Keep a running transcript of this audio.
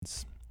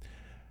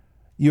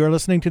You are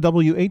listening to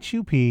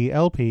WHUP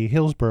LP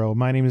Hillsborough.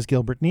 My name is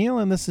Gilbert Neal,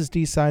 and this is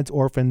D-Sides,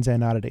 Orphans,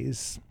 and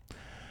Oddities.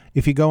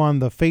 If you go on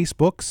the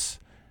Facebooks,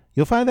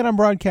 you'll find that I'm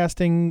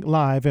broadcasting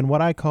live in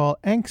what I call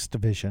Angst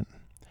Vision.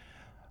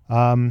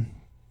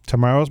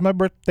 Tomorrow's my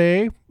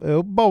birthday,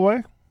 oh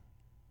boy,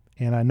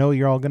 and I know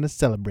you're all going to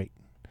celebrate.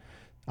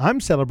 I'm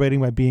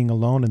celebrating by being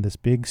alone in this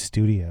big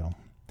studio.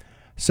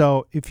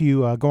 So if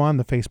you go on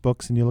the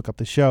Facebooks and you look up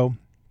the show,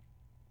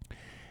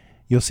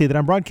 you'll see that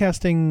I'm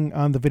broadcasting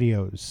on the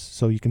videos,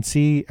 so you can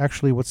see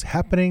actually what's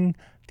happening,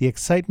 the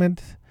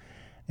excitement,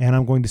 and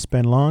I'm going to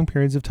spend long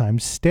periods of time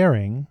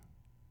staring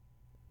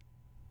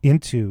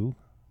into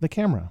the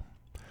camera.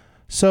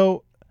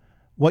 So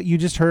what you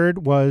just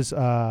heard was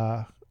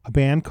a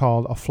band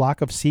called A Flock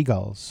of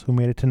Seagulls, who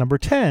made it to number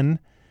 10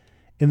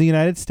 in the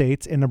United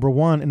States and number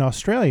 1 in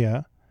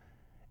Australia,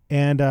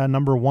 and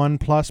number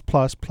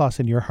 1+++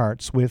 in your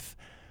hearts with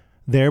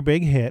their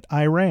big hit,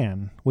 I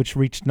Ran, which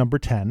reached number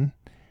 10.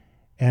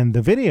 And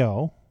the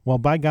video, well,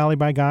 by golly,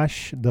 by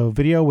gosh, the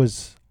video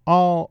was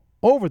all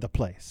over the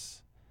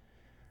place.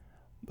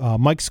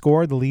 Mike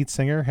Score, the lead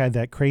singer, had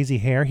that crazy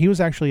hair. He was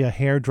actually a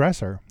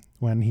hairdresser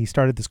when he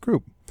started this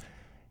group.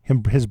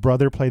 His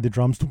brother played the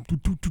drums.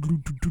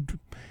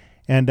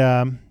 And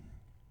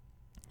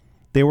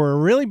they were a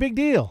really big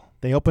deal.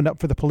 They opened up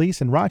for the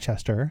Police in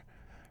Rochester,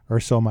 or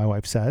so my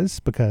wife says,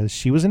 because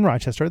she was in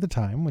Rochester at the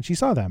time when she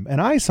saw them. And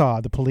I saw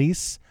the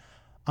Police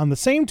on the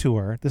same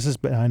tour. This is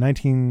on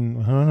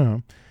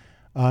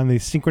the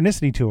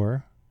Synchronicity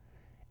tour.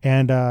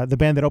 And the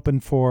band that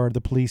opened for the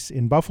Police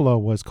in Buffalo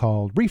was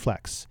called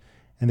Reflex.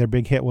 And their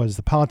big hit was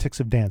The Politics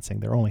of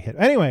Dancing, their only hit.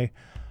 Anyway,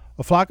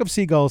 A Flock of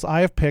Seagulls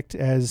I have picked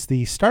as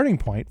the starting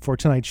point for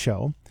tonight's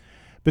show,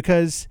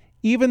 because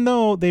even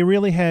though they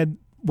really had,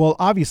 well,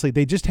 obviously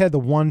they just had the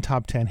one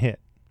top 10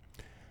 hit.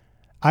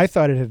 I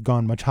thought it had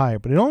gone much higher,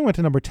 but it only went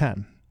to number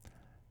 10.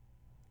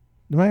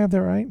 Do I have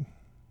that right?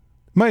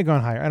 Might have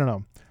gone higher. I don't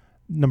know.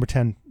 Number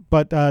 10.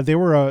 But they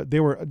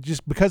were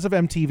just because of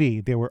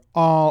MTV, they were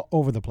all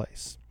over the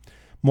place.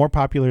 More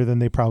popular than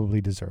they probably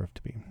deserved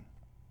to be.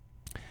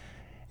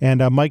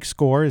 And Mike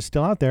Score is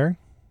still out there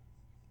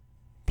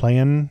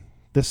playing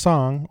this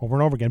song over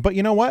and over again. But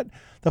you know what?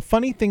 The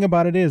funny thing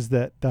about it is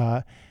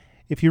that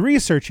if you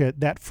research it,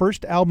 that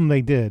first album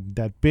they did,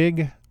 that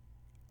big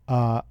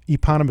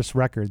eponymous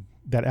record,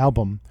 that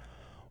album,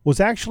 was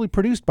actually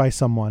produced by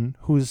someone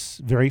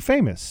who's very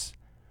famous.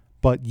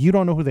 But you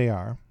don't know who they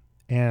are.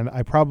 And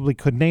I probably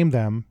could name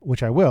them,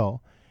 which I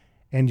will.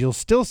 And you'll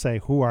still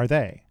say, who are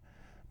they?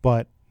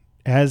 But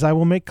as I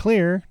will make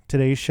clear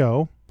today's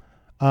show,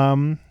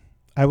 I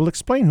will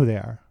explain who they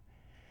are.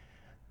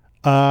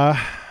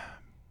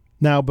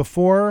 Now,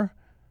 before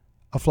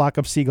A Flock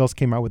of Seagulls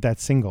came out with that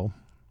single,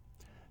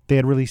 they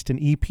had released an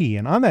EP.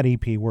 And on that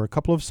EP were a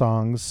couple of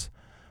songs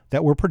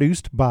that were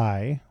produced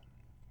by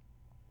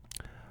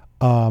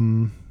a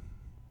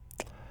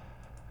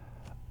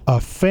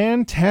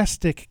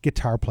fantastic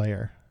guitar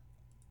player,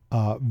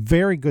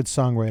 very good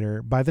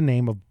songwriter by the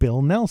name of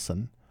Bill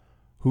Nelson.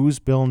 Who's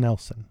Bill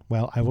Nelson?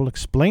 Well, I will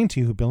explain to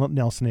you who Bill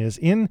Nelson is.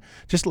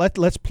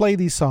 Let's play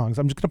these songs.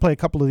 I'm just going to play a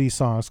couple of these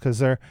songs because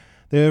they're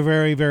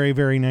very, very,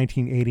 very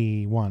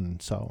 1981.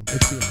 So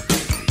let's see.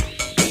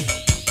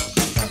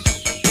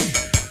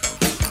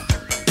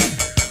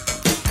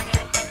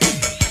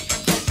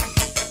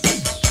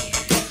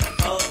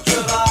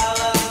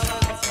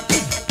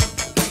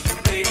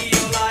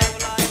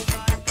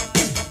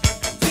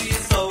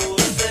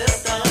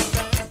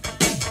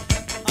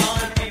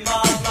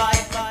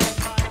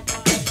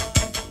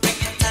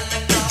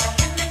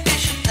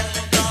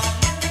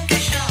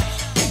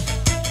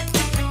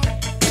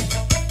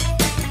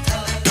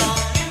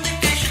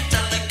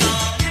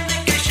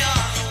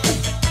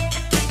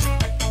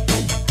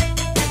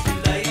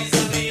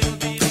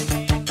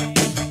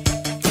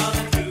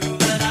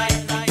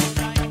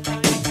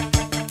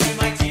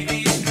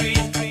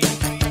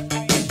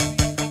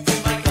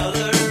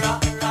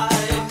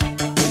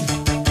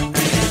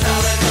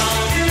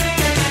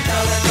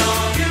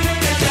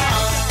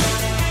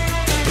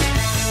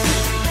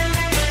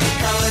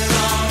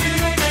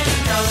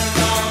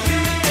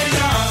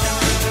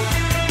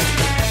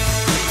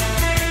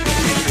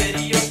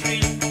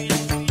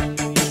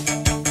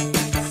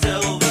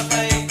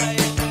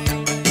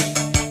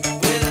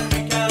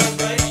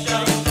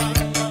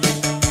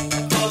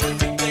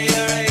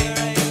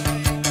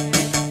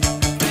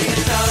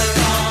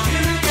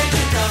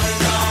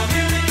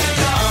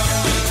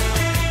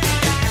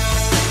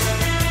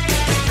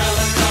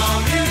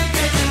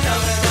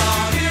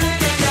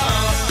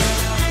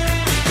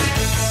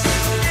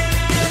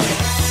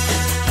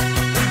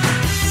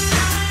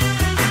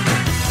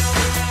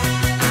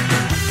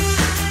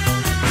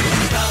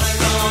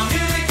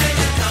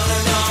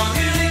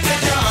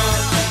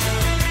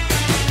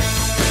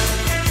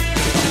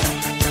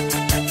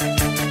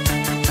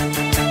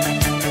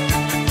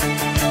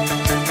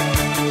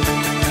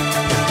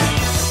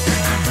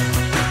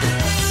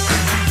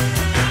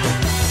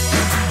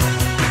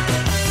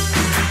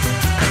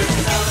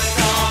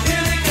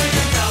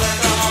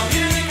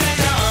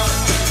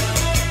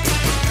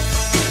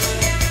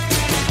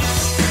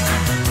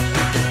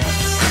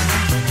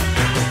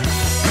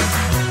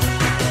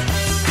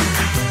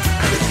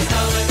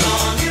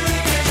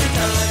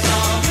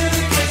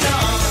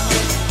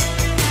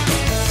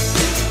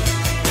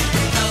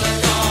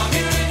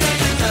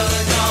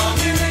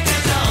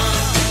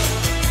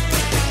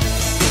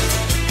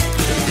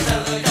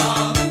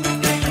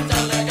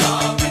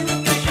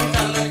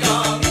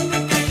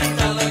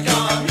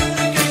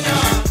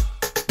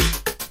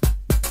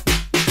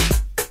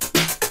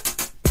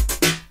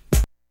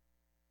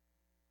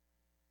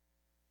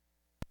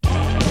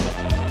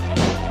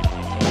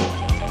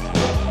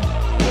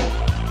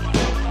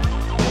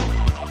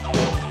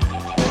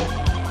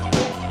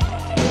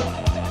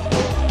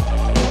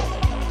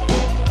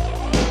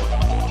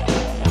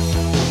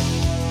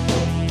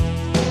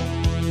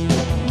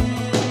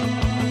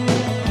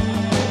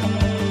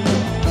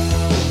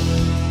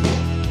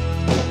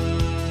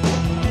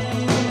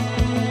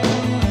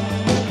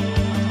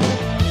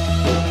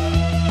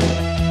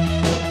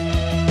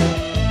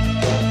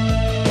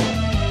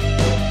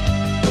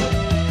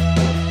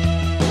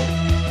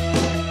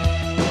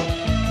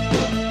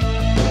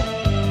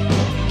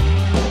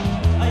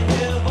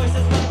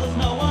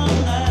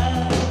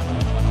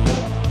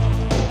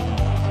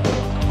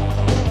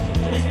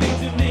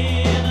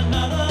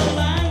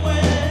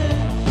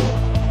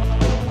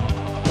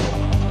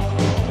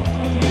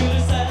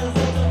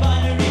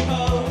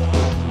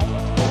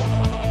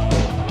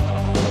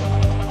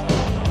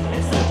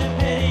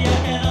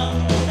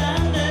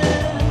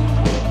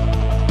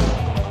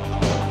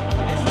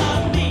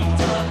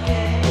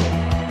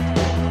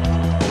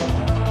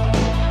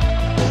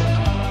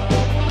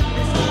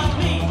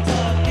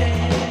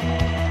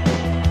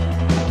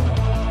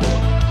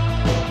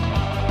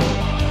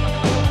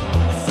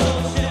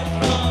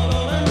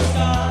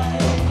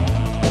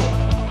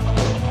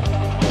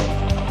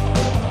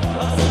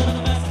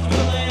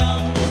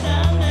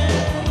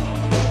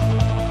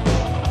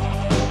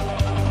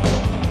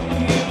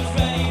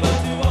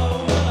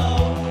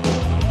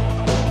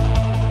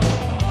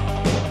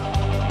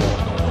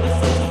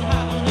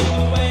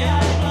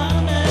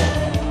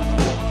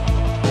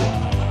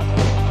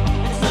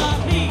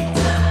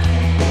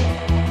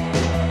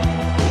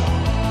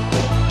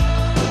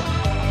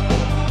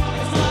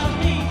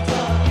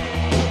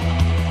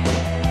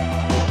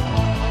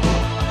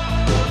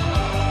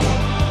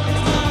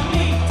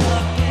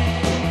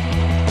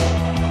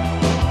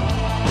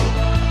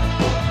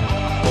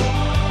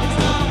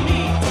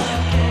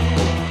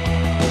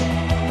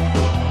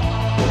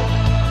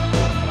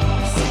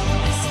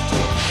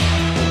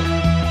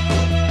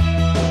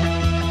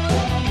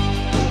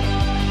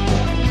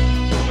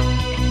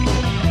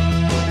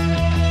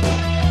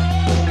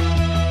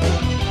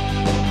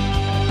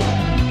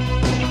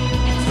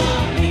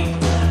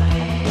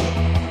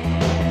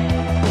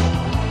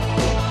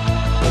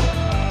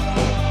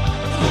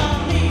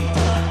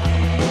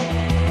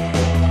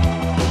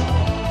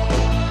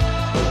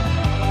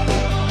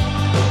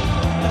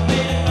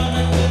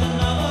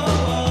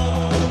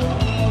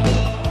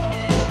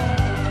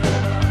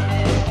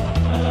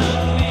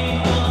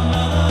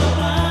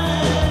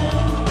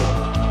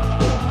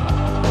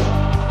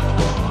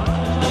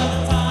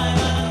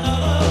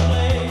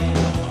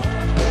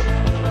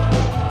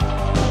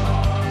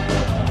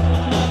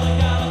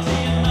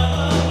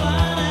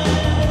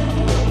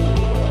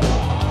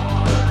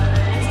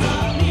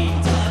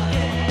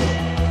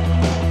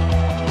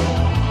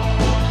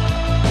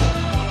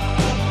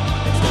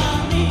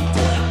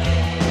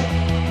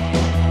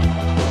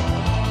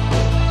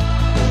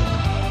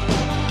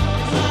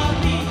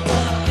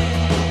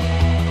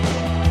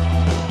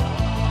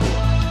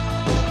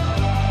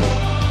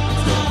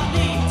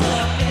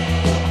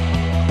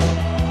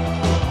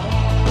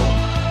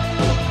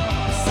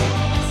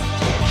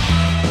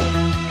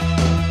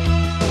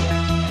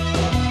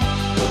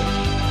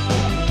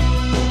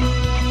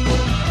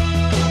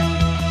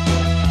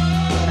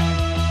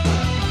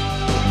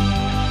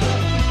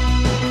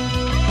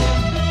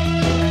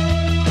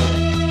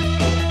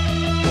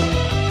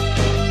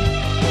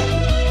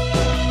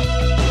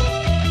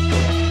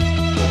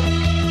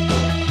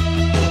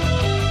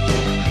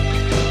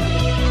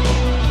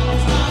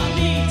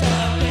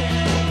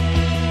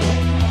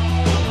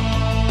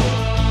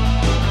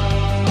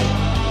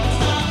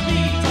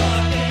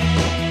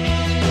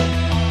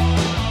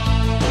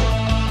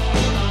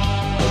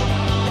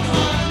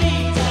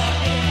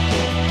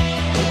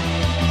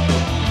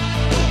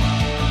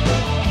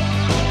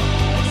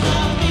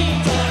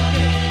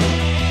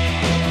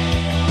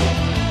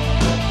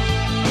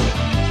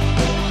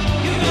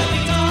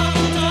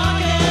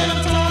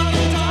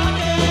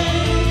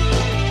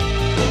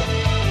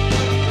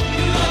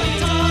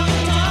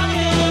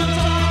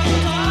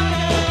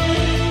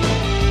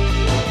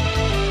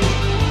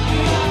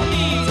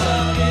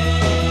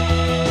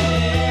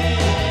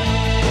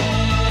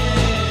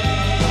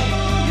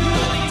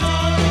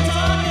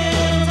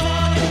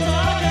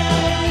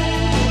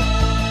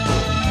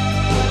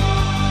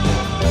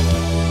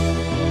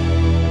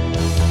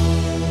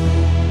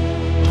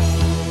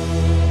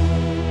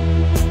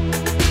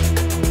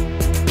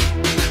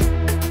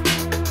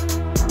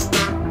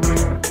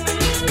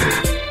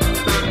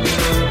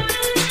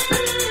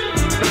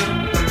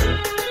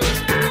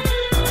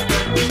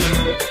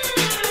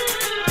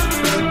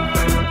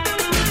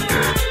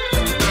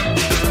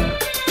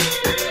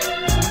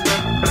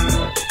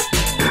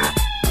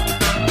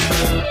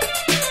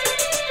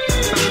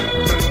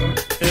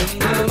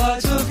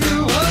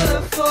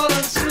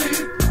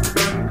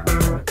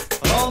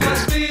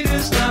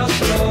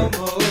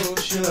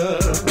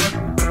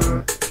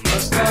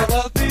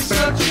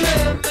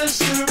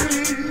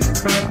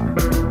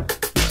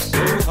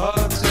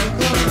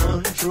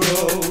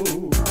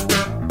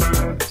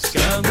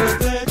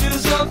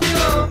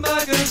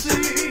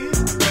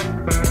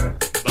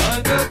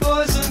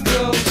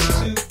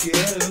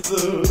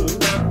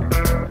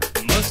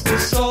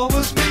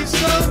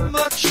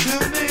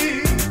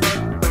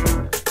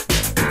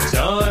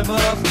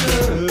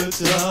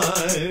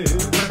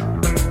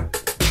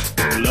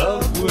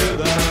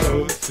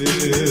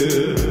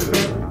 fear.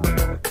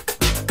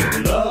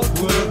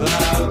 Love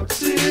without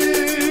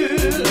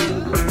tears.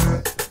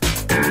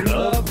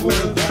 Love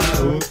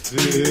without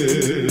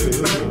fear.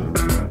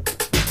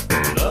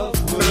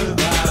 Love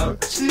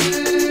without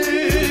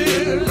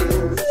tears.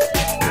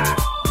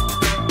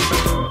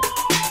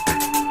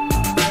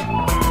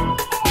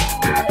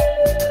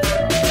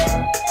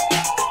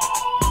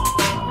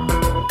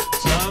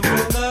 Time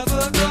will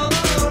never know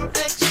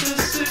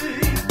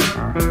ecstasy.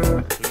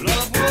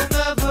 Love will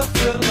never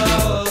fill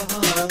our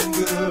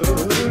hunger.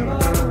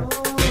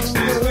 Fix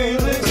these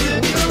feelings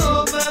in your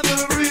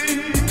memory.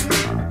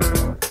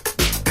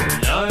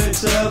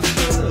 Night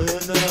after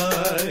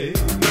night.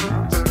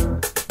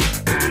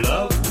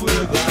 Love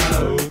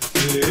without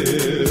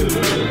fear.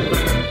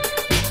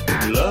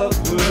 Love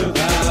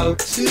without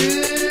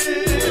tears.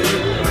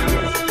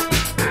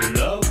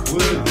 Love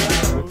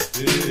without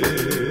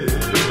fear.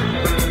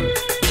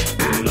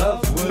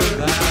 Love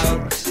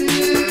without tears. Love without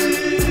tears.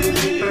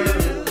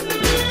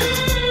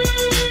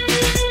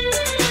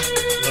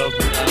 Love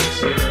without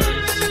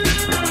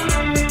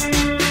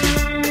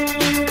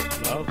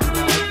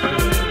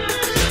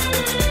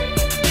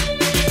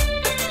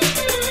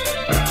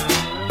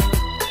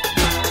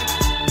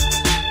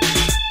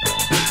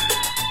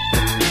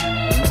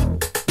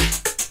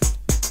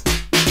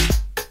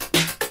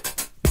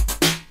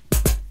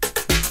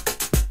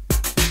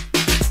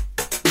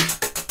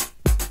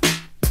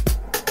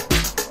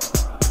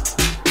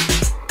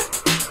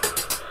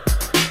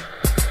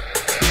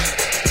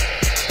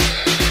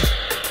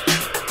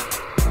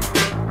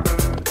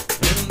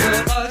In the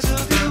eyes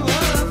of you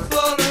I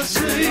fall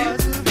asleep.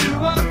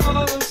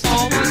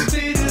 All my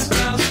speed is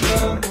now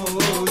slow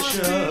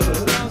motion.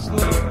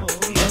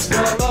 Must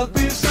our love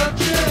be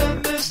such a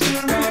mystery?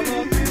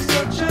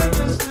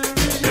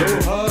 So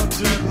hard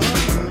to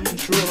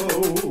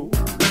control.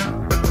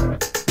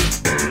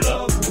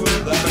 Love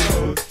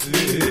without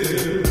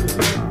fear.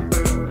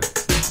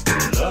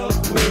 Love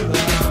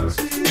without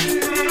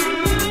tears.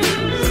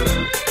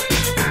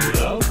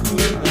 Love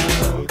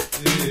without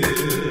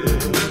fear.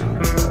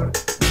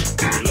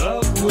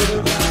 Love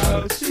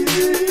without tears.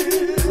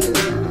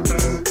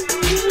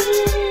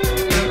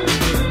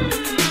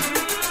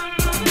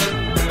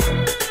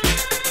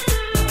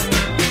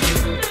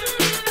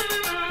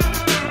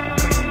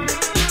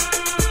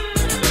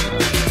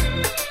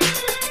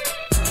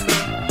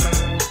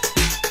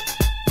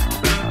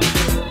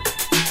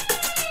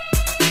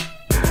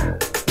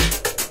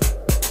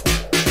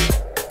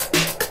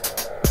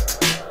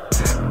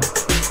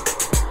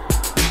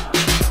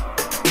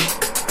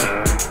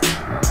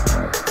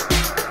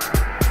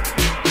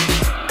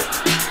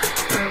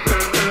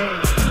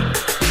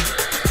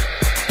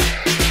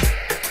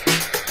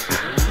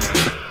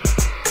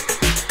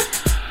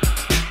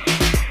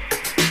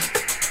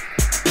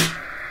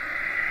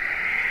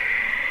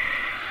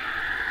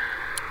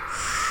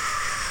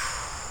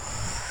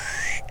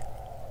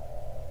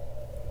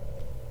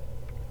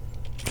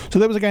 So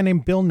there was a guy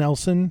named Bill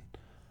Nelson,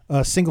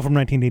 a single from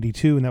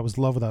 1982, and that was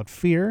Love Without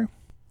Fear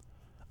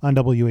on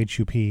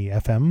WHUP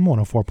FM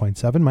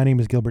 104.7. My name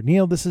is Gilbert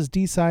Neal. This is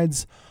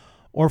D-Sides,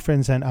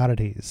 Orphans, and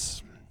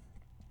Oddities.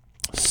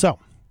 So,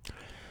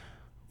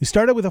 we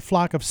started with A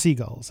Flock of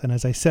Seagulls, and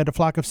as I said, A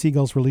Flock of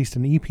Seagulls released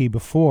an EP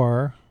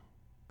before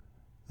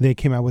they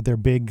came out with their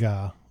big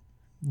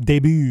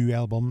debut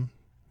album.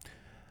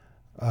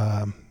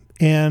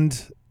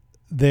 And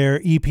their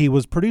EP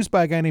was produced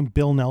by a guy named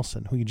Bill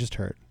Nelson, who you just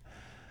heard.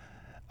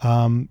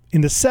 In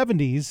the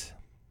 70s,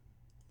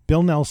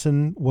 Bill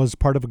Nelson was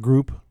part of a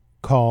group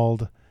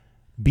called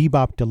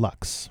Bebop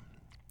Deluxe.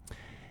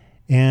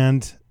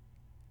 And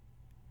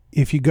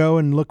if you go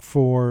and look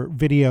for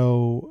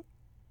video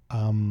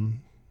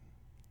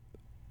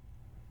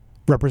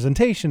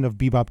representation of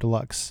Bebop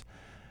Deluxe,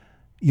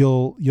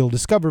 you'll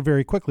discover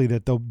very quickly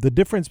that the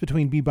difference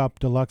between Bebop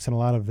Deluxe and a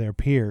lot of their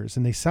peers,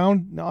 and they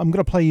sound, I'm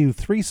going to play you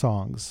 3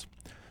 songs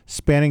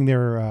spanning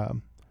their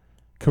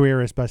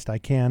career as best I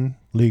can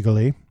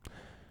legally.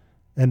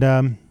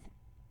 And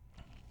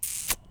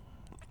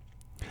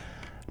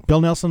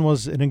Bill Nelson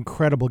was an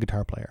incredible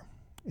guitar player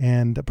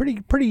and a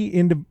pretty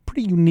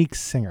unique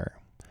singer.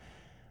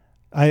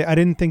 I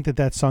didn't think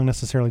that song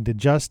necessarily did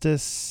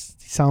justice.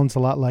 He sounds a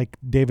lot like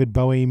David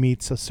Bowie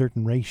meets A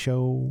Certain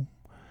Ratio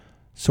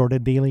sort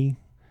of dealy.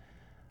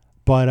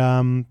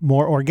 But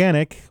more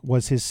organic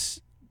was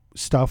his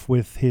stuff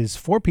with his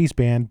 4-piece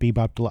band,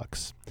 Bebop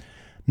Deluxe.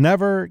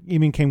 Never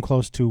even came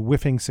close to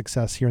whiffing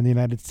success here in the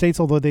United States,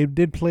 although they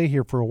did play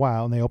here for a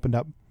while, and they opened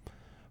up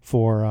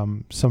for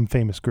some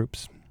famous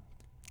groups,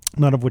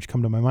 none of which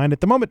come to my mind at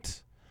the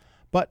moment.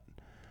 But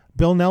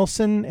Bill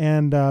Nelson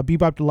and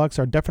Bebop Deluxe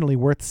are definitely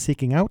worth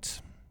seeking out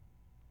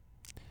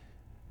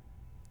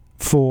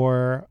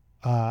for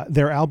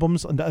their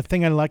albums. And the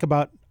thing I like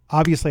about,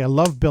 obviously, I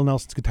love Bill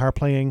Nelson's guitar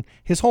playing.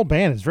 His whole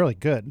band is really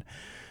good.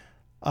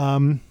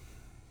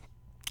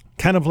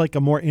 Kind of like a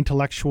more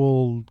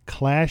intellectual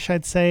Clash,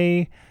 I'd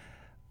say.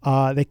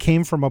 They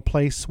came from a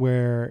place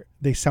where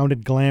they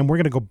sounded glam. We're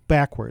going to go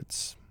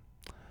backwards.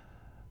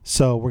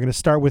 So we're going to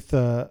start with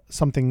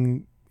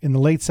something in the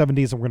late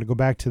 70s, and we're going to go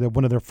back to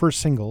one of their first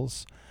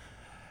singles.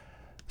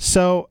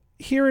 So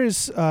here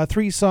is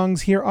 3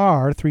 songs. Here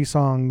are 3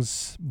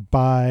 songs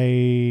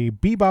by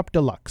Bebop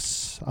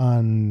Deluxe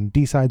on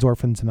D-Sides,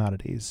 Orphans, and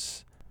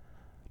Oddities.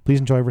 Please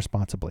enjoy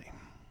responsibly.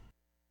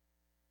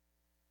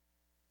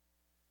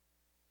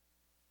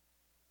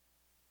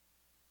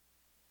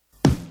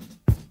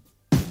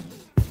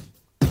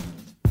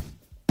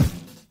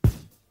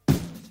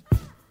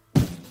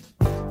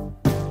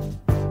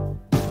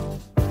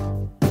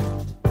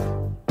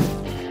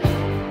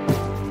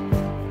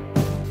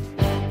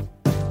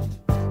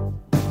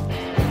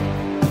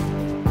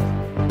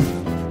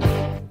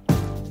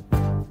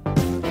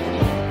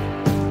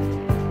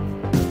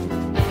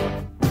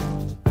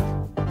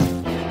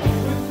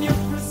 When you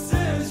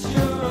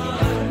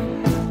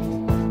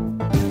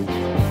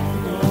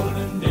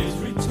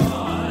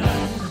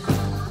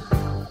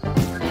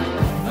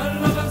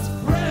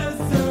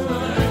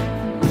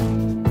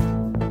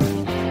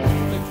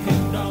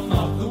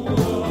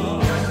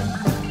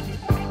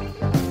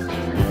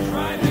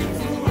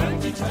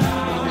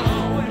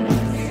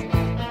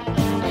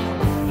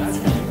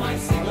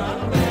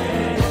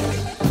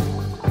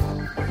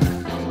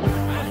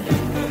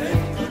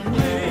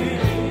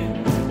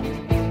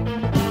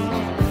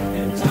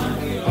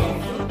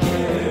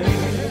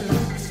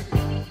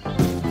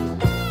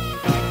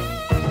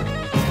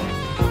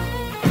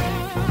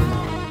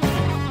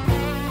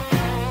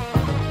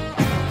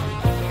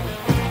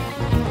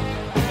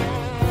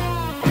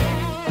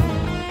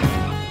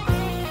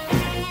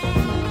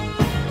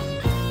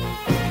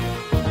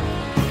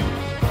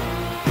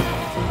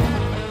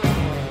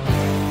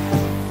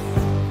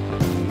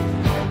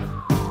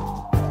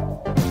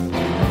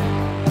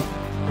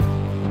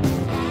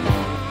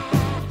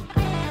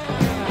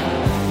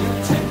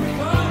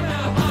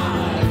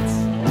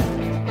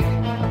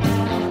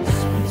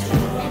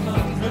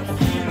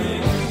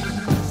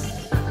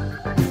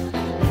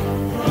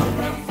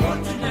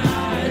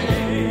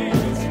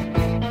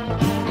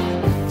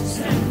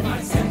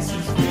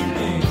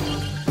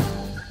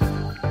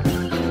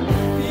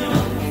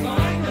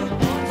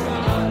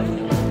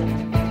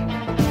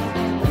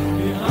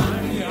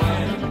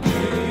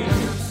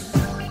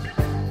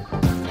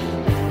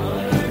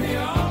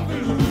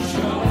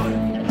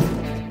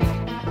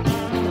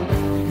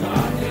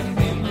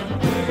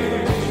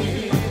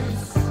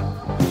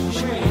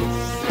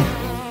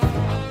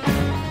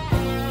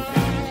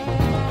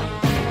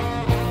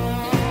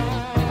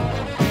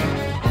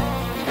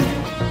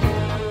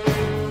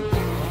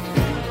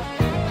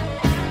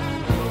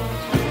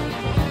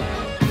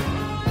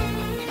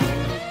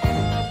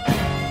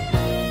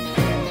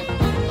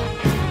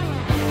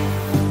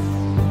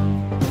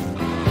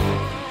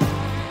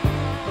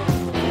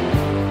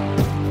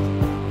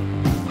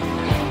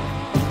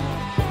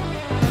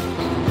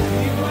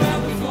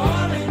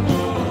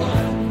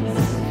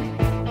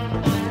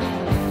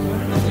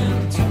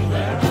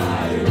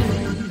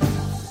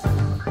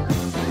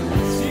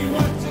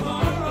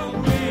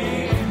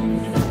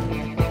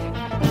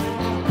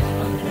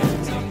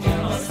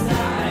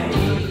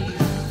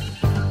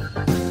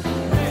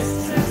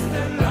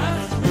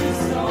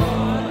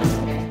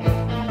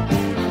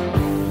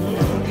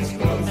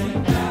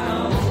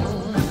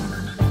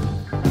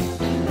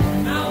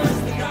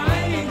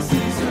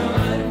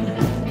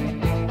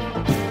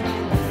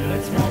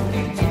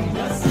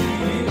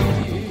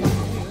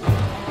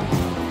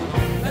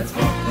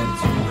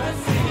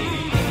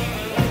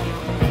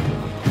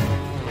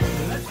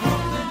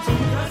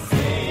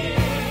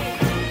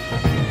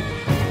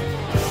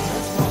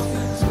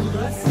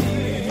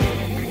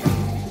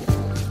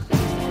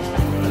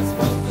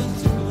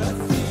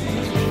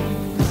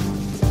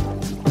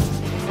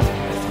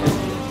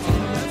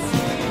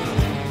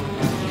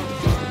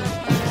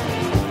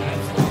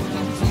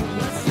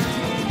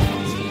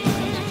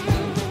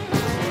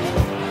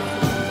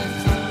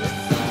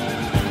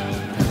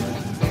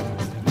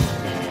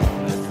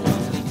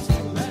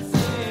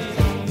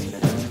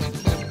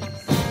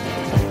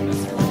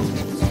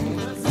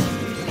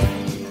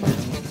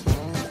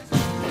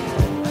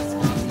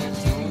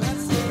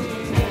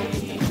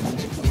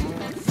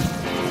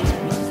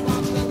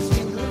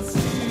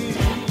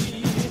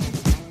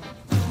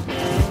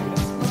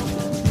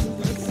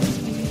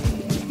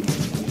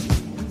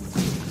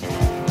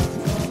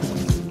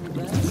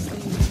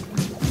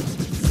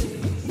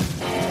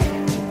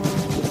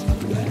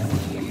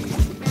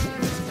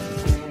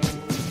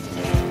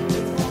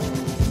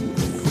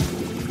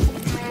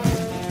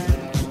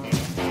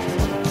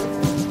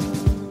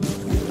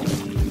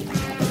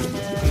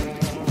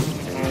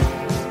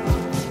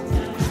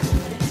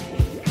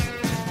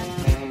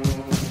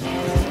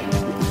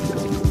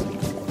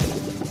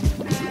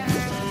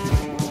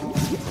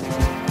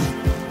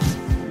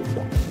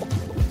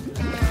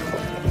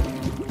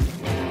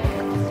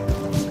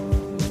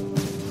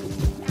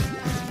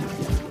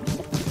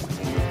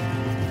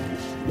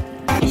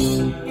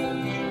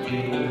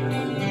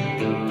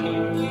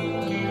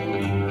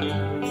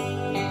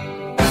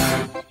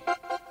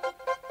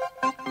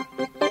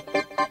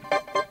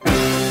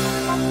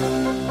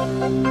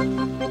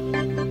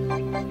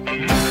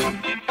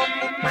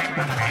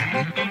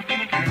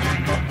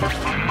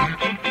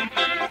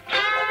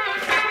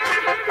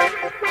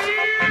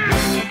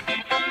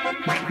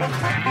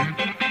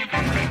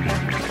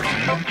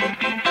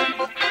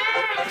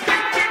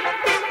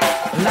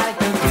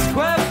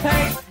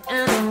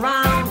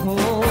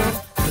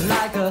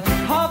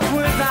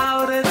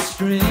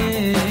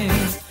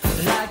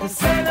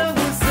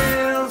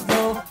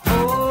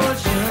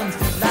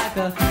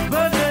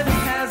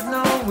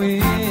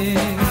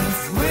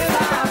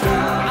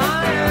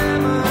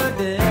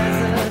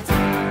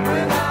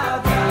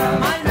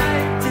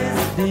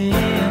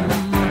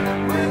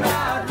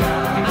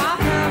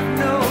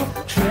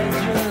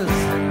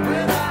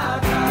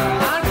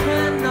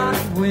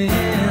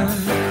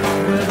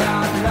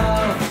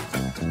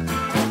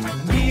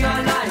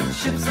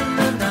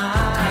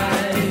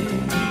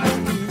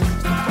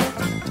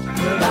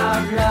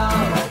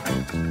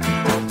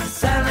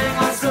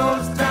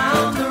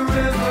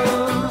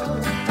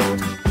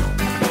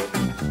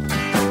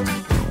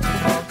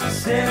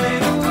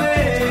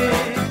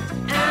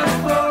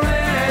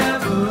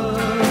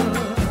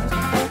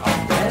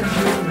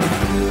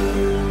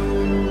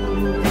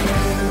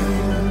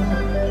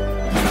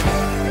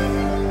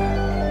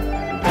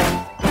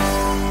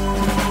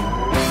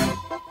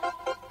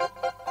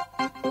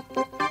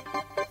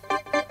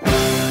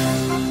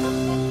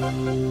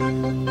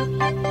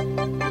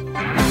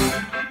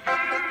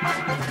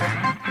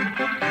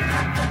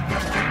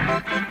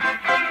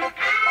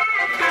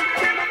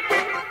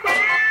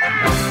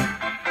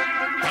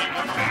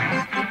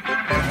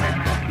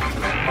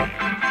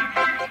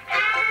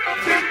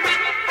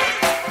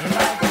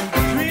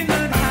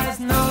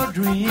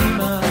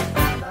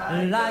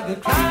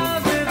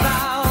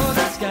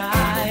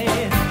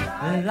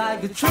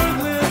truth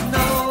with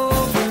no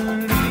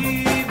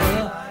believer,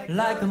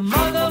 like a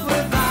mother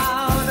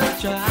without a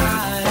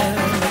child.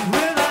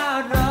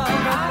 Without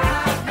love, I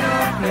have no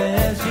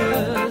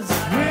pleasures.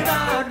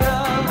 Without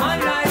love, my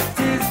life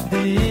is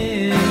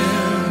dim.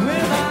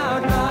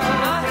 Without love,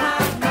 I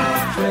have no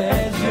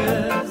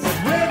treasures.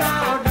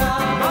 Without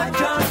love, my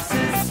chance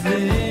is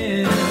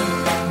slim.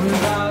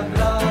 Without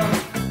love,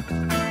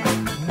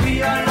 we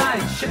are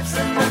like ships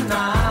in the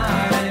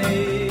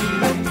night.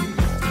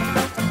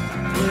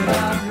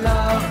 Without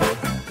love,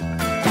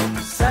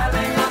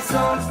 selling our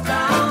souls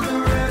down the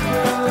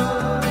river,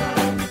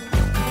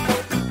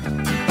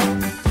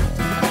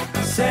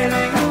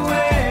 sailing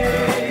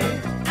away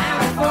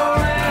and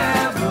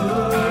forever.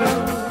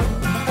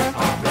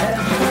 Our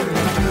pleasure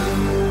is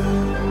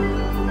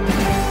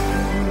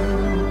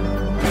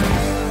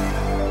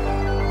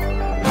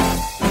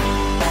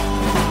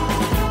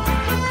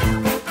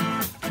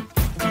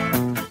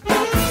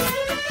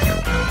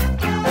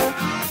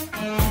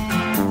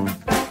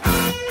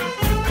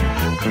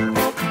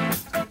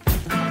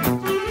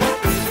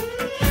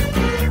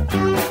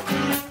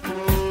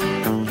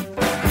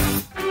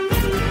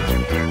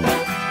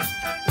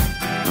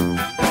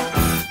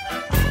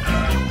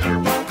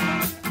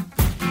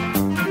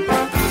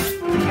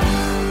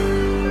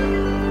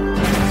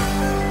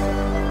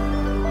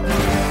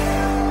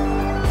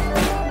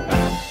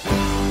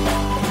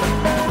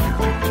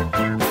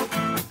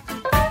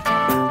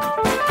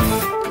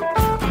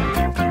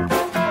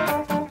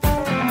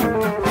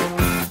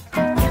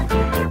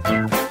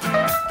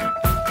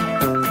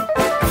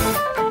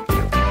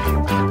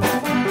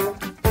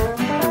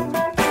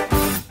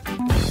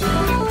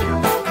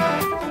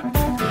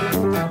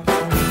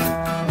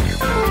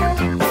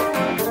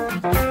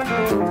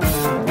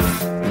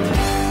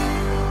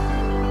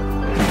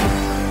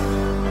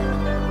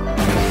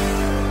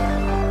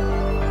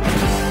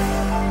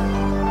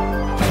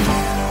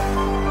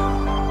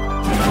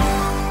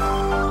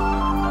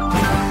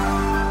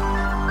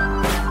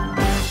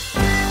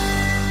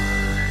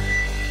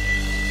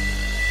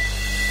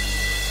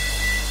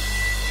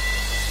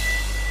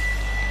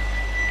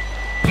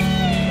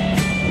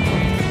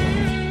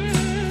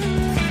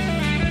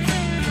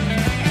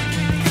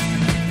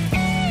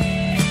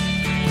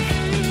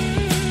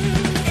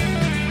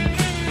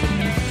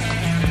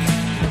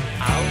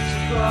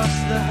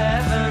the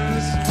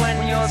heavens when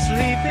you're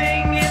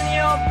sleeping in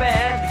your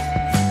bed.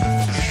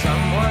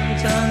 Someone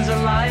turns a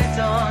light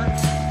on.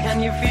 Can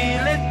you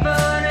feel it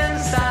burn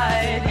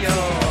inside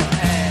your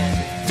head?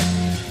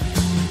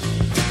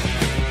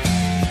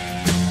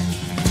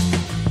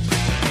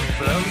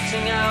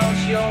 Floating out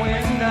your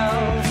window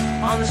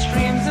on the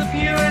streams of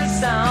purest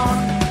sound.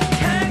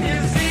 Can you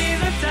see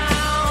the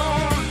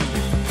town?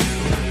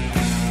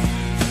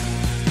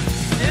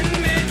 In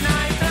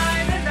midnight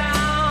lighted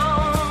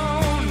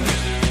down,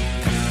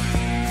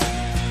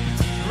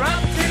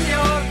 wrapped in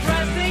your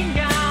dressing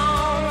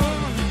gown,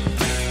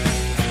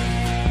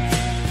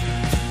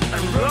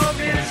 and robe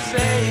his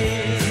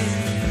face.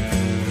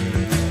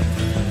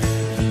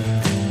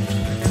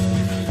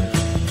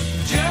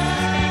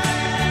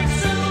 Jack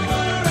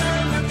Silver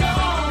and the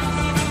dawn,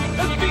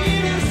 the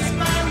Venus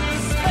man the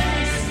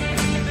space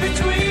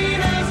between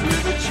us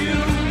with a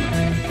tune.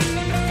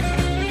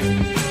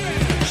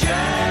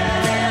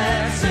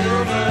 Jack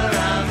Silver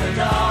and the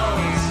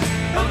dolls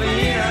of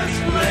Venus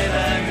play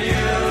their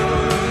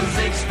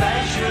music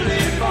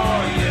specially for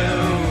you.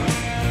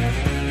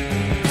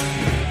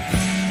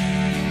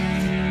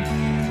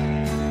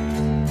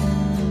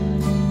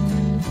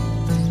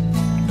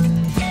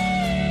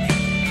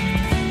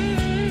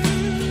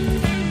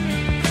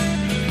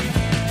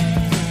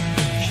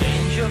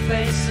 Change your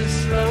faces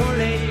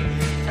slowly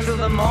until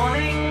the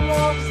morning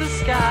warms the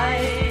sky.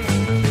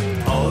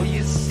 All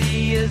you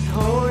see is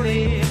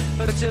holy,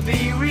 but to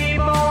be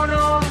reborn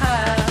all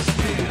has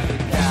to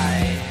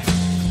die.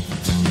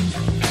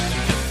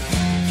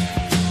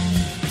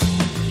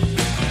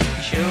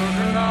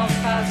 Children of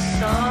past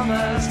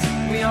summers,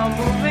 we are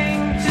moving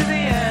to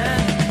the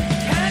end.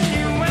 Can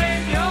you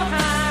wave your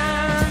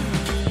hand?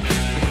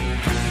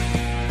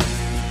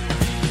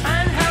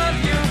 And have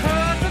you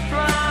heard the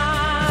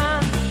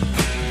plan?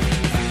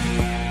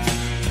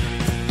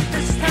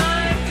 It's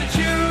time to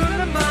tune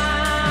the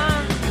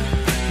band.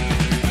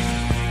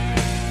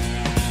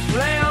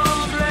 Play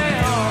on, play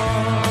on.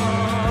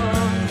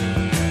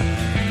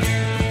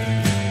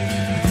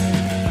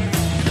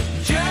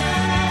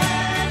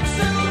 Jack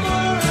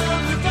Silver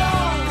and the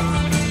dawn,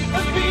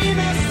 a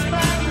Venus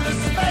man the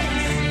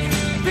space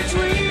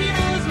between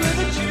us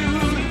with a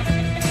tune.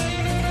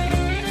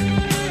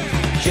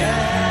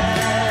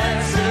 Jack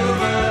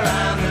Silver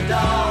and the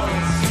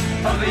dolls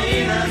of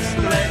Venus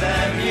play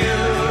their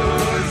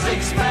music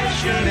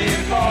specially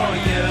for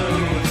you.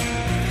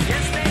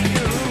 Yes, they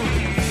do.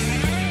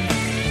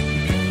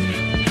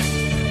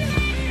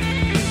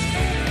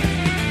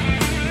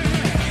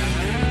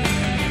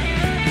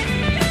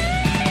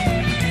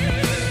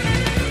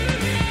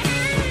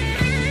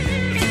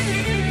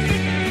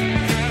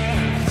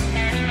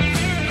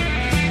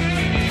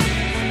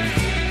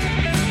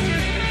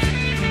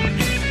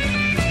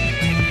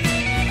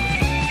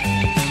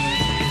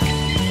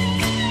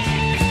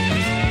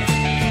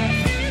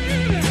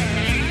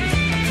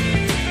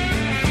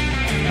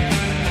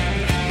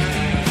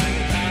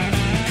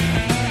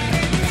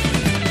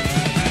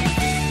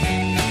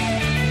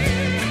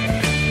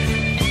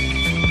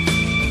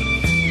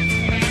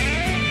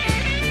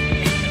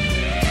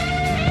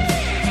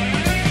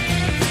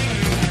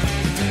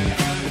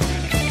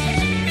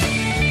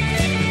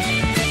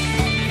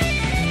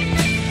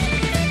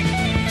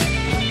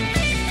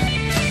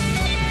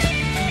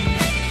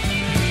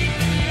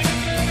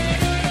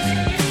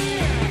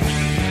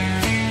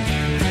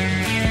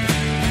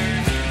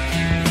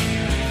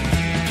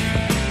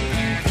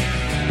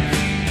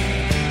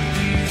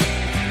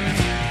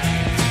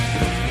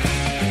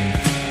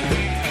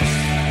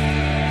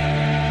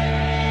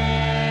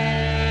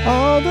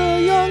 all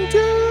the young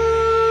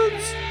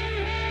tunes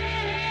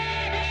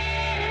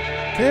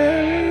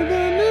carry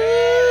the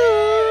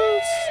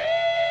news.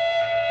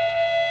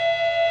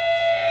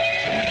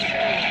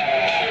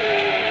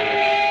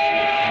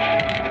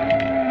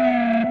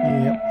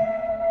 Yep.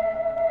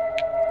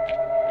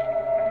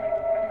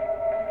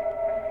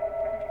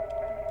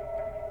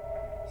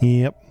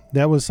 Yep.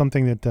 That was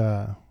something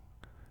that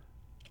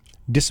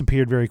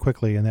disappeared very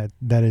quickly, and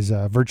that is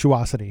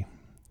virtuosity.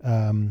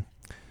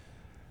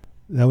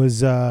 That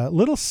was a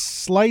little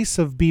slice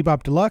of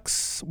Bebop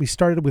Deluxe. We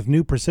started with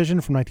New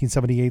Precision from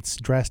 1978's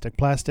Drastic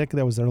Plastic.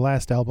 That was their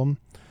last album.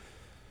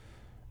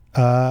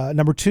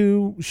 Number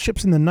 2,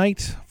 Ships in the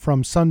Night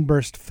from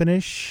Sunburst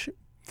Finish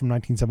from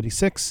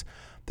 1976.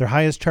 Their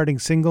highest charting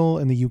single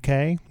in the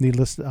UK.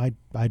 Needless,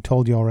 I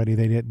told you already,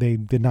 they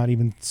did not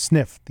even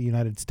sniff the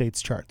United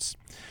States charts.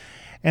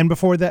 And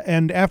before that,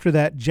 and after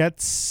that,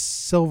 Jets,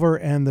 Silver,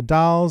 and the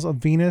Dolls of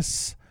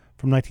Venus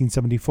from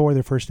 1974,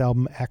 their first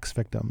album, Axe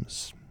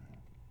Victims.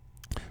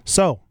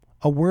 So,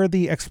 a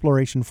worthy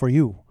exploration for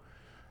you.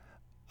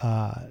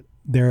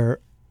 Their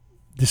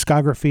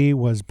discography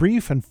was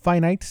brief and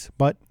finite,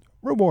 but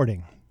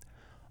rewarding.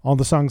 All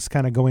the songs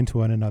kind of go into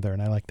one another,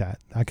 and I like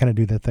that. I kind of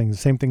do the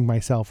same thing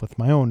myself with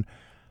my own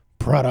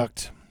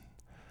product.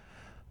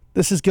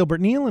 This is Gilbert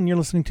Neal, and you're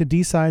listening to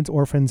D-Sides,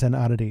 Orphans, and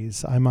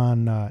Oddities. I'm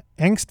on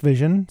Angst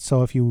Vision,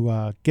 so if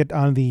you get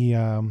on the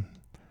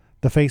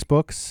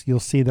Facebooks, you'll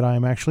see that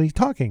I'm actually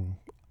talking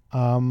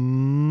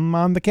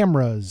on the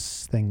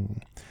cameras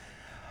thing.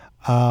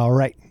 All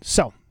right,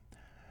 so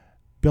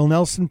Bill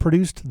Nelson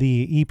produced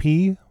the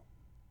EP,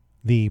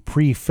 the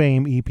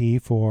pre-fame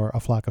EP for A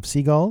Flock of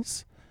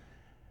Seagulls.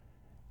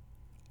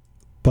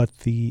 But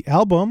the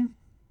album,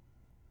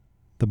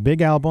 the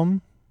big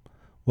album,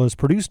 was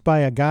produced by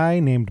a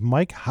guy named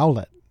Mike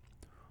Howlett.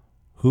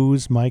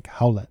 Who's Mike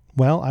Howlett?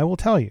 Well, I will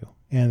tell you.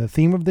 And the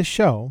theme of this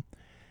show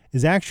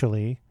is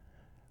actually,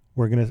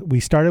 we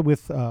started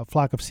with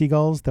Flock of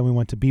Seagulls, then we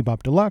went to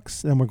Bebop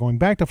Deluxe, then we're going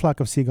back to Flock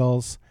of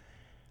Seagulls,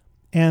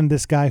 and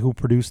this guy who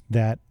produced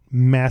that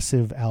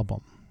massive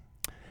album.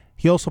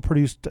 He also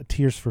produced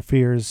Tears for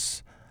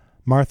Fears,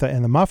 Martha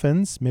and the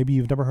Muffins. Maybe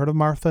you've never heard of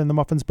Martha and the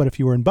Muffins, but if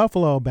you were in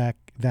Buffalo back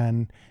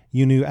then,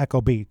 you knew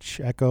Echo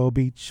Beach. Echo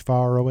Beach,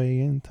 far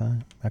away in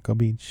time. Echo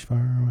Beach,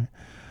 far away.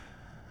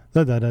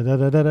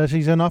 Da-da-da-da-da-da.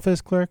 She's an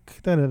office clerk.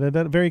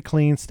 Da-da-da-da. Very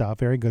clean stuff.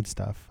 Very good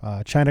stuff.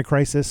 China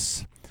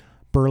Crisis,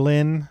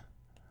 Berlin,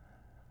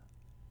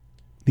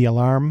 The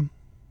Alarm,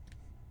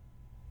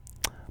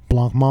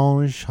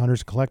 Blancmange,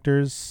 Hunters and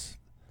Collectors,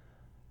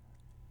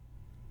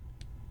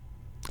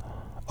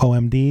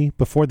 OMD.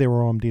 Before they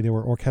were OMD, they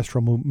were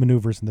Orchestral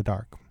Maneuvers in the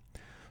Dark.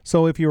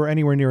 So if you were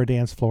anywhere near a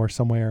dance floor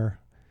somewhere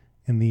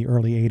in the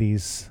early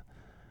 80s,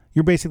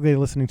 you're basically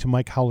listening to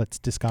Mike Howlett's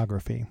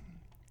discography.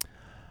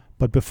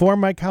 But before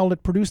Mike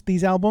Howlett produced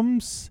these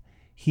albums,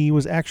 he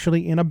was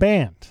actually in a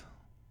band.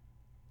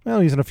 Well,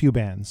 he was in a few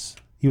bands.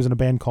 He was in a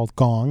band called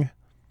Gong,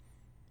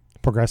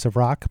 progressive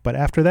rock. But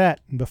after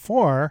that,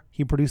 before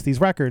he produced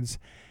these records,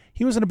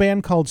 he was in a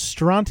band called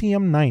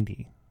Strontium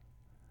 90.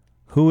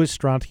 Who is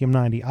Strontium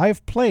 90?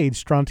 I've played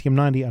Strontium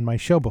 90 on my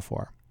show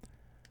before.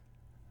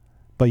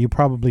 But you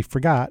probably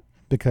forgot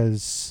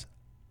because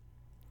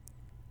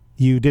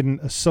you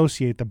didn't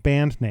associate the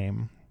band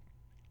name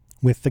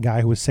with the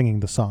guy who was singing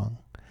the song.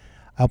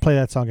 I'll play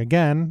that song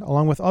again,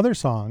 along with other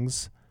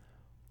songs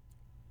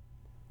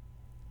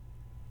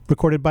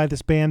recorded by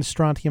this band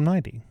Strontium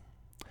 90.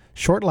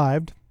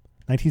 Short-lived,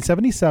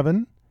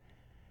 1977.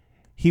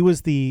 He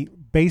was the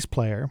bass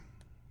player.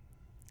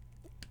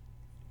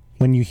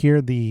 When you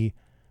hear the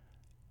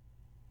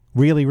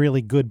really,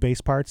 really good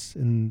bass parts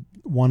in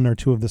one or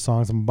two of the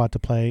songs I'm about to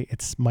play,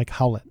 it's Mike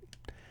Howlett.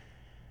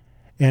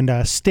 And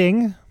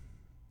Sting,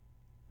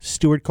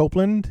 Stuart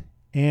Copeland,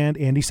 and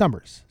Andy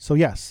Summers. So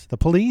yes, the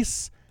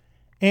Police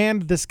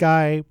and this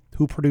guy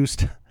who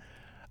produced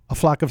A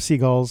Flock of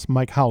Seagulls,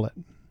 Mike Howlett.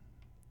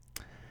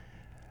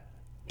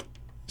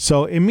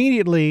 So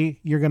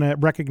immediately you're going to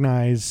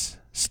recognize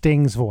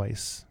Sting's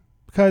voice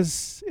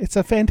because it's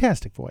a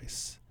fantastic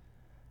voice.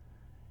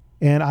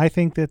 And I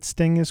think that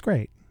Sting is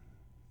great.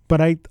 But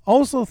I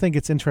also think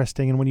it's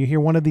interesting, and when you hear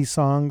one of these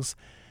songs,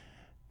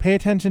 pay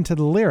attention to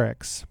the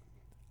lyrics,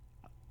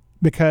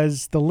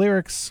 because the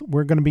lyrics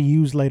were going to be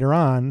used later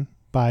on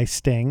by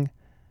Sting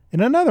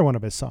in another one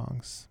of his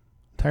songs.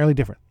 Entirely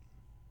different.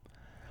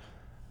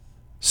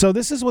 So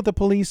this is what the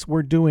Police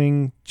were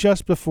doing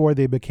just before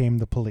they became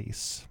the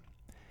Police.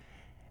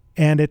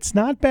 And it's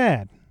not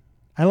bad.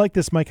 I like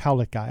this Mike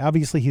Howlett guy.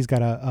 Obviously, he's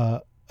got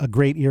a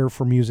great ear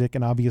for music,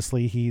 and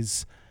obviously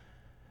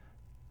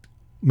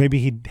maybe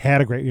he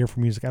had a great ear for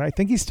music, and I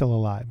think he's still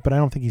alive, but I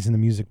don't think he's in the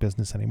music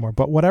business anymore.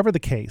 But whatever the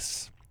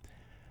case,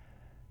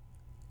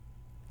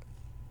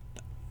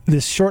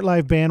 this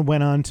short-lived band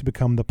went on to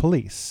become the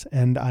Police,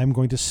 and I'm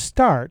going to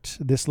start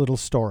this little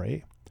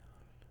story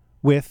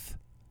with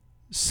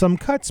some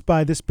cuts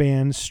by this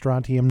band,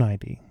 Strontium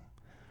 90.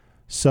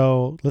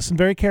 So listen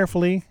very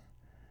carefully.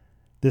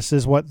 This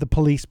is what the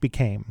Police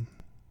became.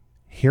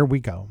 Here we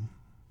go.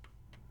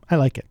 I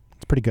like it.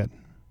 It's pretty good.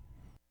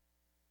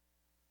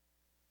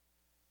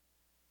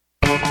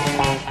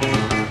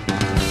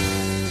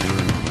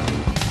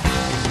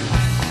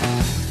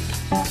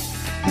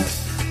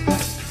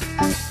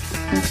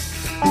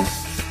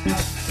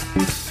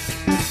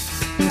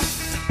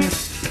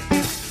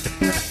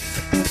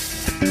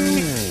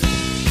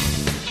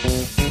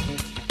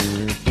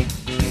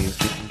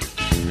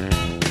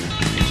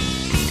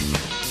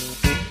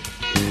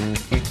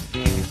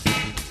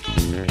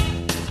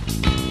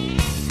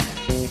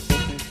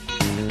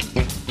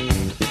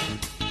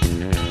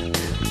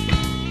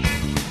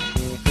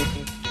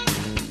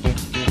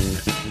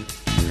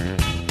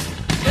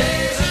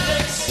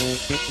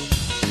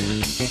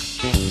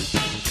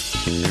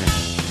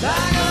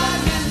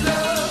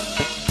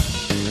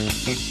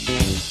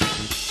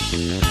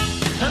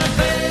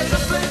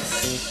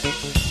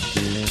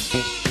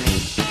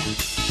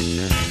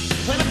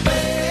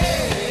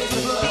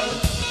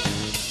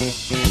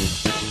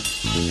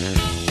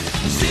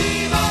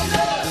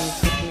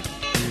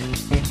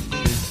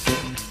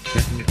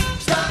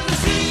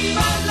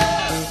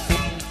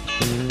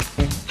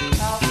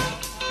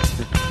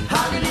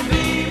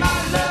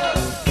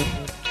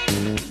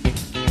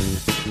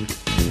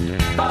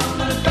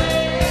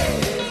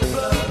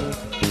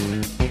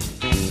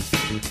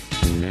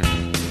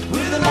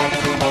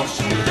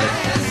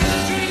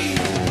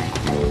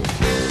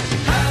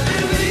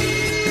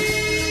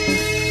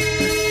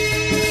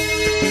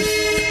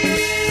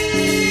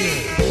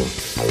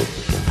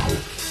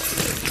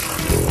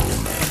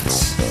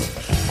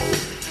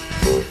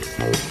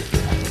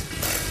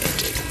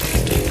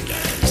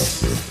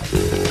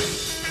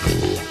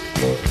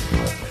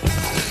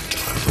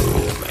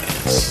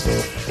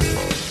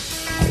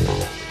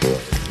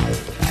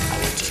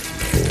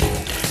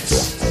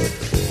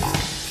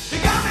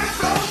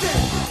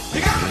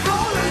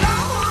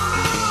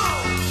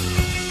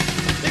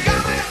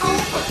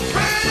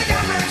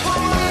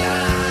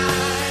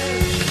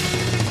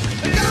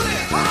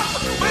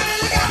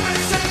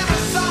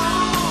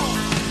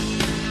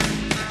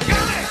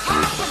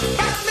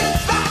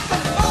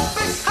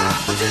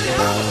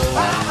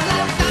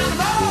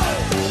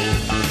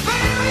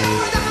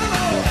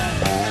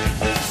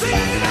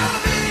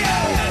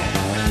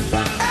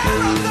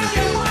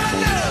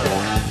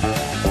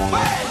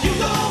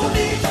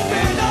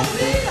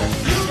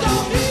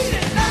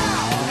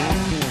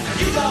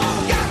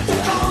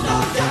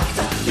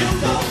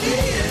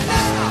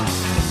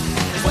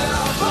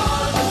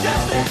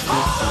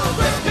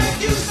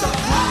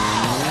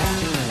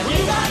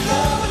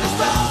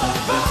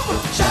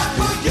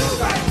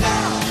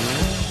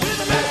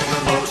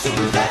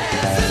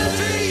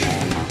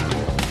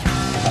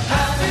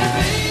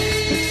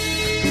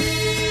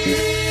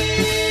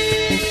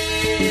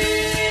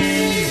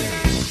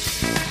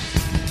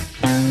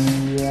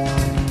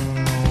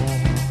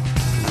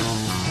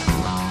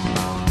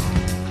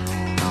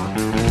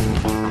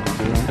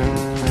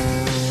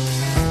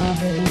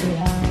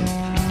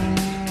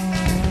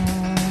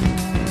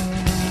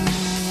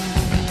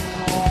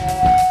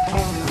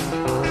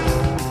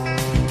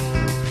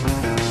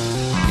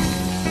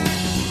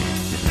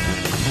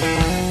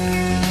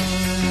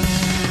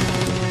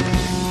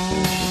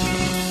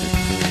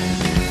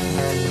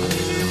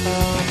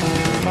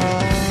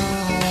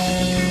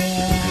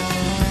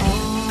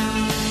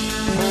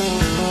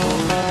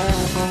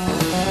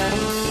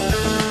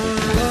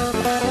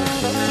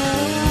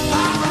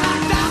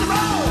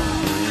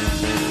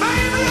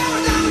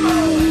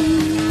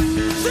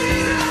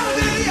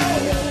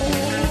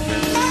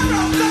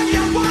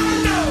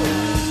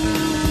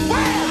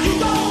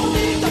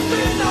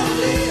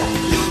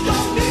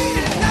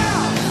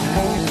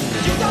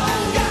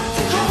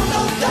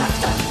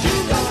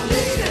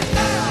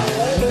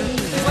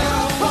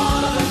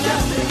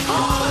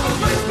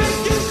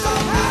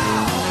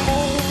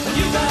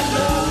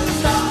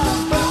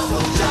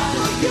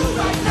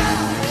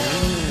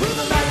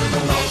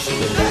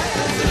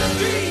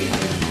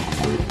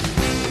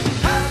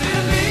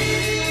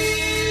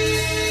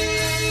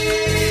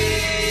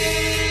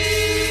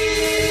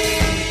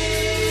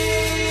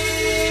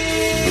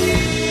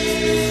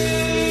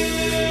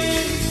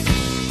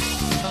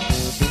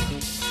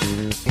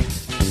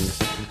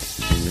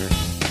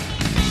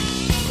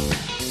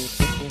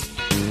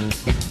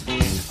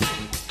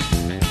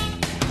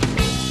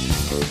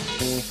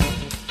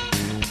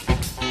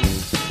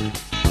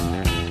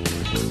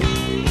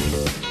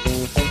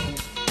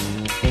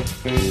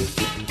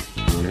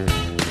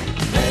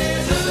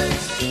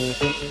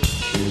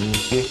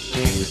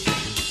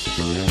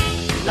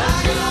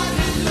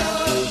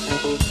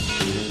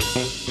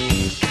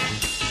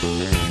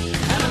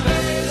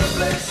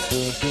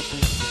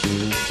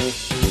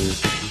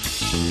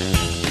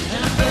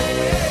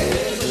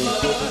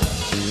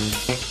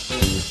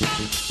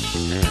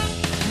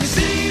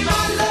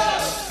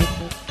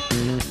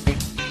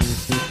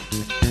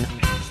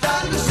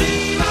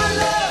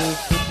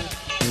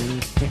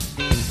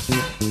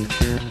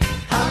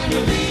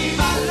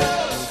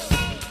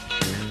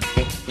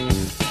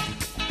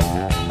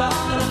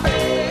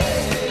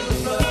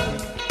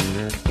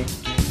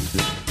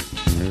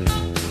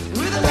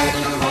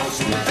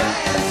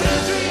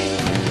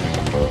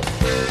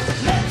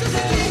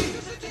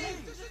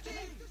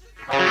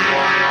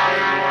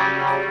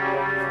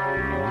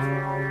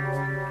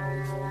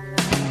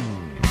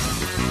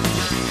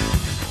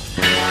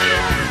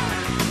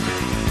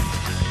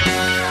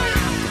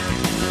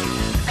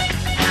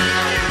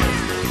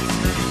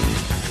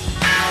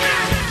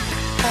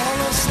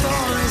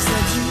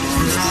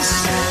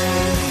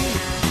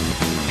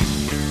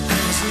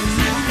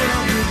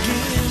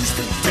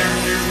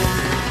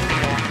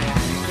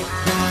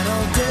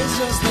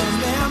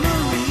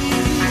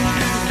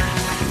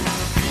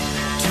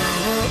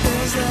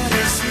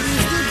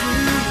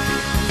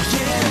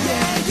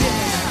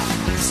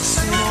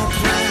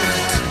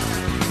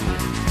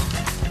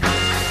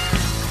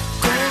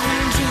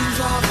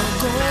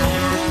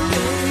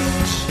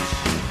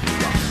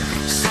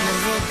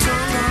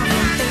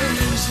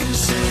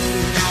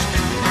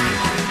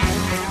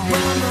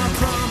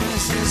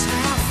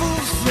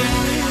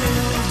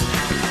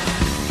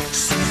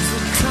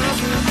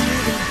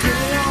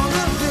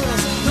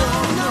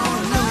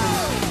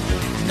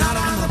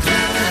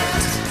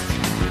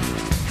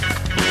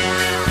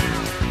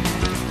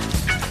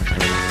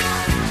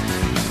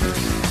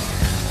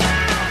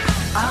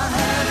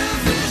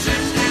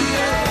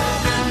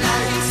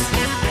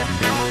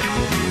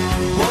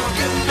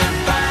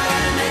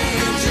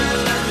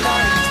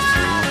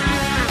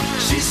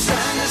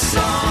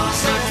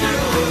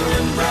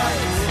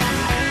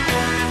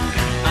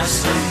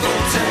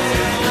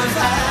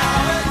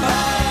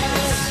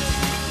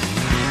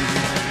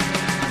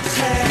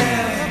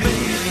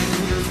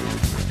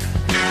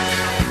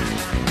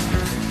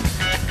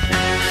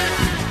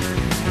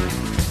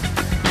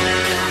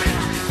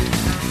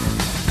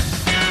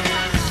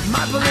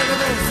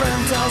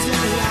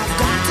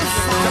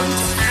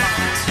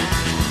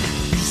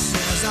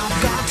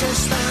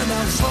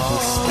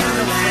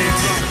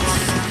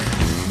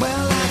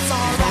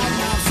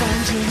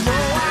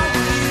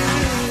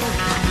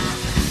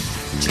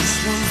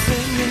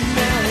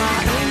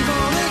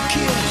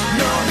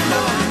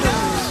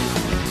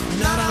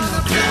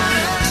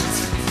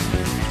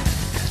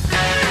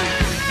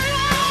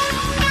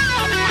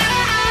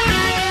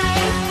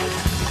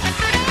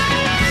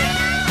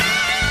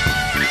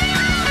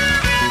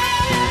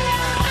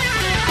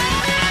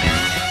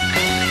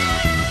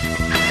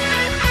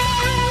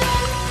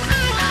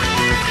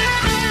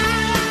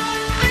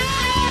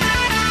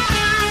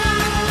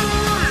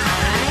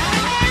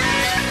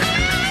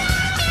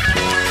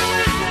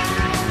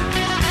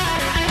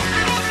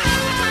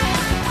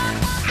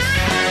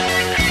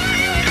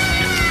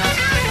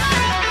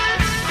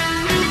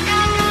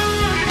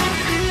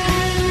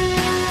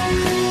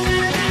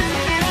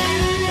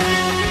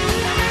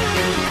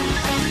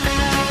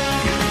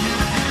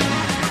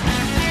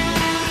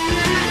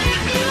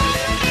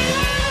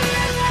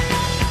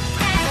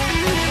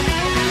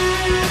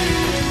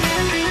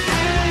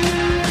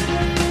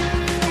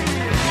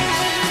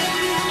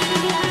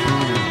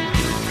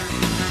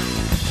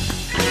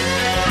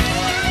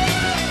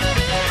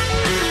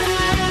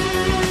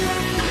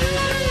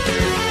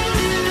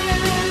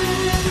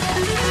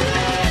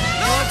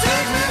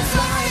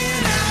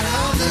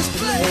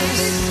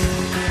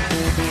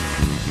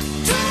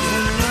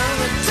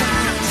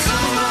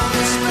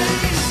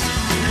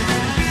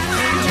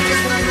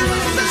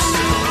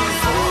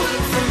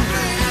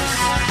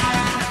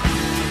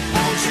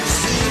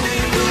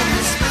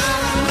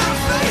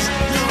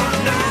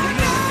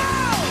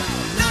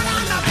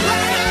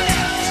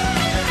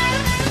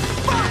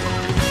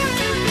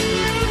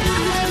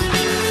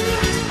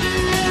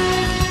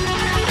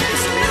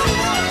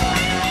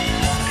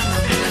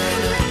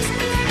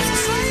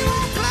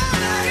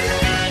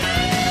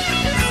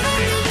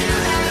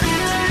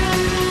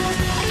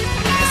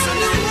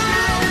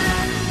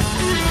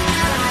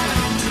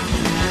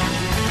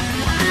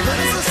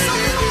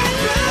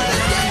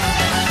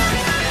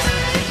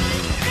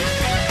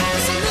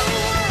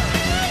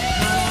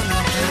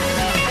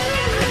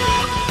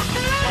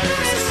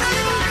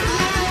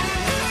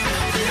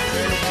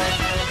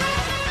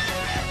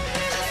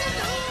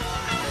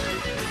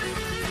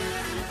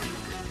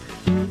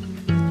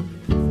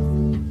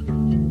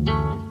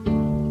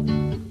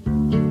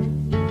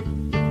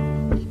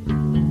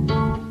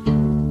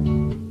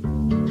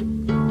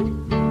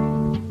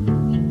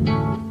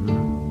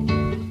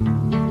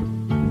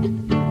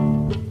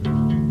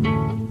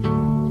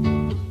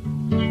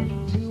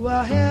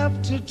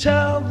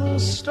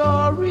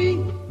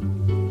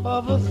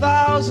 of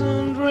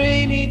 1,000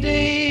 rainy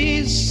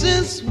days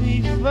since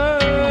we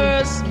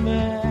first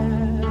met.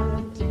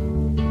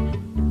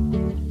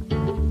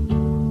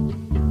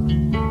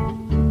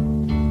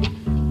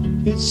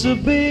 It's a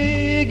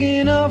big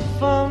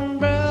enough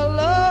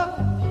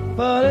umbrella,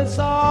 but it's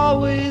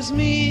always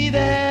me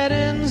that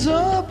ends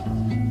up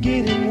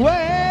getting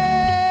wet.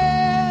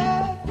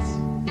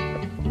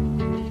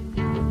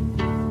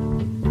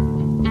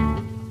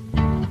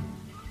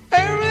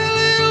 Every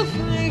little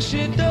thing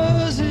she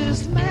does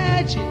is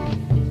magic.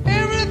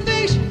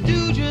 Everything she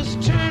do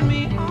just turn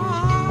me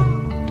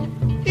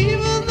on.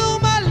 Even though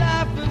my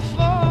life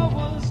before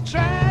was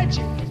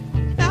tragic,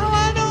 now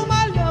I know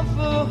my love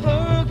for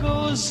her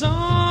goes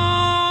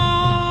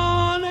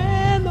on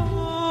and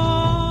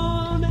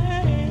on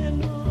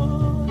and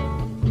on.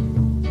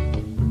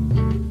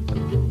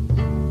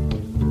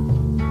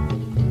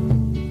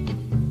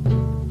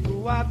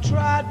 Oh, I've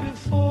tried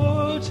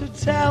before to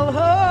tell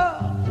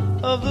her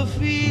of the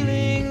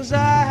feelings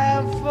I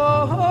have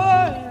for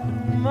her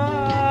in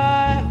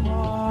my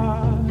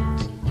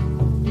heart.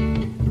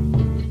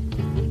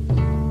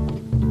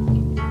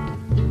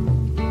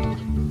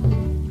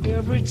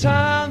 Every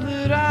time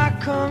that I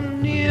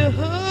come near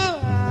her,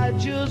 I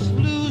just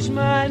lose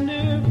my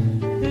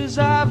nerve, as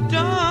I've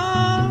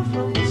done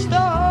from the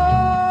start.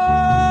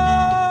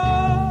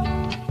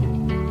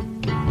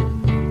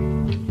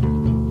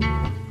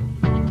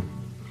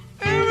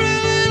 Every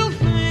little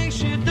thing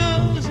she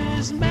does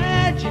is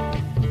magic.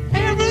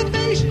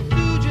 Everything she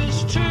do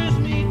just turns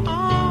me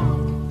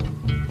on.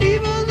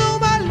 Even though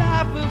my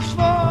life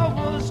before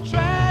was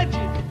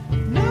tragic,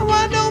 now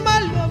I know my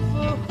love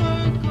for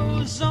her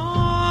goes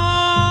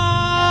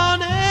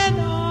on and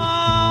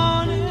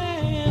on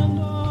and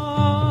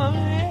on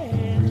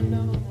and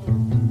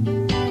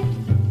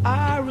on.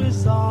 I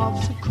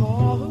resolve to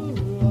call her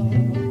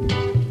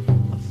up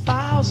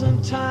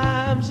 1,000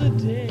 times a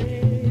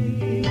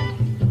day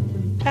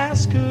and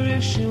ask her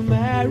if she'll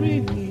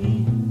marry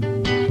me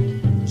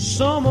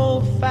some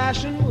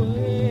old-fashioned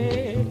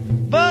way.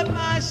 But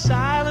my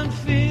silent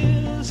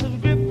fears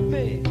have gripped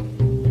me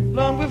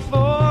long before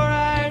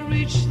I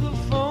reach the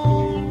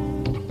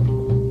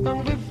phone,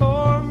 long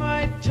before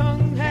my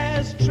tongue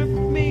has tripped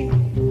me.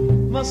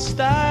 Must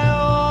I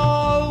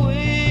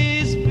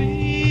always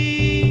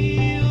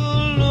be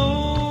alone?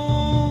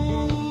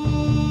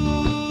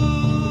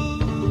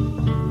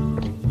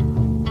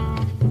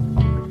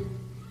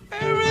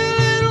 Every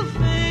little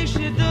thing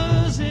she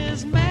does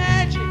is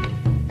magic.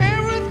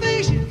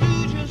 Everything she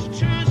do just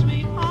turns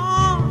me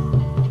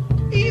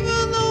on.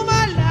 Even though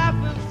my life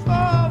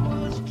before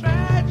was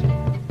tragic,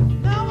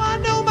 now I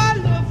know my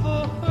love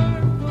for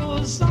her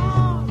goes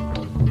on.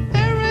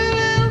 Every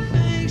little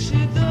thing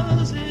she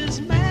does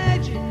is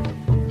magic.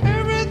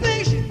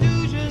 Everything she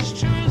do just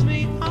turns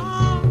me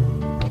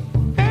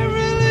on.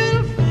 Every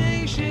little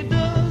thing she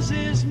does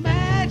is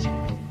magic.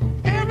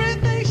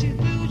 Everything she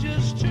do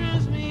just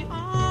turns me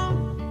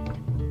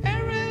on.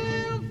 Every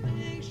little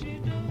thing she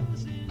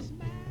does is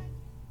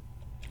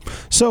magic.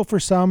 So for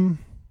some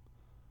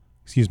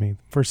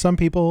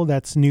people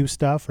that's new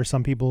stuff. For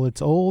some people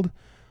it's old,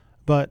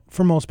 but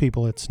for most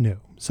people it's new.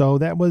 So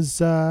that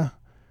was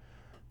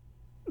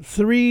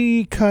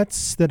 3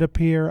 cuts that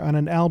appear on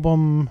an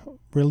album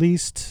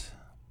released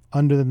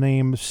under the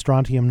name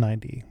Strontium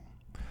 90.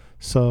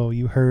 So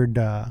you heard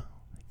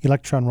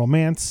Electron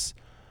Romance,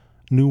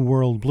 New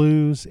World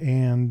Blues,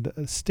 and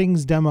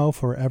Sting's demo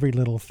for Every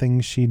Little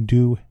Thing She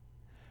Do.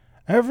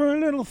 Every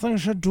little thing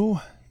she do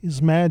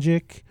is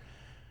magic.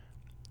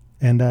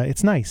 And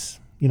it's nice,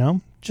 you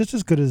know, just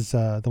as good as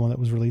the one that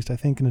was released, I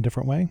think, in a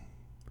different way.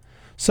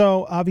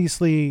 So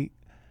obviously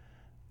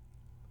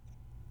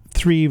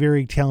 3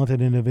 very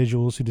talented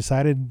individuals who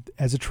decided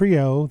as a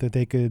trio that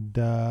they could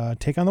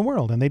take on the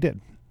world, and they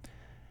did.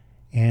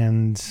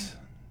 And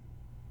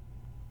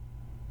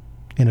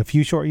in a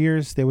few short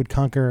years, they would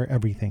conquer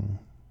everything.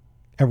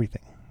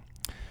 Everything.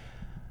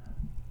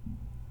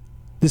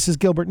 This is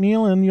Gilbert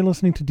Neal, and you're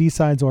listening to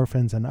D-Sides,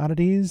 Orphans, and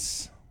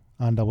Oddities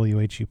on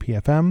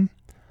WHUP-FM.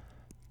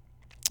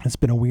 It's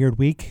been a weird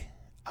week.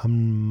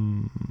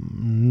 I'm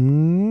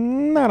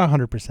not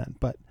 100%,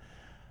 but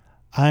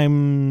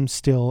I'm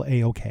still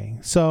A-okay.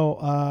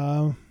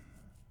 So,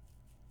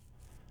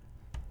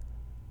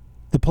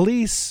 the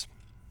police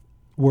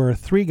were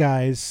 3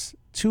 guys,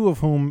 2 of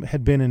whom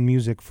had been in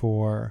music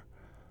for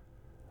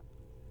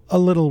a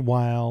little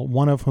while,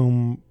 one of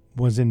whom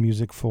was in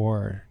music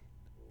for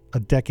a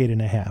decade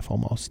and a half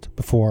almost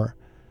before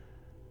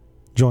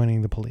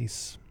joining the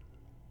police.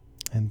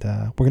 And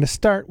we're going to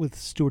start with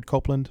Stewart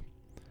Copeland,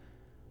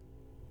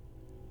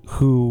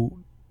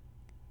 who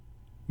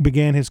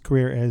began his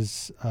career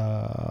as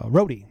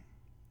roadie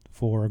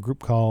for a group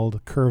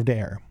called Curved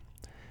Air.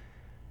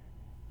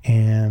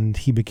 And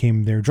he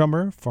became their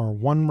drummer for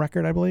one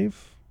record, I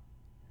believe.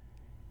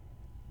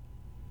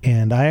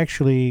 And I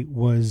actually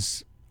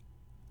was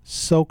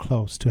so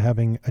close to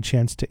having a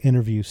chance to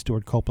interview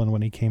Stewart Copeland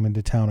when he came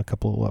into town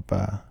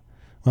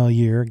a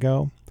year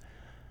ago.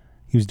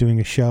 He was doing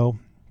a show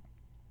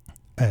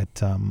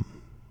at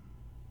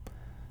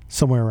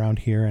somewhere around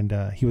here, and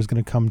he was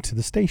going to come to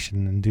the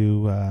station and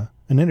do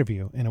an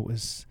interview, and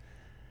it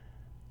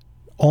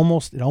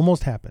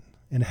almost happened.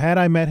 And had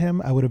I met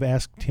him, I would have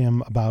asked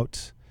him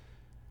about.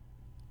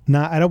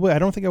 I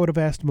don't think I would have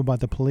asked him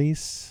about the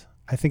police.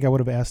 I think I would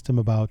have asked him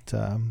about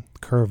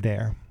Curved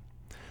Air,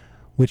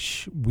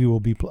 which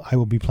I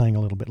will be playing a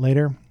little bit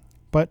later.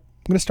 But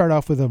I'm going to start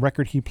off with a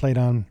record he played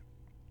on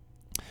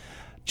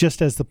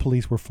just as the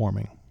Police were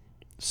forming.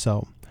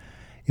 So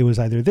it was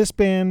either this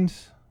band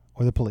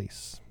or the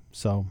Police.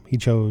 So he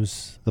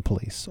chose the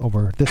Police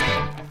over this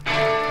band.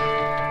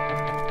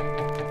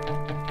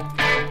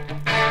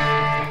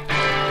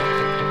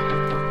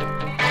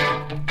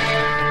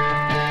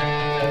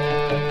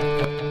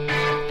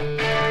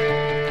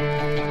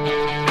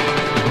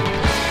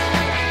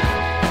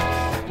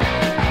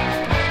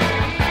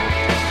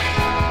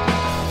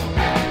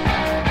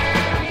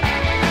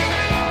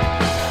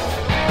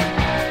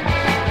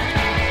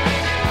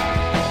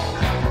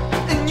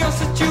 In your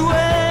situation,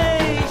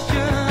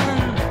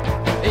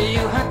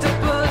 you had to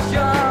push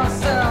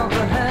yourself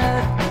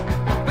ahead,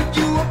 but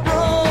you were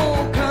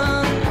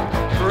broken,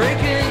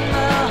 breaking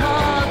the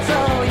heart. So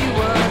you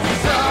were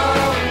so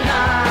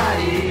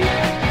naive,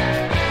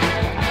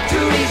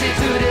 too easy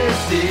to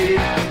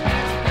deceive.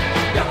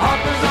 Your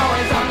heart was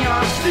always on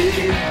your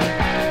sleeve.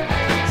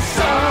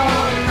 So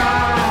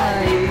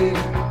naive,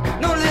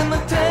 no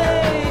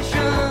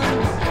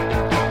limitations.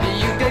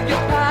 You gave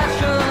your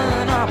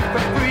passion up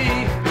for free.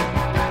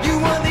 You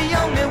were the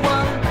only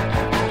one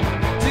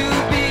to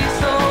be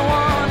so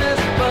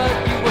honest, but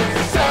you were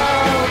so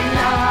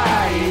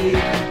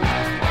naive,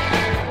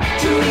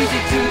 too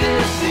easy to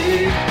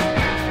deceive.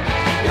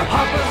 Your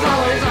heart was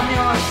always on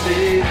your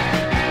sleeve.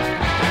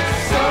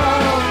 So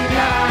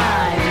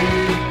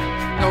naive,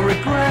 no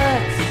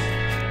regrets.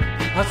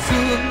 How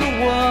soon the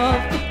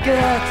world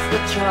forgets the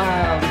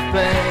child of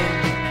fame,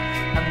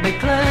 and they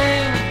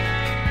claim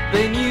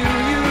they knew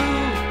you.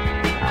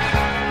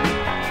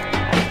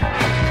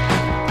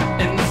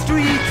 In the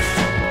streets,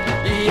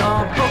 your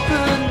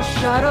broken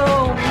shadow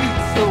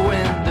meets the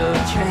wind of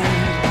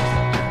change,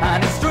 and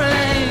it's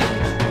strange,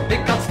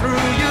 it cuts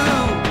through you,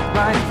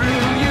 right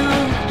through you,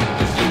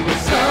 'cause you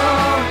were so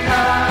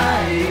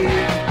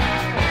naive,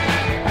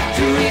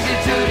 too easy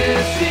to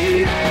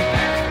deceive.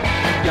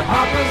 Your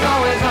heart was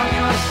always on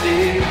your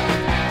sleeve.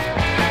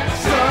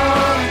 So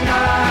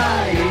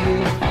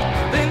naive,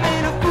 they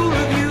made a fool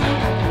of you,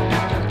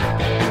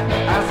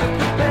 as if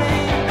the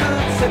pain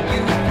could set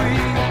you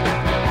free.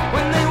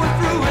 When they were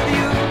through with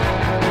you,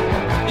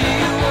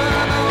 you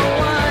were no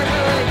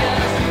wiser.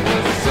 Yes, you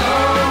were so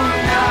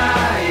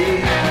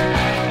naive,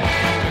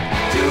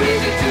 too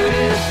easy to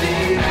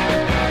deceive.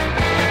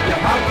 Your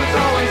heart was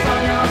always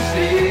on your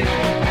sleeve.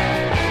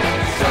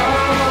 So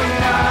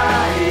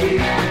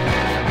naive,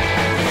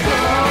 so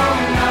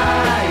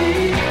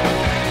naive,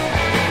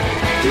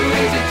 too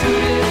easy to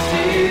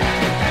deceive.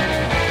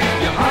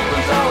 Your heart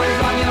was always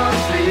on your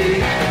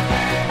sleeve.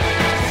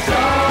 So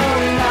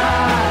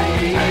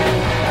naive.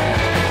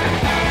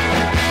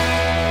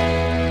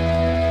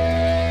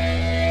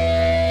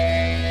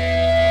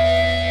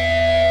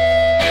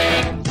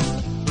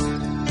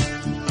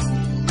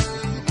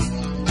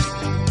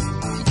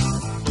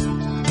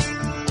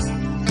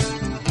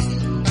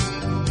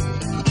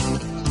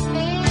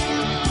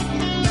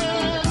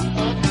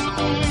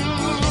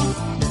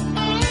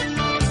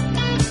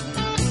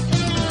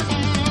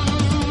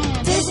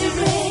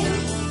 Desiree,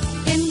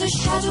 in the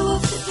shadow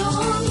of the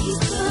dawn, he's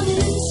turning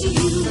into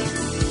you.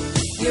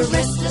 Your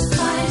restless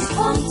mind,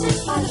 haunted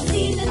by the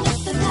feeling of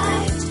the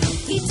night.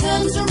 He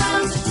turns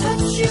around to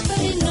touch you, but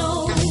he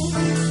knows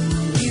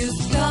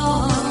you've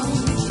gone.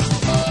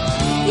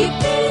 You've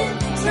been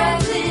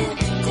traveling,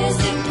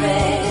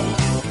 Desiree,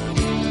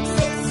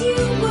 since you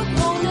were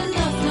born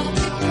enough not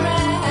to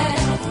cry.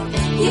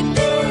 You've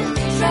been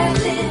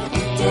traveling,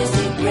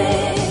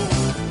 Desiree,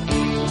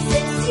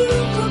 since you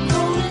were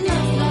born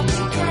enough not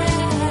to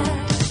cry.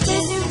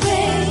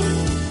 Desiree,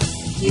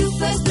 you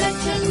first let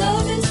your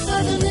love in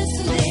southern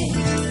Italy.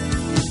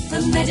 The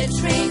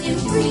Mediterranean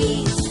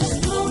breeze has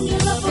blown your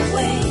love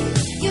away.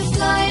 You're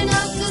flying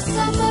out the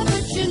summer,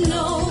 but you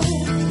know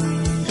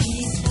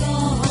he's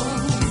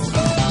gone.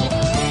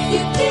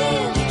 You've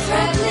been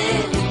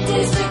traveling,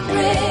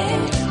 Desiree,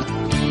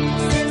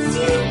 since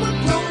you were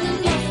grown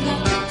enough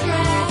not to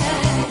cry.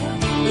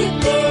 You've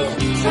been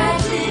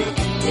traveling,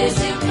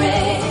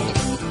 Desiree,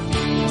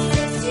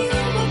 since you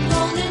were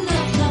grown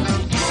enough not to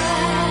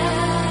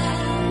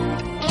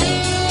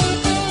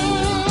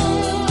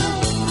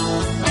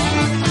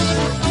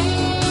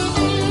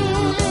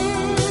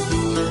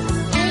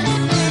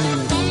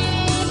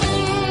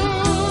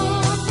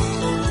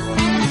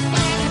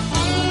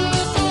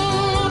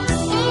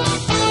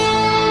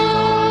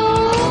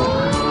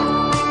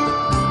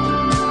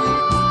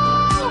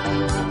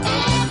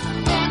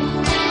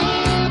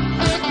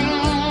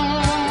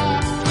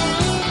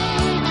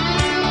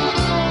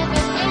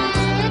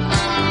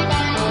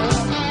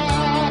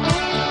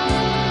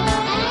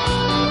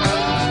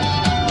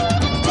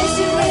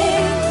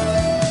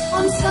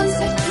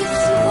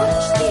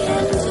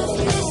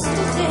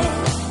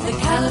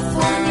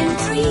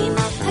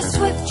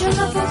your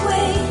love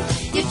away.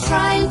 You're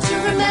trying to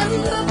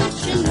remember, but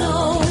you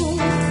know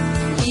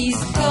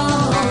he's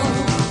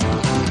gone.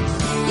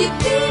 You've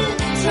been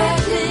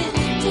traveling,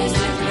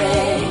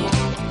 disarray.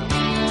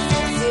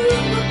 Since you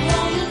were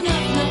grown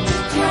enough not to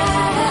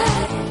cry.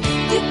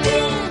 You've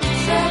been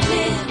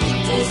traveling,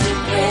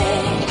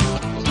 disarray.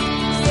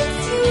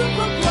 Since you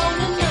were grown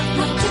enough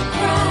not to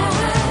cry.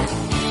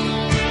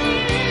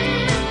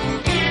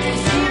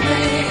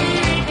 Disarray.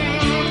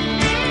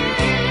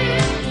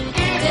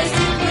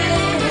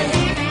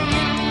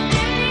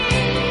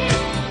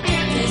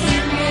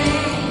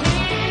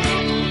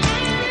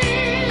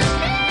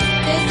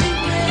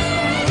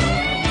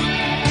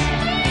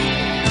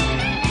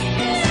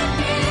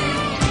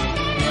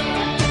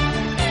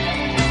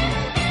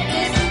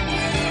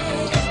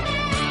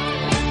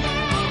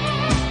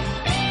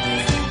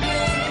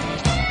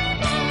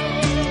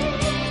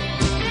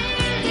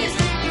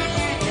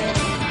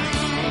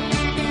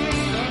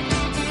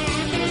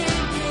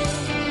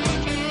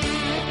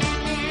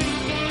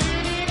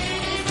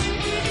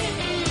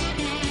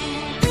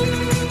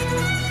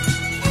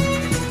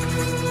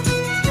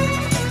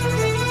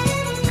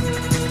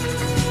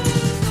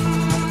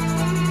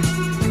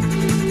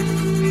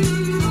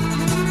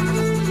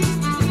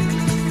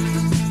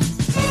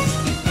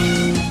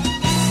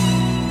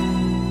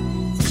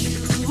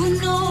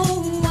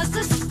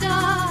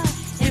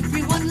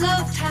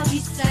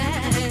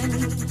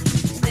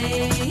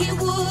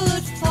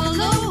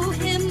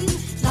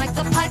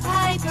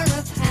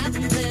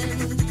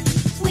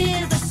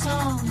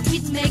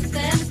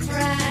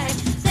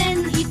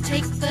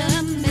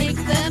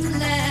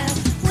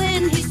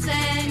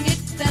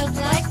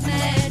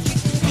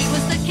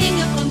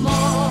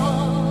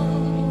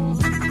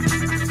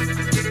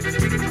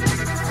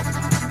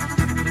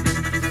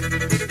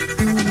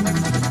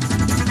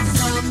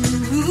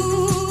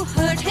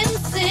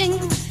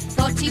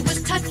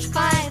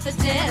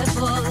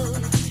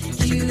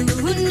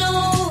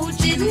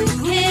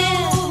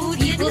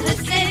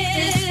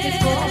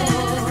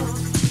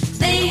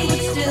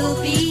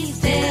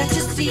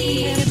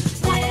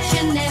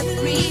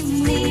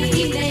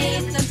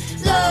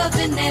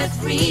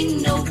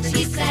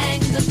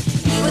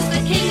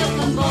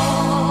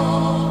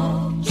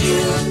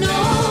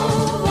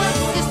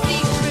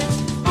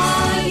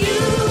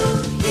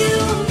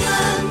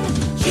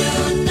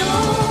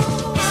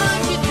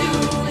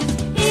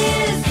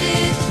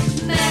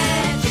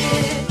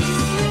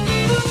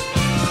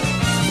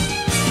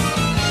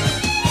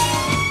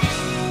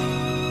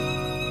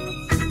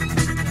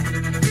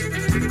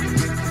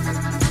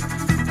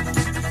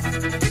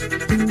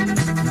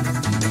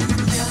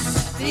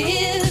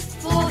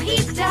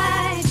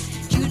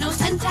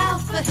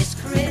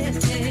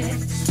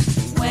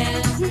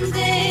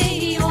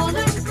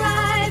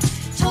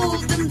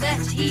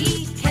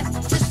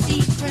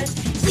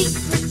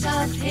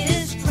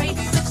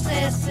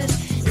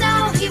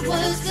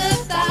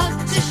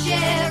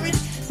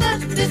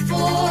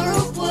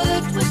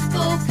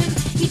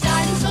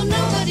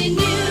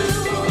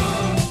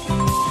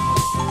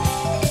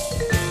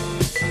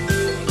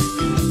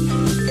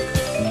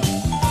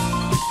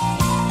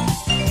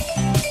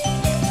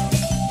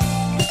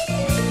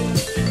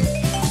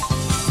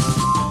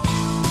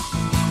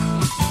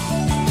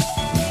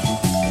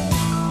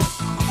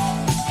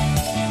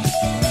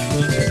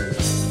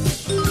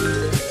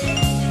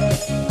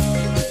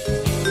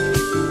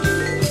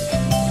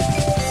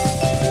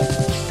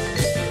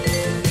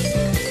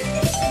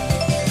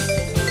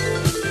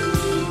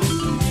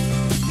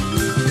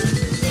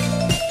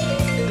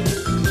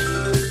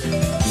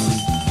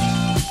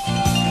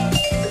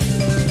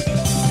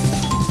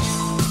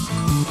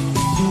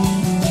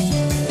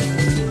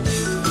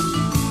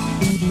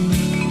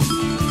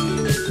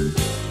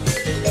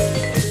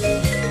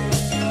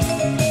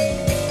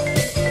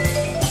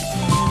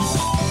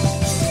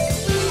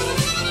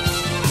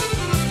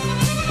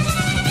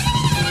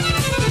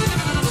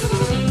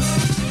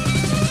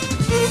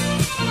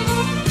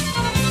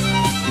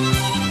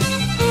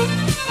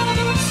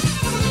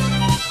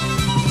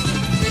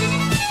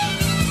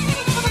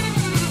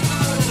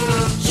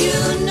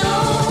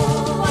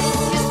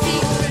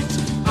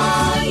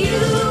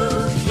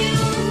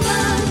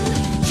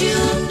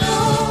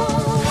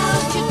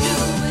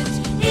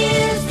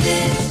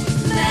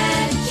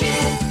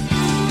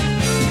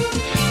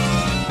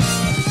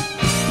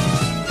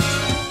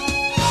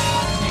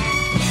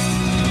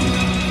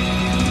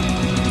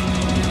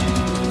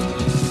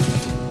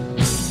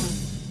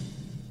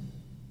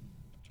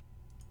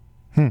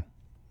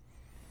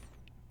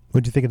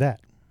 What'd you think of that?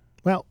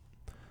 Well,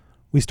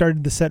 we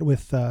started the set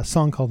with a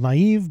song called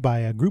Naive by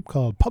a group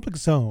called Public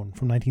Zone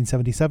from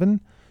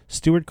 1977.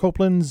 Stuart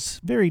Copeland's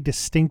very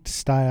distinct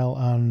style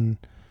on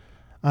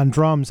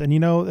drums. And you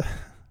know,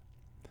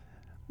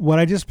 what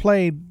I just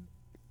played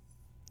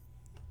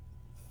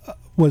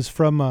was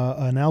from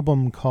an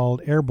album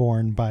called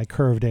Airborne by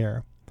Curved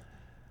Air,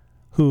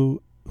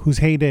 whose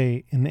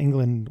heyday in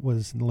England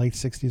was in the late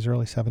 60s,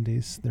 early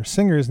 70s. Their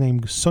singer is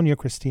named Sonia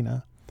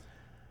Christina.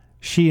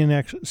 She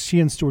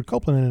and Stuart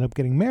Copeland ended up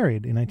getting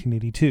married in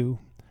 1982.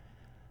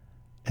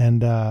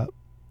 And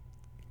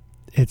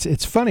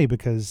it's funny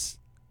because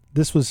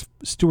this was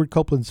Stuart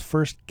Copeland's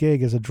first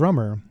gig as a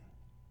drummer.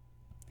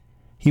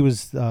 He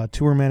was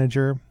tour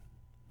manager,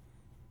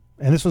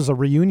 and this was a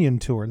reunion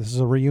tour. This is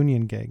a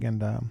reunion gig,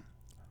 and I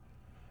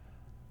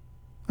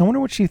wonder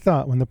what she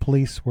thought when the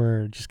Police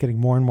were just getting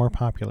more and more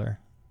popular.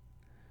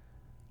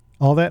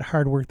 All that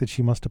hard work that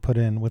she must have put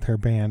in with her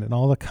band, and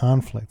all the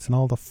conflicts, and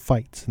all the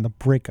fights, and the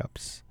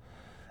breakups.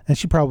 And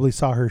she probably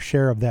saw her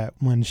share of that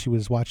when she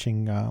was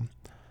watching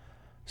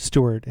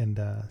Stuart and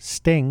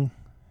Sting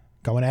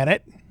going at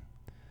it.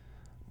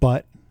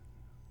 But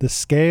the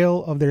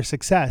scale of their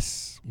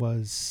success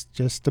was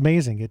just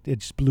amazing. It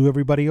just blew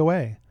everybody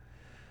away.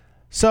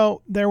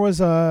 So there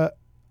was an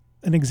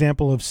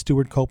example of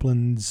Stuart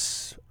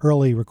Copeland's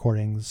early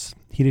recordings.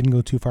 He didn't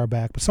go too far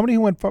back, but somebody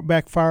who went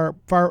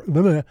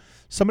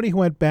somebody who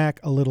went back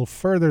a little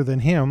further than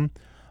him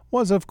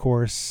was, of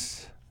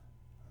course,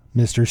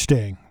 Mr.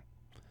 Sting.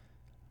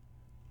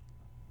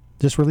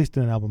 Just released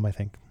an album, I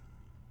think.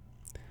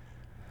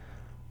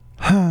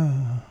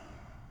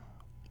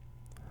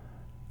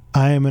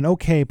 I am an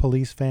okay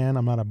Police fan.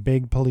 I'm not a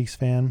big Police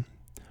fan.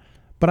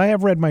 But I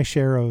have read my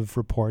share of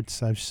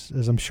reports,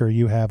 as I'm sure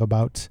you have,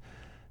 about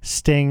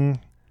Sting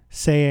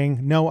saying,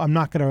 "No, I'm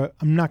not gonna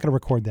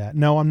record that.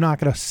 No, I'm not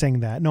gonna sing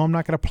that. No, I'm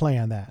not gonna play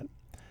on that,"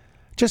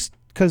 just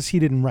because he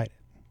didn't write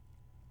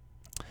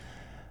it.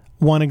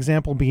 One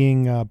example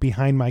being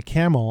 "Behind My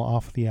Camel"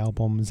 off the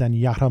album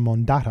Zenyatta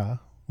Mondatta,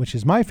 which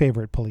is my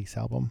favorite Police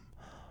album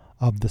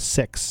of the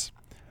 6.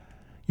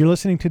 You're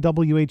listening to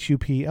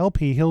WHUP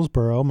LP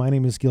Hillsborough. My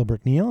name is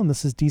Gilbert Neal, and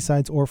this is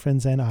D-Sides,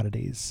 Orphans, and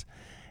Oddities.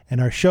 And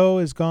our show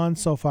has gone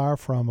so far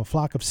from A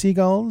Flock of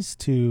Seagulls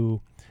to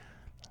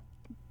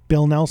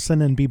Bill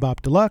Nelson and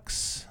Bebop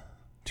Deluxe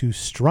to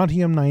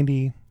Strontium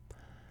 90.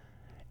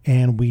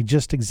 And we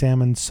just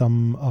examined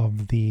some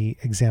of the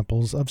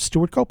examples of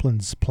Stuart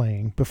Copeland's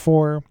playing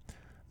before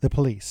the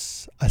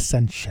Police,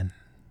 Ascension.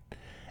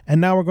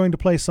 And now we're going to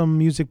play some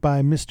music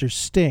by Mr.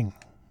 Sting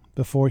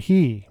before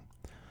he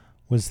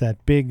was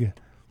that big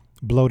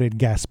bloated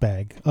gas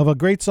bag of a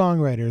great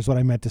songwriter is what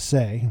I meant to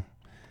say.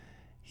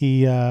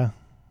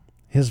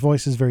 His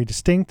voice is very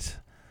distinct.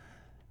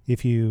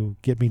 If you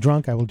get me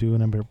drunk, I will do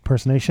an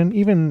impersonation.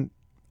 Even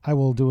I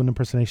will do an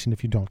impersonation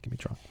if you don't get me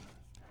drunk.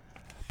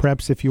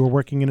 Perhaps if you were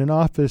working in an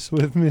office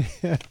with me.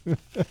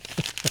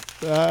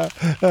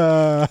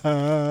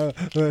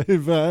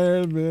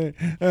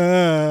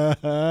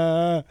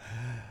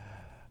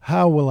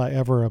 How will I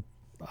ever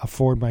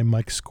afford my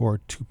Mike Score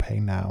toupee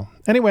now?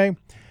 Anyway,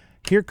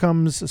 here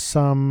comes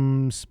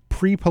some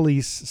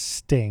pre-Police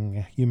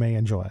Sting you may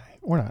enjoy,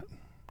 or not.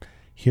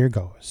 Here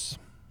goes.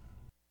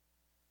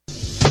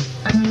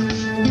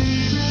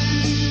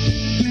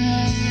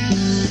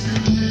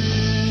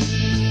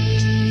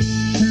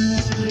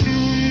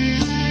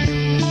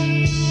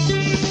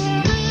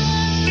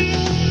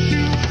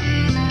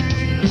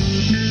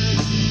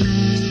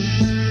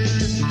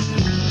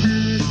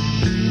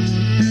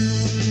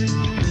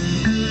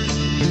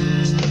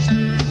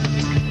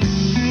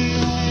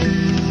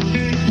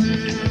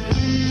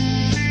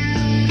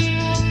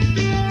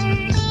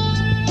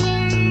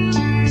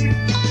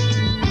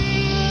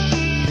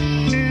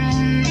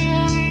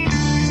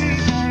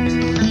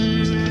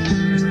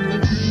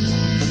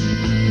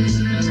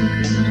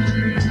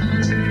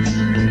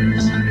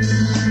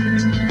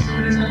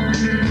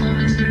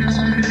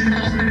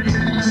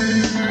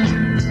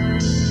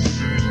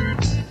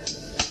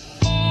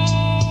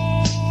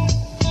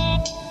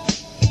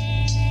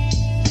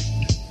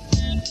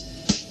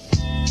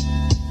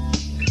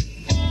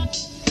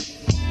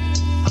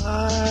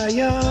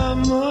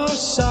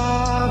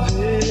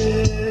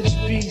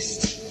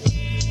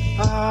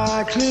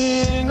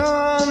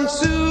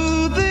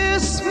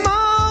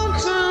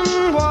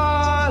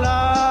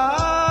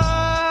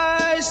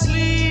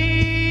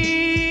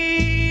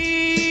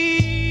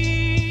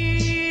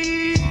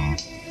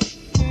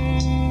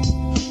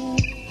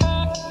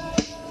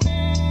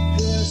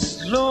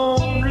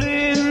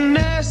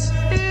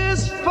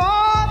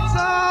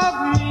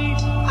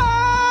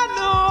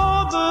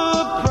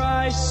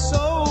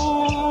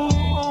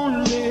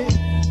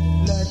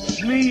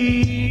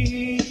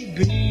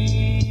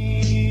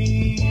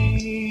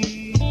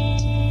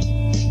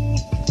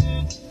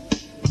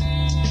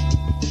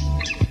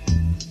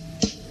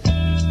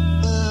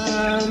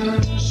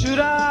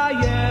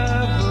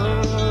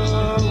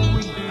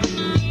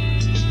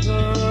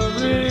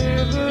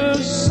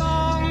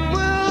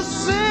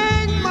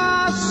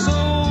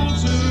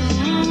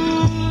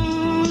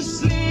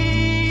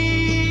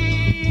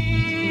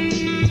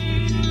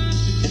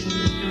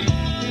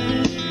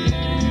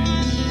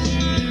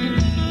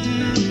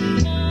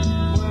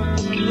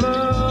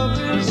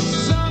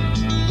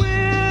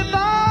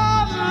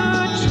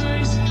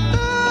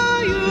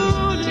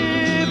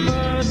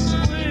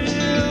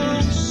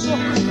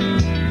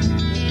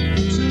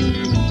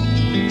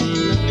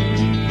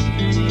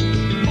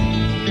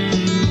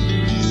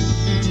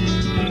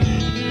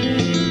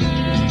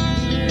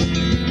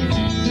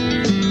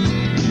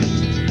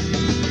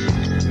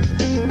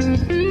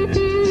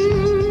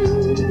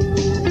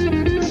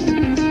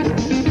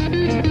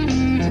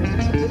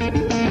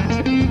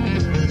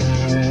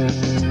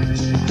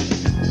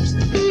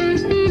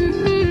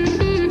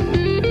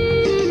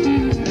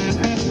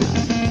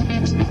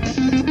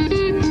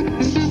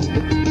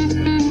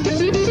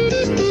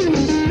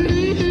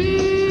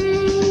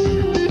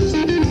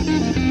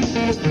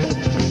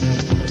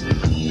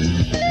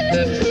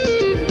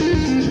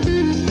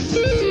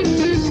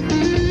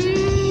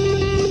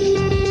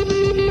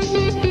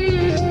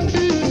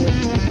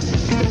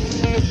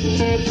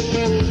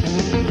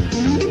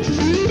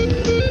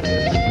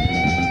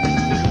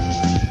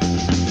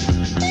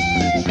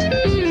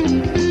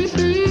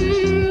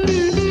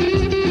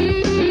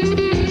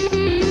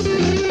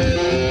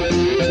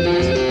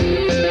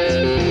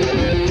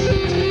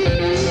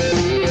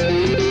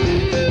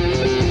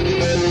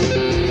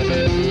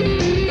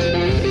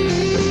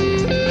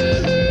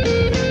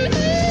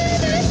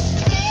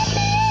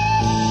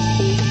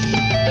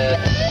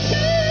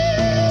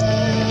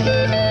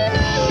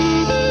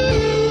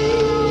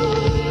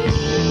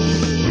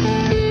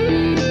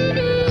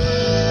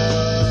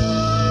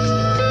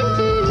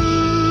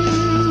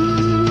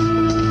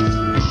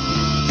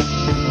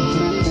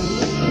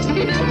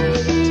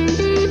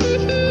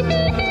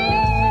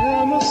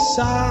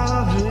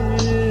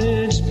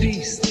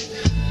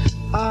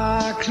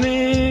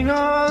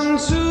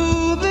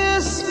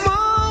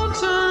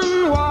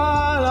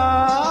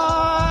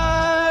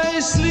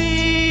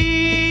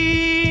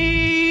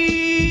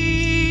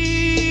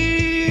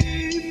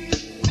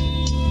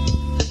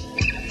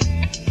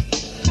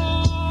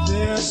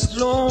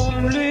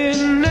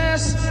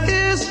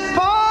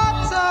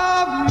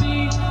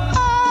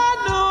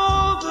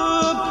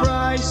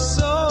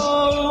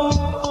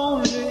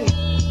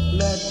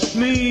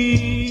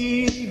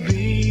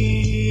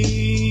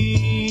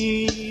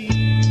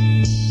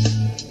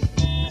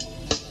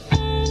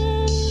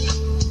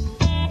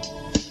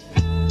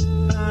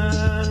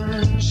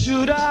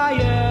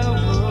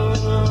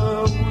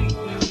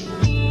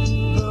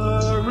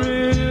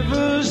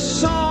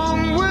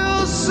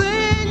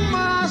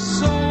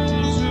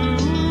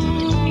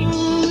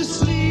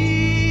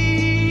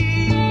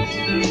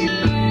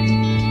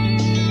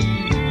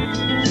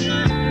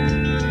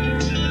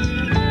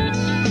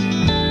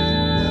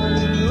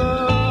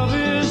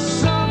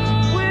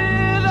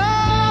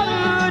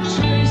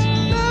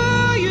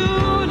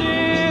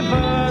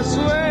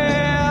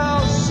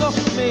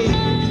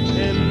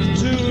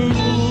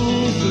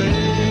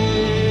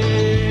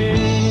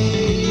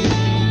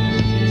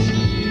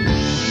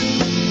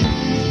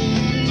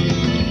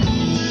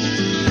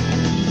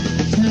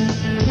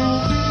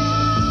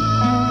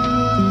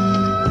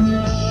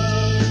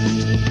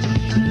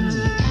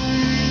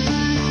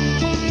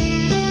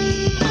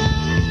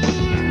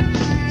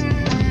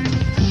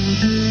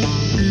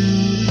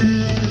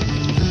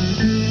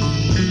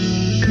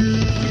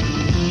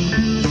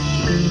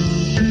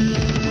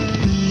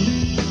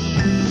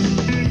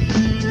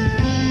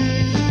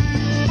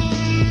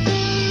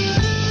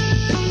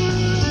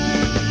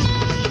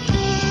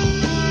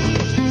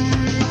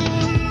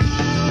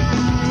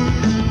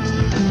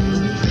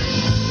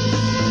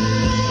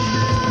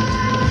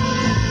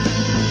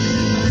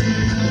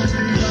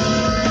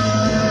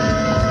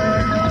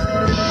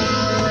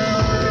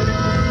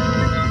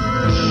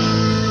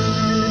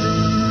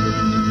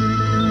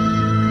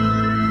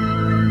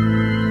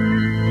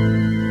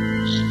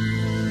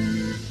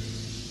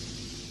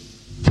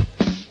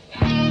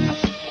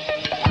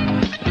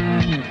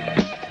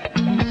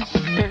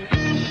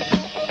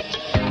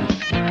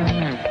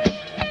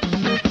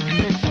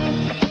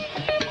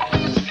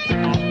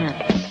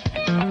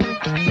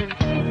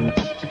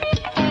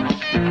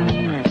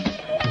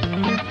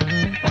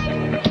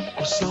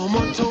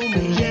 Someone told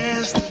me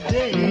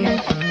yesterday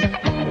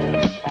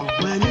that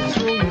when you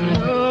throw your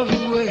love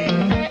away,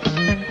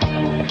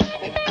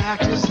 you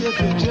act as if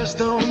you just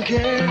don't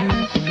care,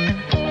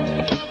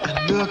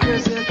 and look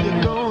as if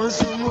you're going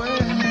somewhere.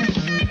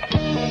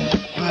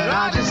 But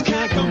I just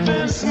can't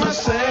convince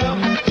myself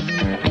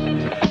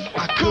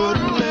I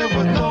couldn't live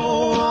with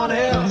no one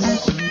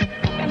else,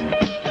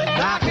 and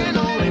I can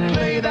only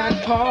play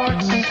that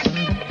part,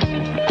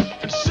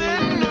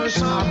 sitting nurse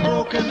my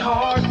broken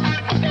heart.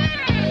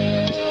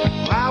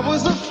 I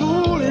was a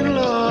fool in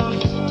love,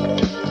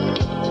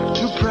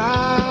 too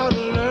proud to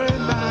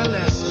learn my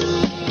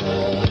lesson,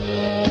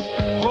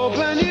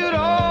 hoping you'd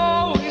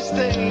always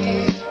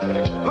stay.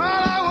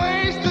 While I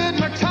wasted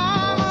my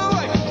time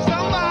away,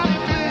 somebody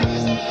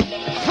please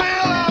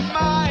fill up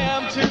my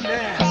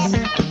emptiness,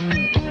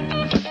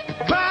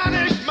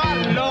 banish my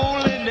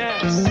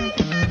loneliness,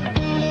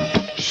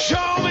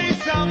 show me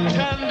some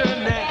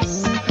tenderness,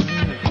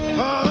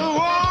 oh, the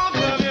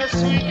warmth of your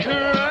sweet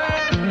caress.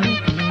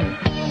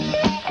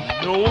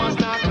 No one's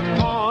knocked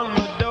upon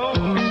my door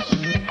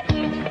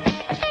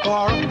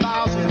for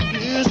 1,000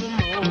 years or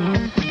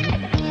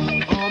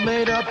more, all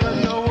made up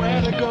and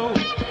nowhere to go.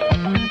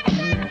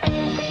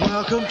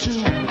 Welcome to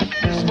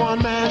this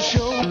one-man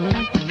show.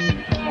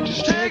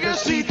 Just take a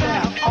seat,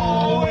 they're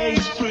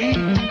always free.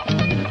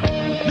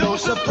 No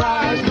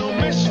surprise, no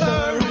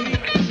mystery.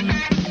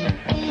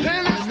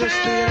 In this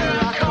theater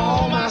I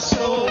call my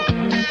soul,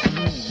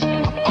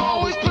 I'm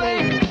always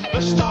playing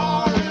the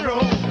starring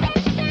role.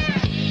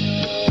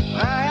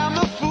 I am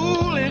a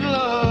fool in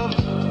love,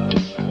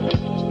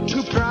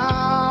 too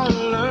proud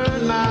to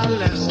learn my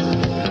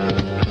lesson,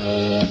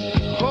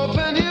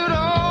 hoping you'd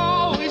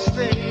always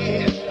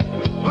stay.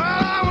 Well,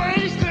 I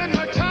wasted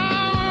my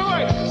time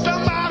away.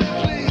 Somebody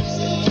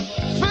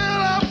please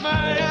fill up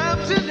my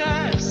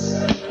emptiness,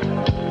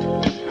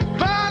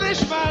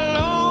 banish my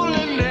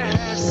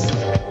loneliness,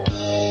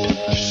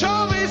 show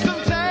me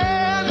some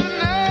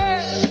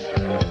tenderness,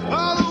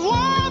 oh, the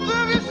warmth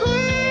of your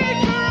sweet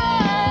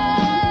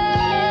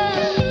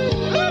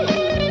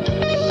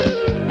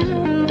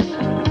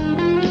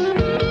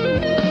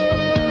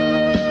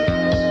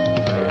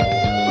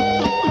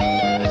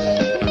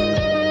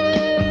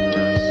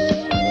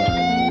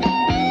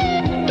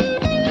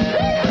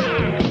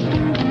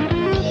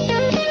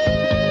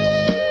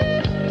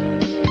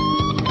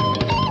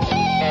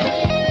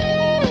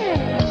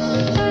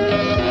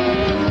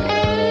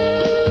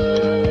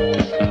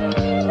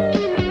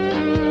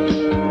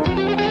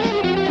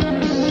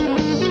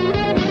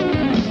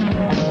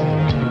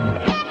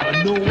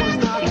No one's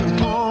knocked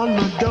upon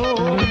my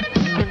door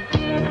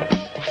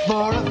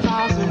for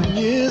 1,000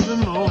 years or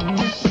more,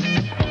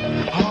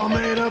 all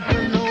made up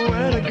and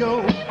nowhere to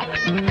go.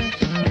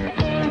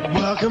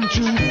 Welcome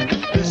to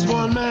this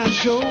one-man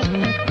show.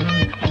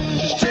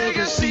 Just take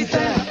a seat,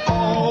 they're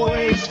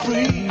always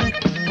free.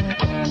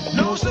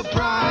 No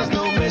surprise,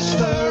 no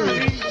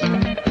mystery.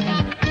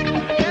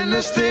 In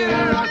this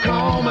theater I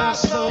call my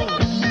soul,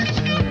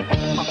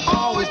 I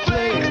always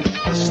play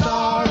the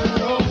starring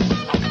role.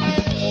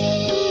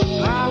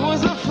 I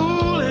was a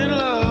fool in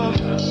love,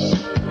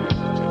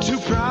 too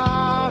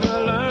proud to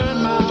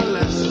learn my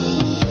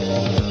lesson,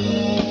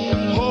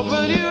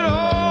 hoping you'd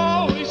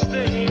always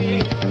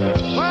stay.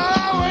 Well,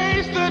 I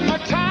wasted my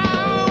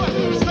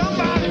time.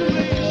 Somebody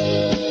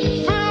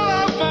please fill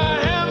up my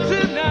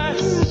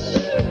emptiness,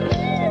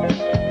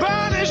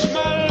 banish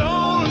my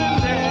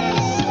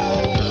loneliness,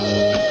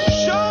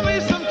 show me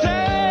some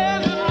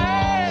tenderness.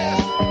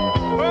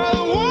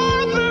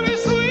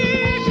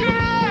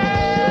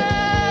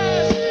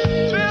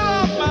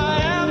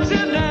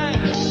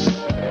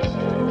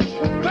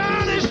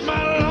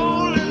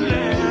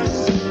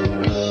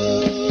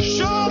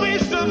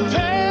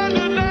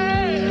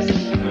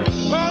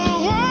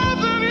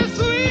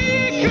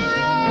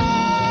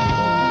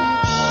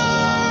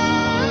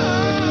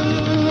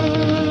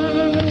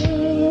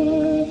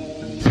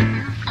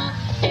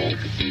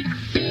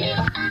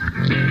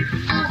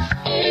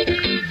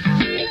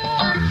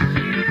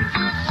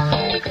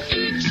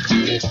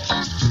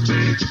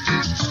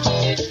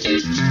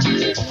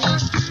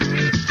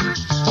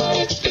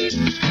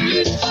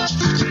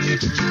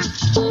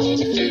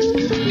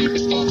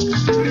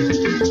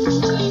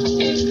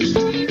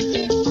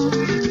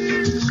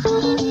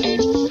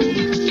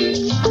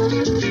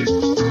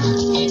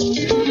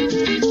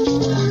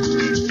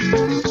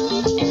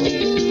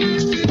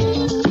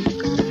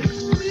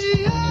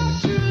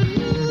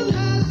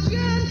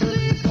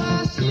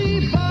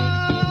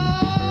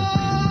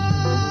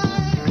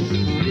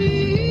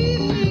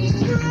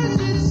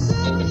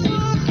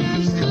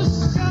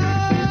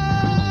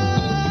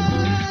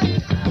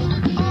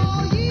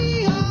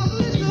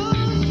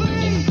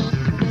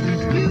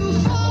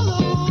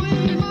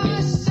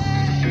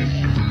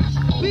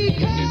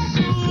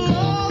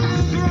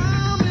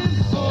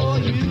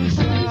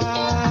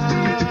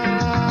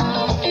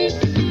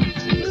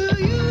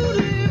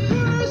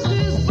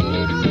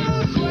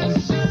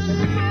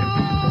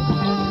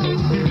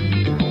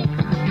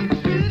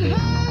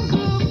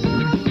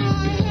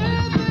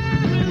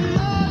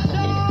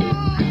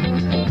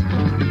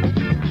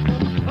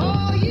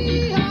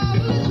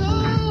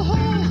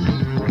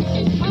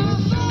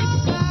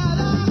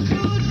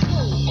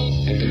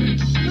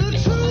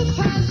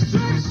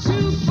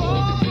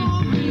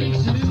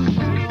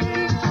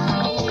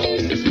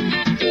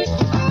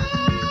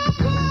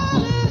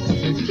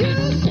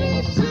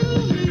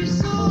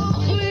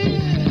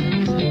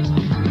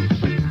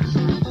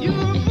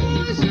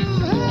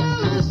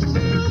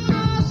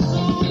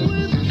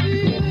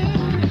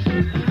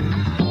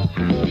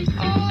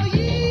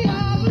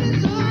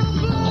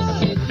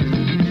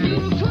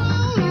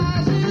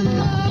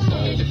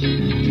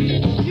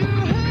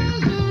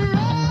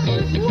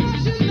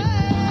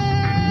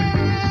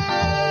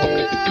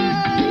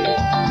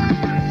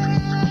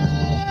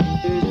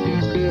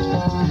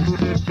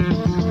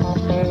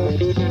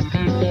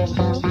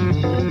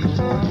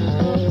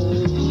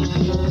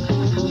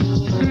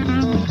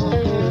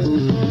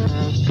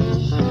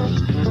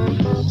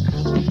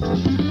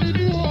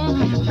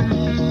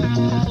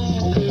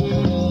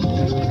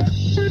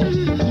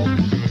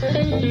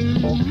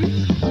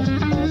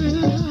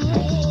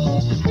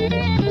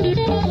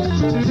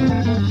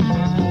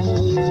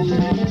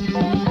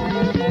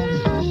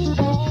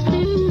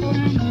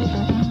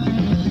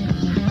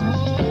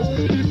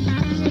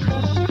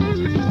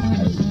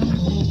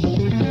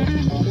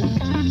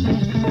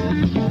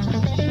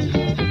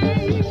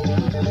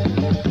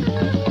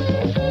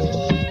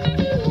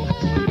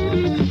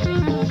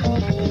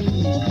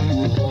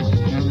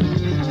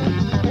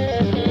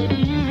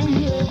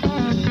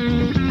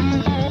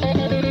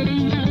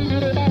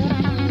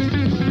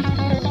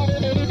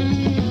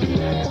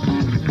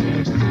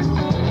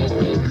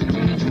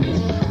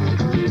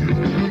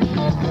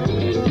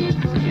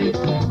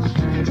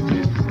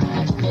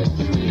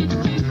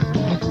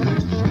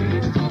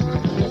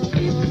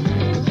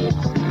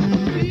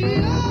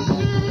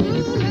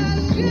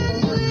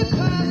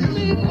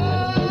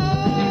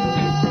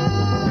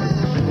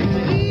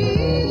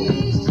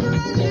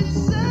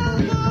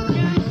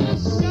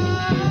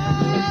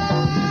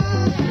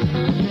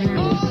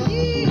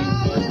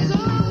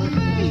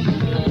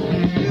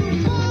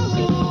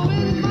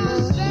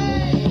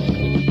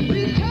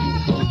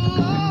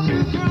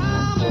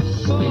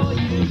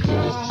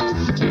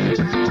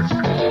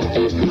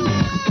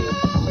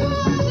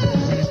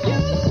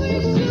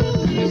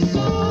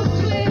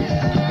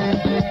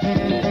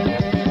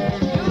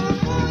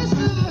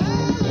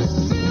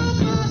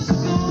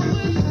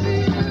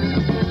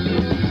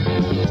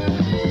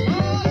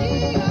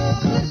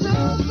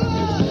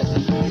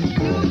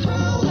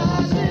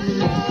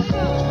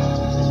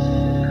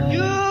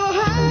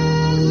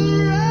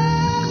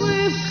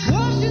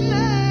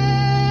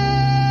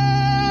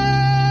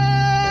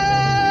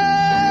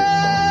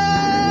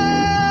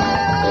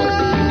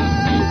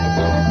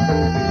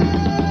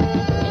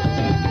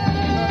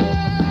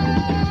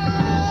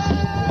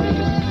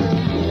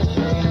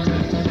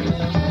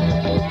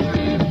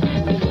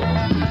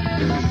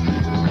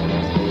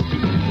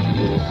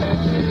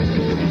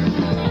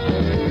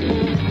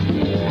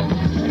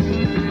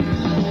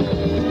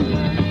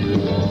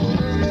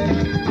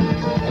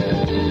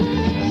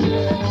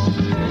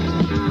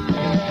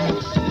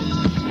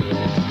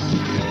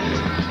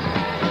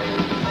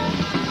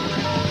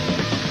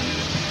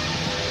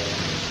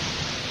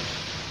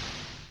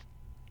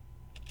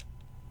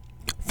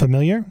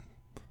 Familiar?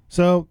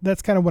 So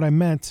that's kind of what I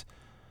meant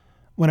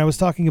when I was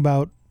talking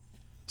about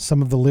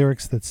some of the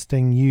lyrics that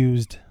Sting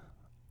used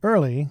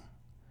early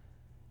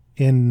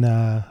in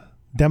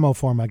demo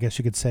form, I guess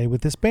you could say,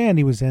 with this band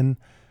he was in,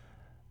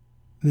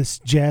 this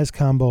jazz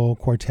combo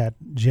quartet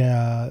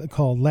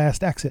called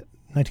Last Exit,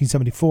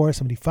 1974,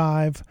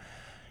 75.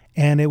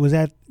 And it was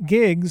at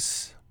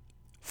gigs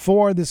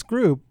for this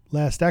group,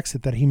 Last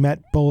Exit, that he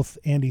met both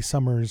Andy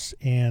Summers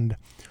and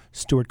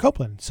Stuart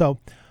Copeland. So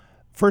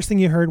first thing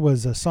you heard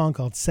was a song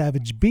called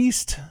Savage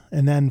Beast,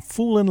 and then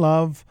Fool in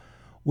Love,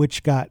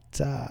 which got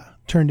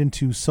turned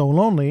into So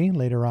Lonely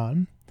later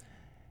on.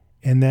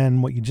 And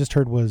then what you just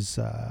heard was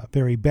a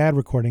very bad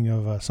recording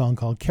of a song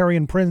called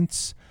Carrion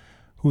Prince,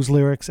 whose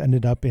lyrics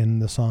ended up in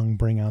the song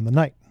Bring on the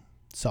Night.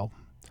 So,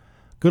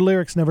 good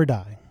lyrics never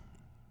die.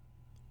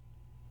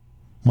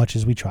 much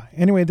as we try.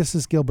 Anyway, this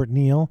is Gilbert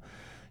Neal.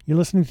 You're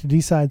listening to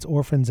D-Sides,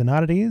 Orphans, and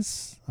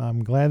Oddities.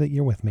 I'm glad that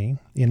you're with me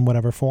in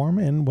whatever form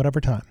and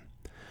whatever time.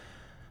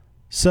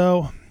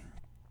 So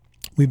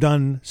we've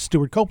done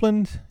Stuart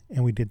Copeland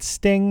and we did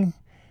Sting.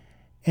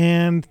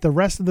 And the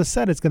rest of the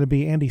set is going to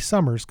be Andy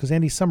Summers, because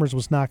Andy Summers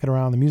was knocking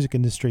around the music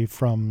industry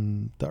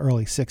from the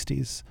early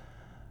 60s.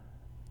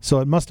 So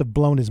it must have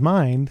blown his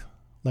mind,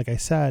 like I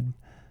said,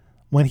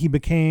 when he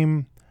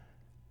became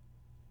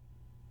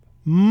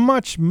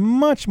much,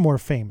 much more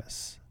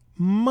famous,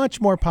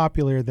 much more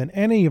popular than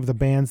any of the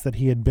bands that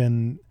he had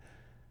been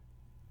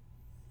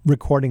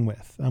recording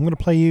with. I'm going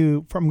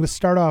to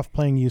start off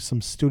playing you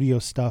some studio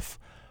stuff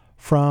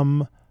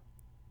from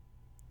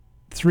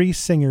three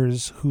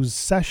singers whose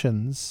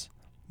sessions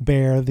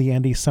bear the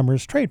Andy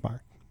Summers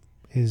trademark,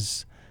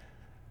 his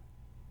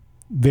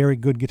very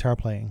good guitar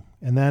playing.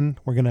 And then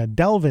we're going to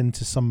delve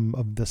into some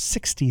of the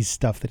 60s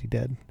stuff that he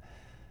did.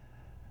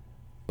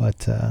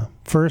 But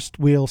first,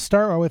 we'll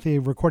start with a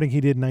recording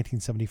he did in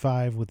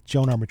 1975 with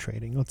Joan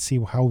Armatrading. Let's see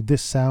how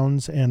this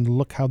sounds and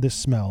look how this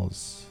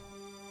smells.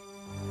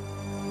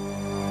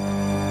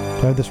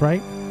 Do I have this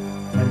right?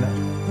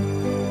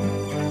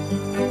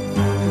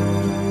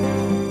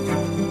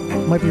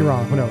 Might be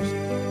wrong. Who knows?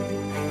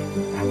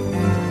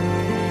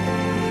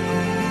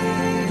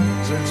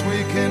 Since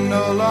we can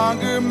no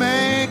longer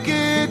make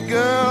it,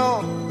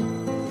 girl,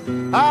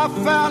 I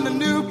found a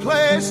new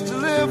place to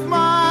live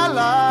my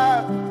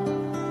life.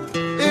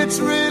 It's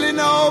really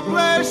no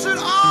place at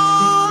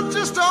all,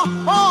 just a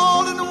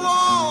hole in the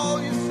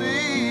wall, you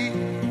see.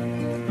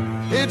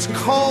 It's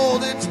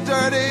cold, it's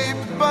dirty,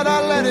 but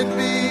I let it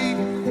be.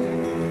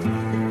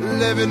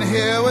 Living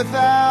here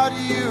without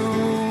you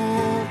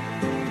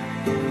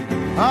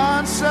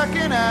on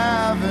 2nd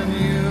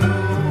Avenue.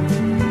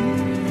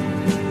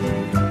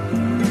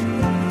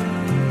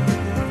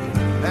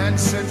 And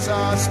since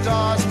our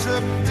stars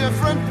took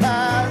different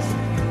paths,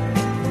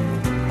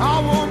 I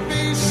won't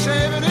be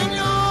shaving in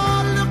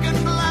your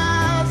looking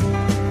glass.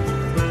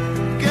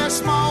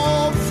 Guess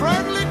my old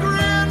friendly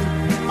grin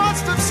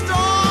must have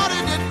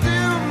started to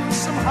dim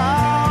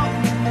somehow,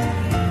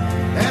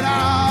 and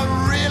I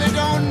really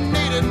don't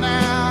need it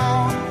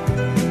now.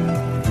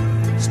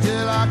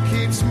 Still I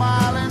keep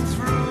smiling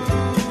through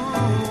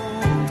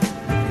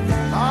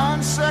on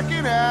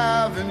 2nd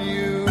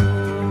Avenue.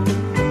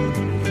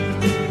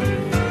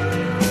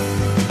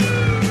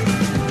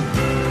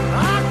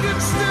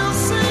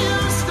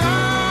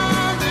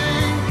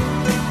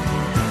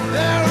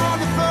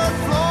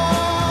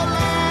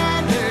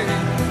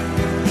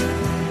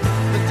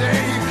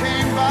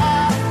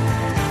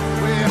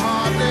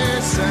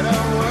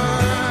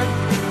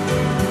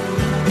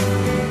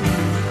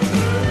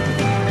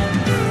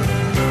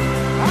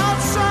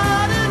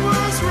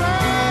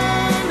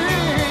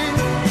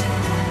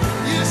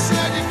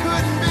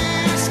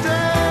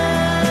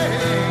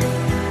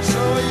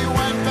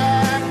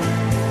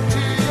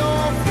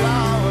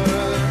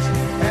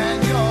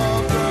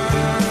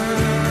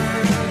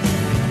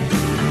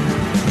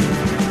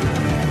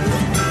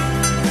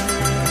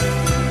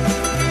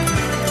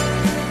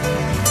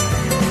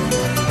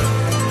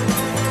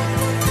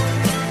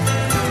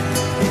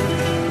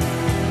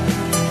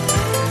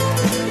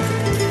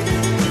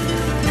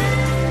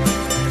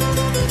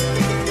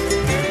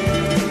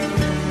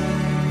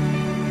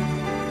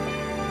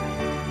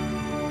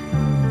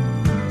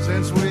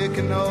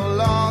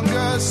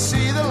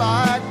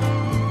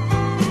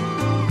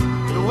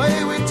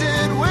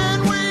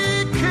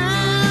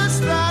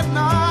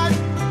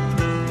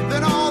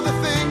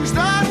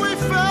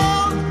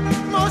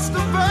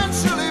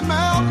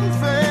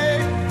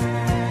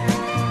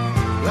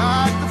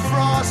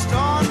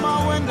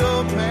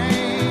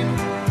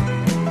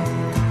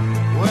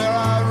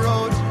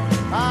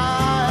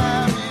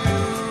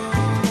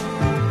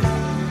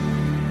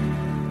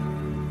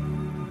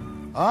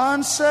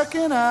 On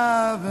 2nd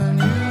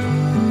Avenue.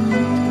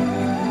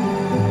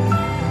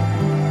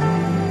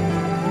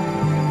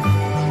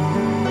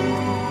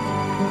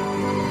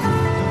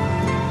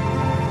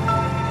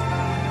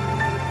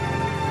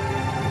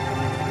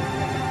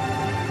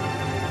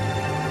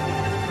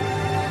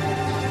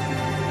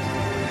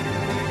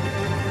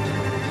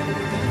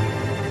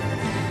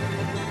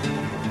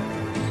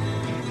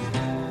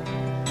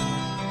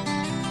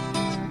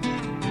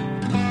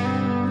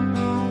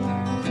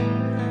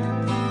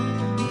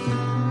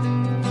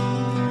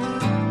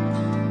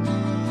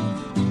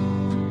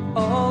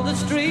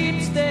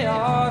 Streets, they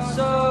are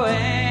so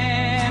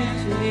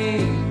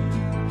empty,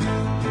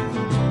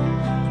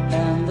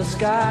 and the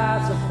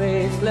sky's a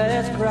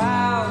faceless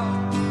crowd.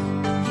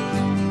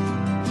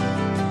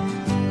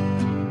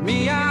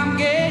 Me, I'm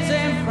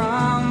gazing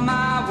from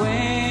my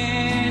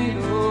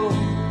window,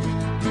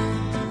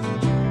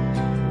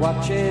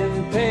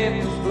 watching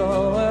papers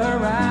blow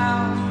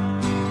around,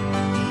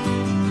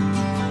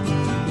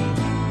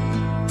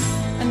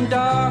 and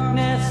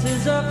darkness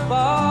is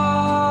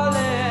a-falling,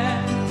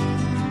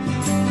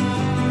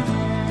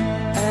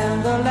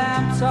 and the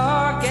lamps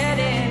are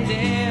getting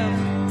dim,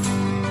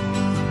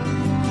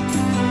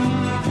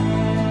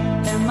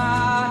 and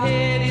my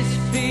head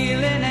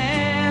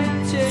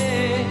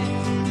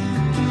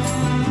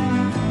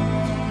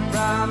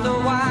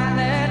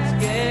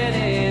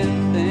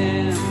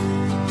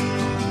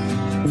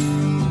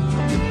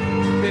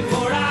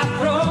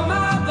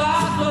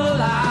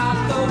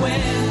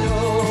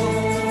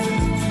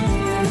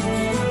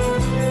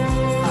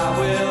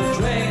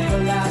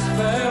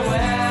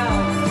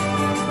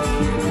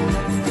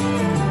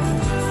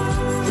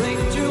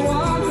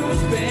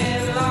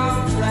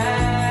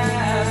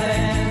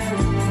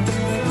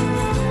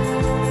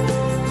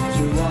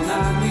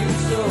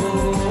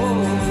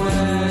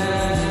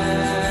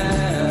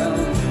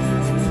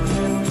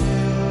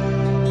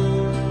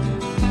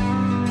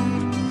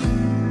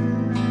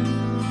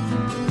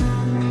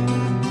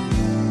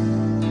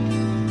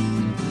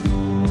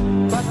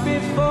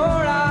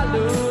before I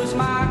lose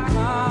my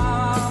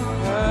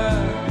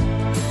comfort.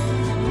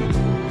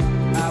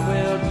 I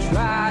will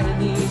try to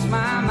ease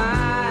my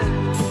mind,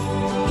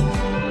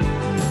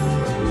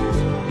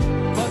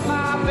 but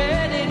my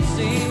bed it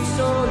seems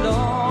so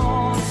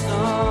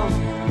lonesome,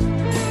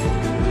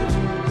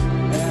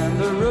 and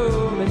the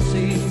room it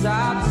seems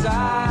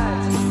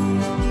outside.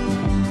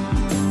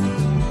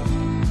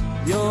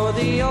 You're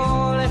the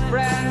only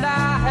friend I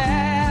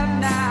have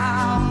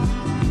now.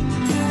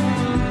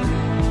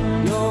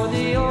 You're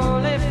the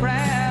only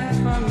friend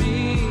for me.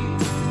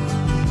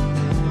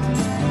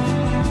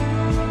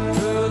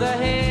 Through the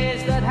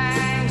haze that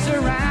hangs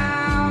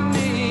around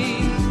me,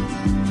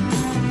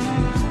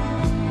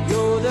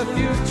 you're the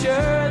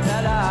future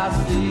that I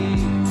see.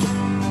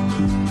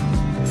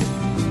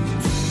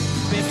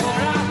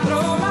 Before I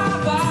throw my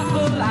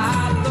bottle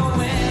out the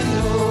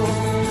window,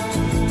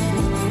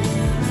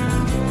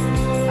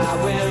 I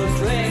will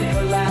drink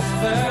a last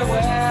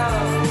farewell.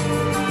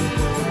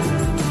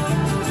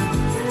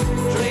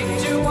 Drink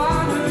to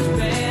one who's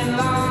been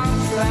long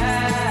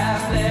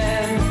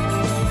traveling,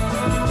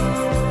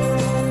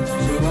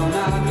 to one I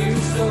knew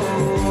so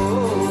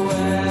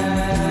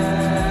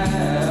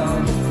well.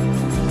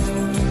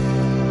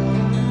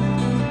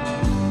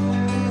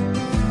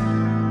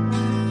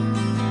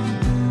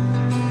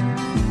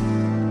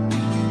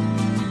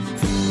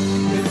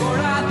 Before I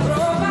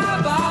throw my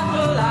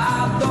bottle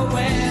out the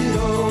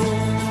window,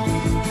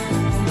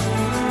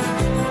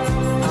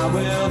 I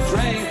will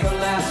drink a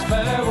last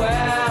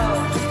farewell.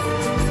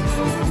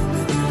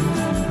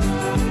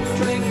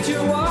 Drink to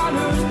one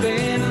who's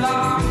been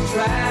long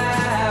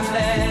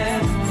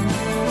traveling,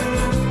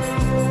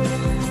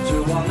 to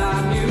one I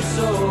knew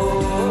so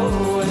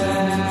well.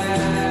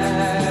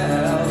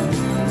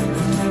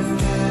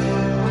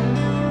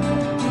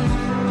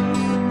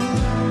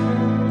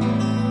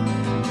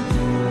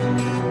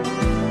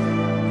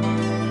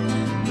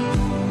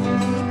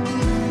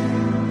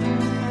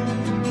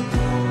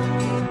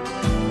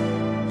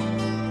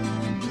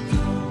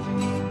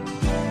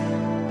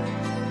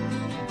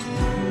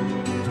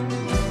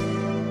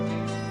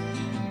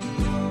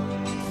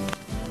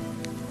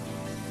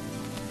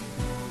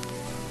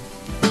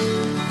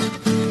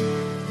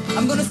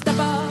 I'm gonna step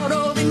out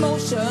of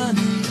emotion,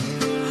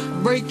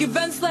 break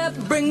events that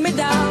bring me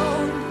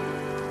down.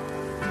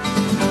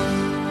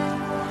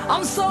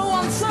 I'm so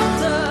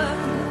uncertain,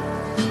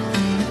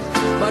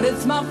 but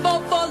it's my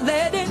fault for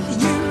letting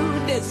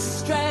you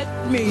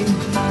distract me.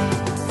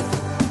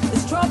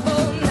 It's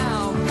trouble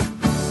now,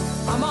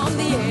 I'm on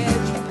the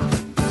edge,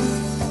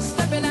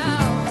 stepping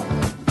out,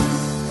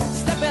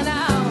 stepping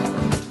out,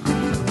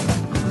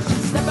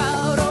 step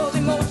out of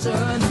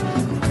emotion,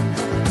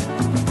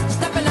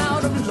 stepping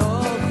out of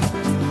love.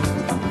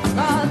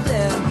 God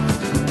damn,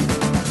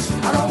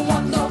 I don't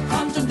want no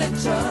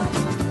contradiction.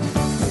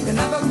 Your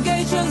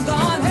navigation's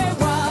gone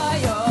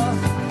haywire.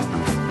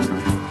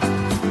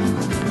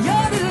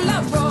 Your little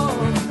love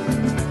road,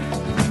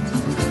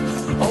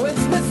 oh,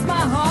 it's missed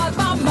my heart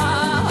by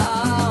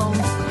miles.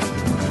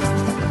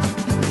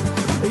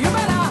 You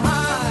better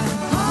hide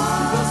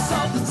your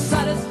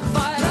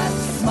self-satisfied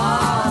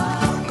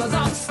smile, 'cause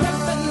I'm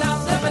stepping out,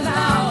 stepping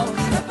out,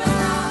 stepping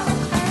out,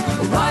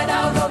 right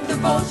out of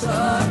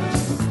devotion,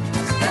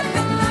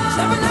 stepping out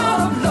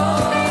of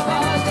love.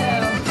 Yeah,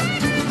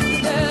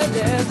 yeah, yeah,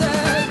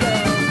 yeah, yeah.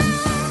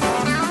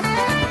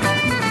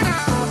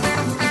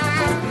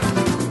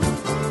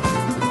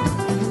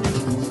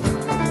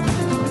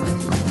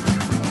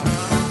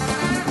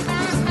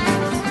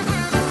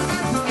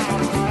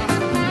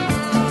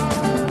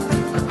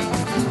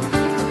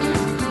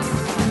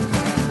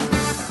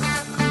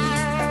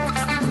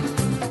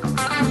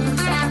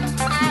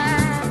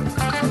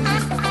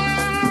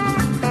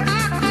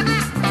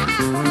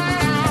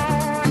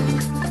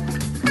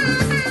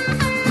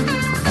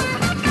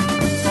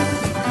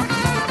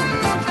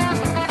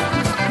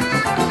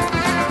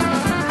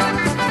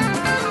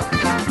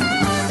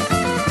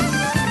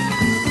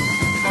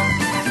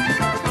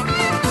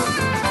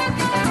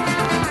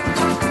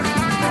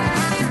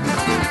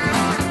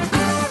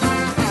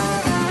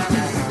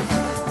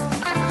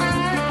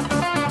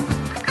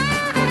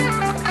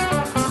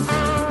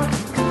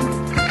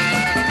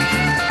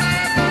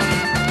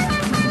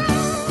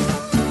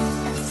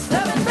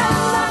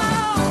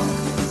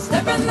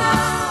 Stepping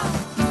out,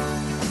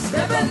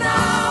 stepping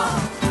out,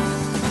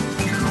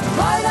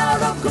 right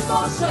out of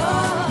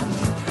commotion,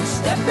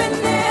 stepping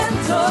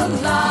into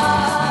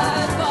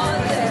life. Oh,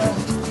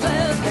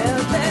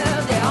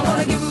 yeah, I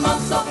wanna give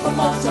myself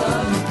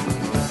promotion.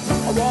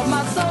 I want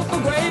myself a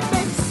great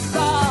big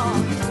star.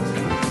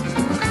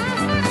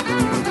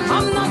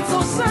 I'm not so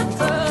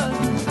certain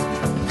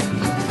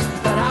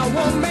that I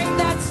won't make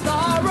that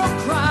star a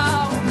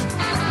crown,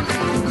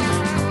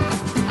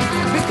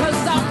 because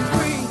I'm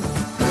free.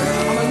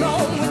 I'm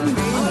alone with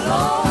me. I'm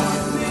alone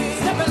with me.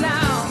 Stepping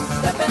out,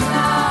 stepping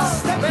out,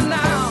 stepping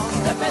out,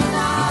 stepping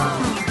out,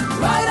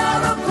 right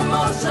out of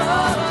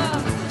commotion.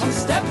 I'm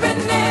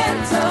stepping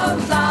into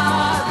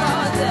life.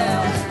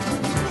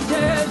 Yeah,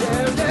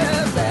 yeah, yeah.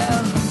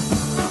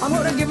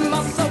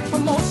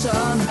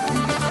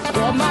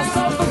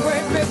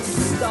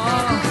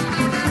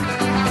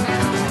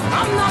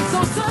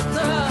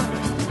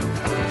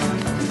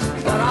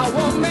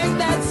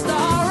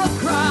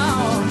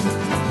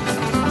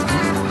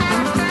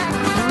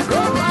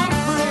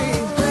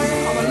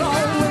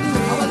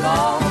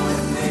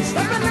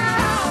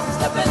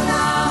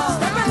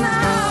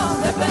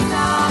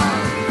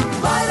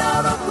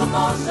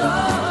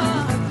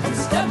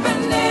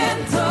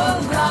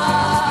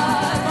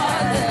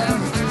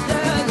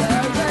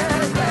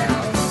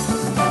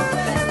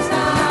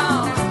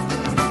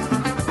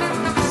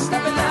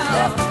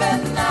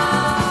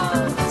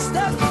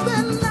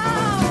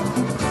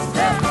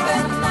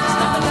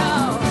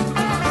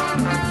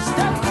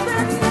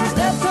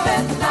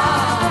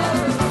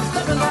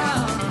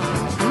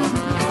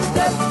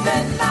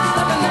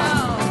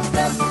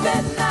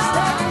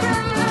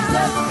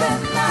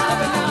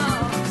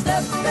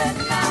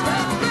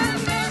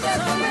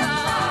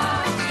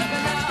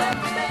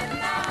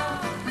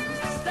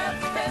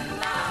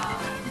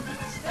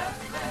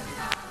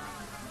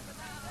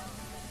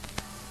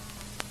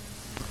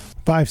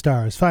 5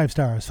 stars, 5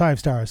 stars, 5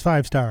 stars,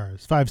 5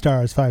 stars, 5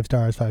 stars, 5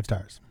 stars, 5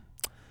 stars.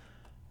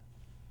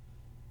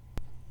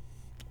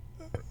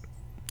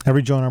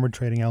 Every Joan Armored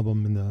Trading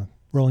album in the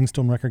Rolling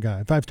Stone Record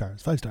Guide, 5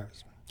 stars, 5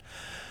 stars.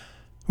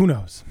 Who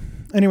knows?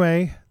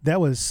 Anyway, that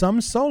was some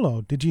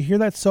solo. Did you hear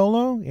that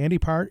solo? Andy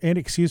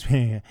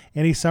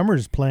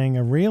Summers playing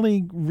a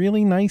really,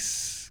 really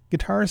nice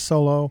guitar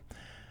solo.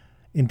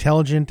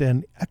 Intelligent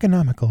and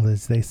economical,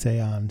 as they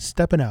say on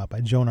Steppin' Out by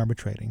Joan Armored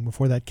Trading.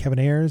 Before that, Kevin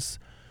Ayers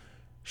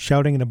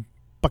shouting in a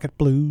bucket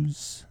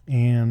blues.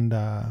 And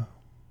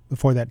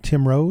before that,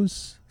 Tim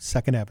Rose,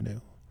 Second Avenue.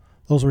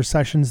 Those were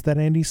sessions that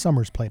Andy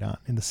Summers played on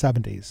in the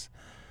 70s.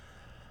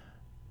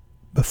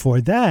 Before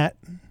that,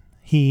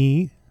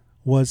 he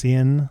was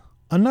in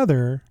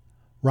another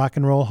Rock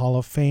and Roll Hall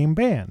of Fame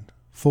band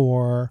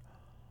for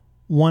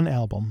one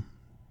album.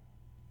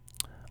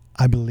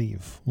 I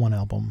believe one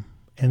album.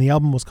 And the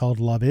album was called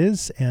Love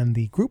Is, and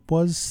the group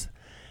was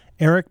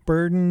Eric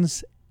Burden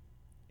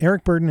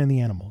and the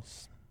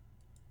Animals.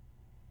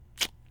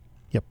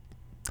 Yep.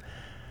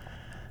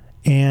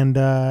 And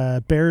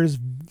bears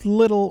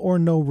little or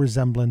no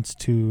resemblance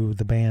to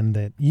the band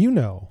that you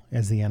know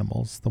as the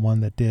Animals, the one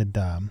that did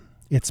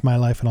It's My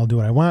Life and I'll Do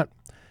What I Want,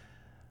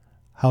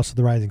 House of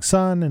the Rising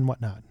Sun, and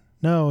whatnot.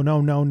 No.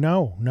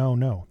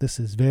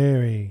 This is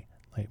very...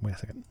 Wait a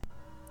second.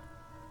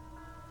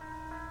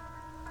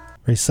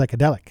 Very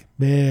psychedelic.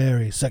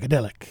 Very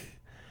psychedelic.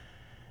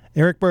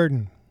 Eric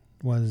Burden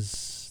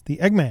was the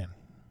Eggman.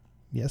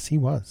 Yes, he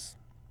was.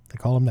 They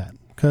call him that.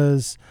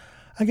 Because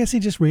I guess he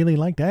just really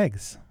liked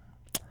eggs.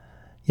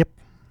 Yep.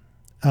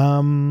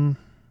 You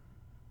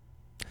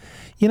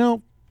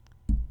know,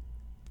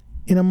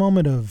 in a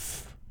moment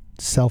of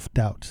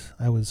self-doubt,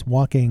 I was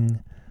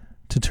walking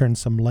to turn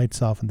some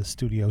lights off in the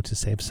studio to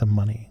save some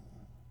money.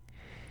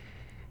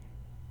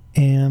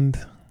 And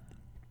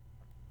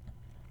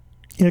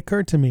it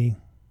occurred to me,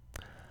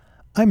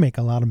 I make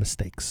a lot of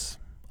mistakes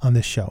on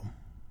this show.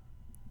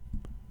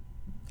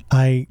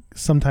 I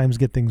sometimes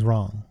get things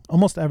wrong.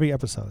 Almost every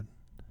episode.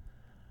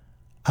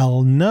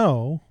 I'll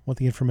know what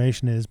the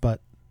information is,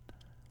 but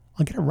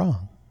I'll get it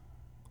wrong.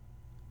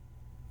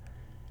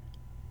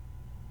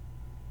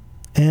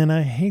 And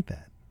I hate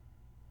that.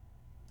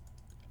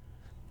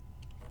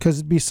 Because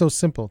it'd be so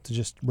simple to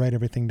just write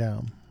everything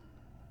down.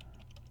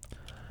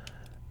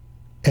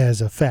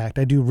 As a fact,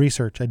 I do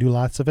research. I do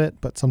lots of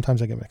it, but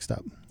sometimes I get mixed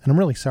up. And I'm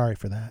really sorry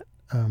for that.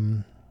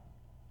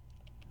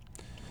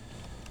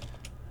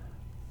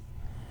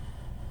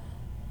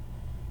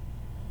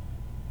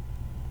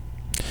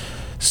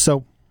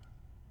 So,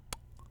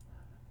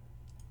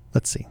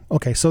 let's see.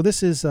 Okay, so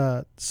this is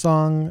a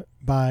song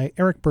by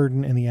Eric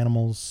Burden and the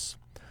Animals.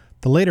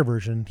 The later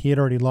version, he had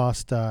already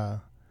lost,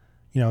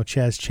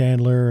 Chaz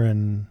Chandler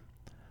and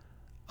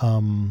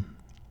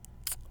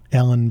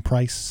Alan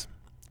Price.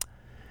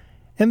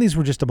 And these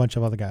were just a bunch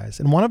of other guys.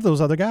 And one of those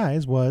other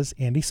guys was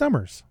Andy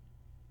Summers.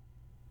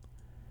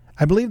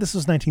 I believe this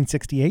was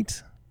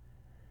 1968.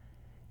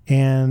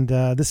 And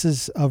this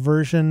is a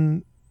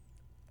version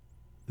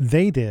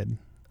they did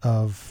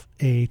of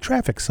a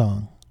Traffic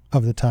song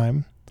of the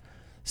time.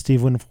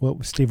 Steve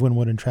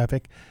Winwood and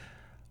Traffic,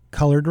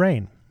 Colored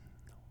Rain.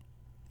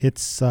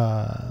 It's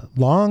a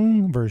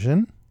long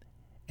version,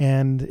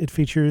 and it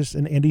features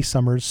an Andy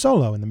Summers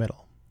solo in the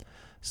middle.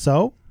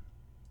 So,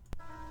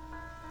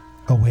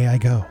 away I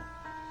go.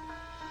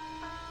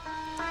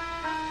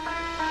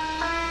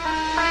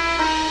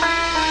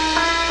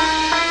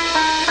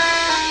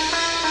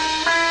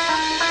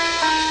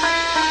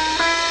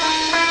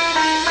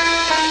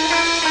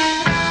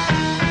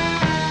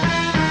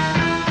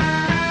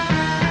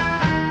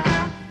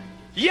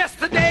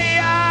 Yesterday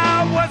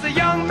I was a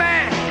young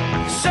man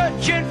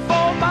searching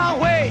for my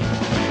way,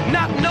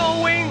 not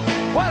knowing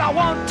what I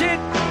wanted,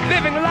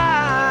 living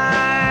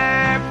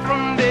life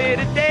from day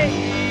to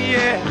day.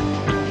 Yeah.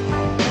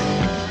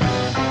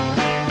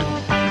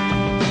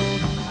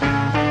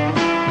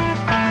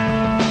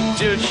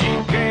 Till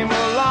she came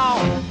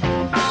along,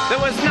 there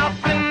was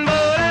nothing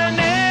but an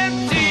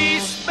empty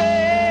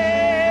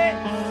space,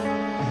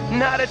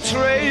 not a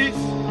trace.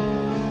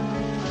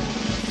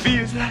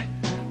 Feels like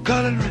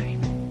colored rain.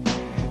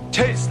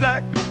 Tastes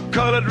like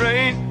colored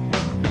rain.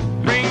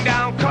 Bring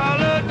down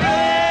colored rain.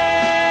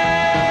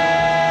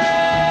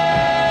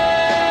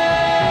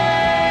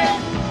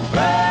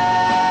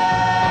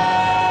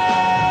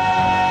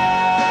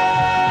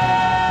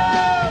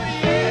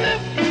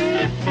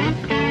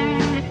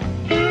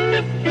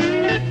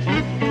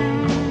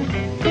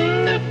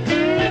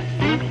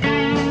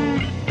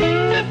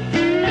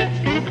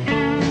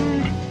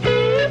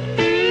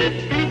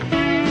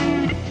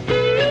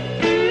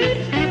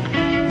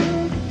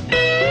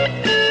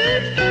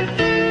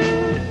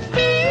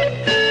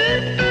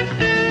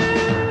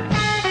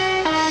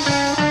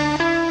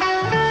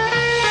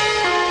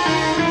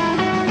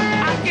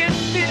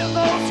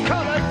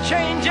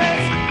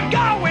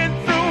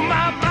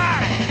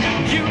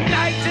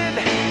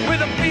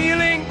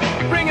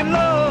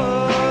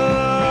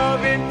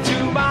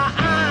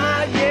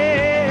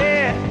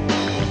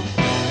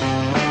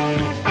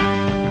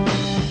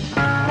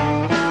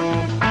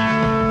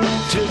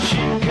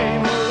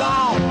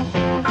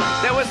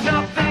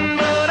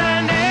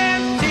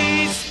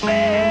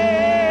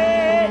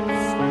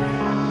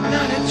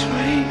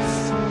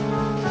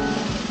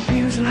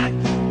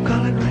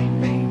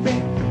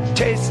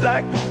 just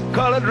like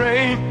colored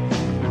rain.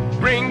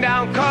 Bring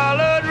down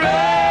colored rain.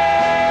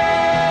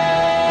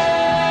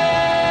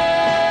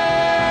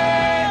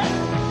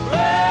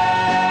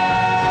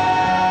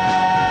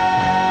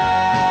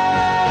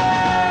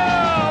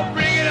 Oh,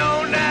 bring it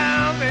on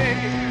down,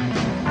 baby.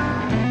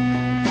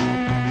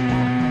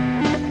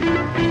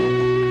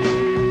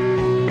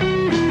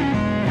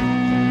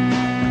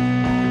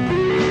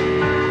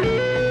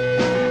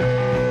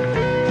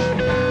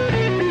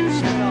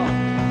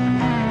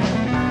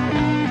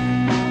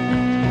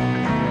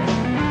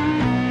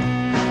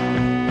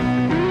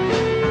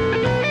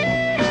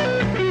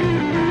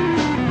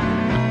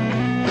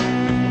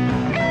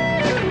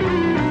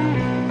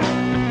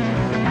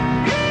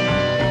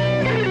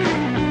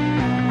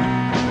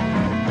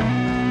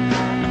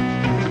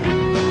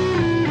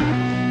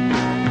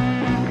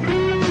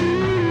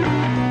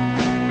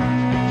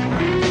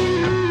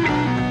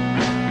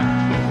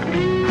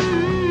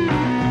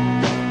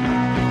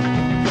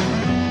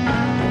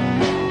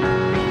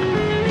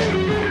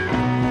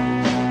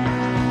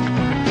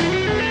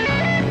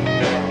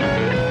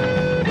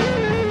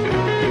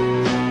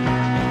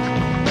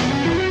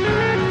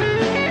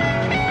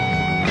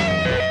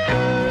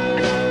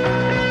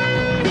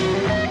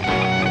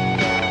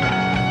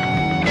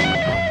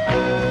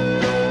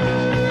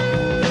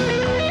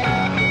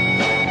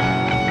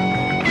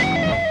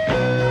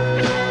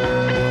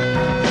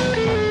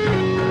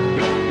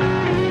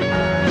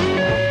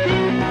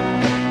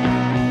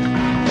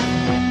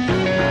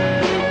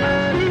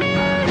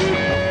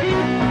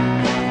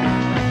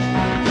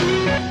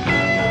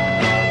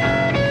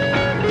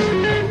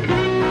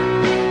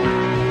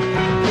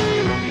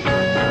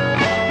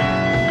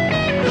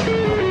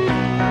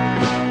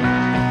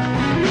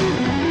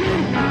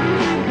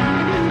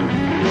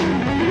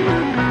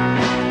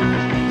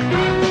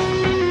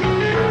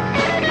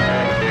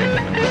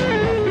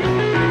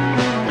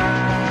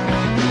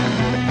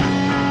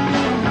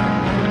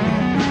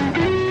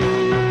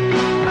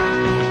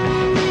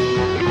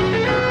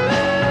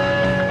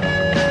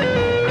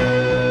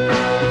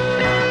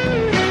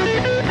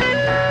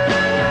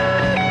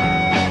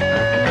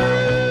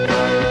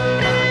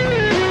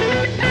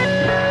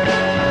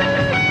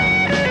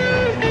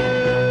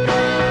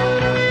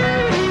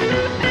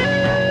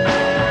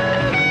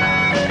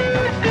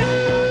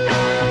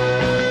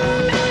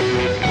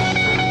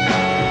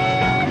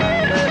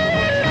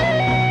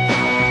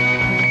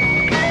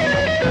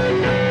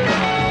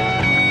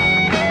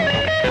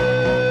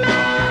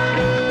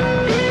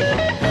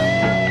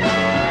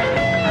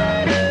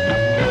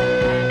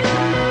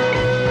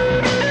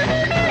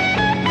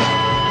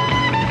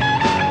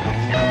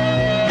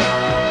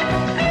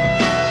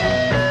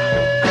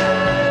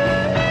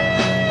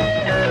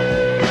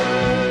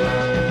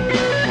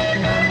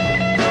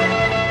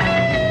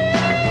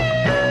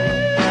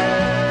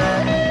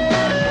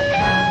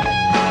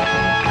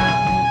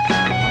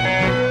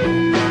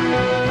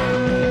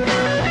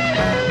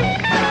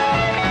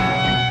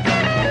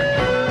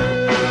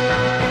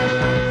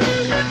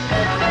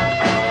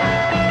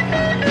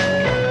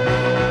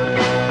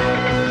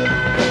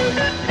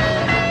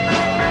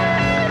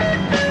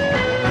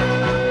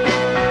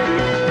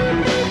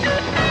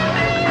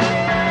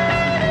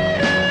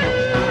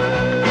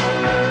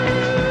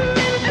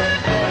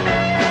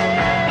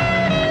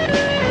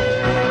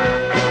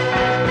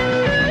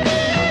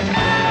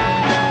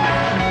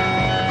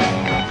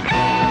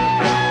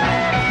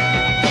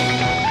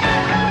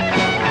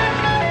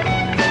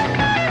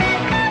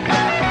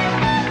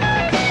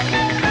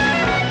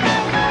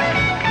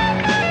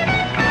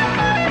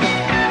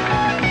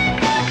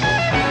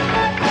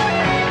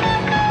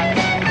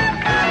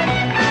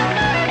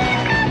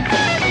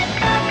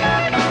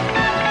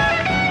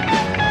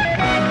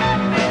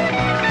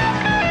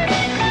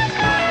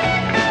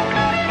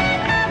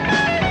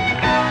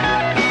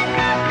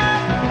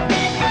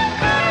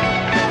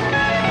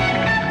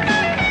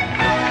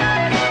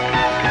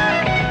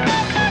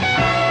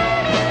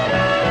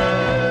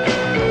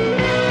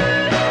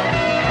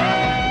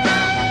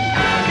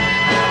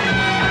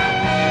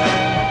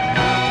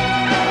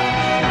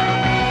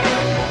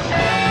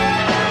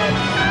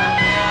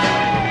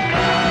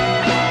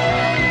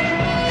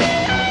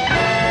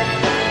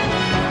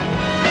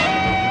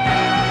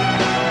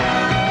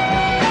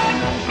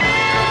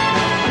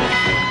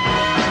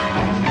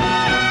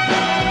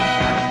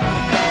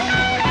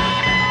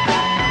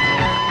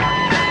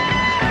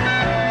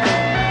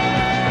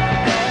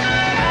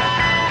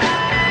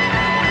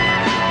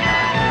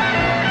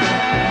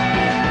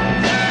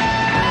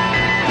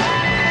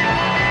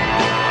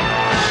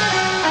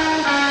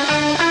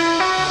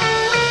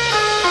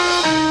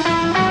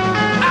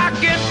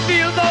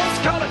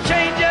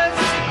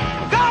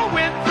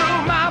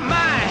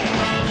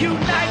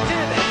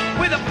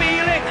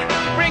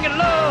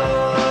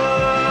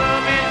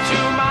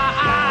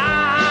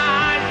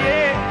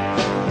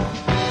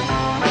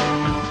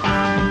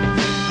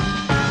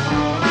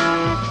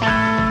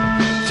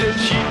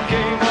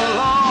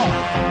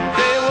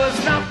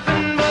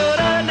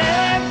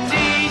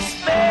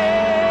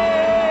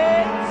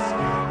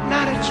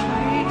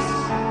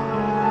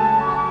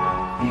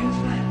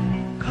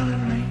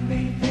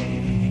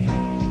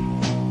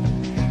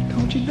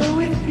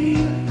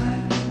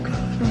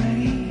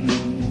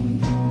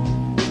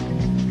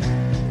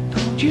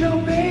 But you know,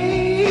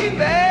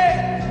 baby,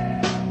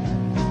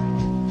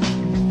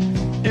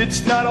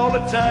 it's not all the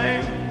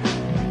time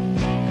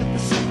that the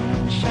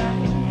sun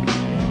shines.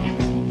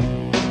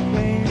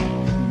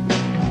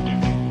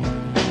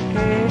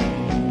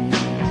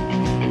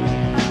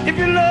 If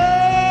you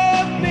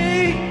love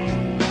me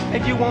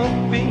and you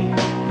want me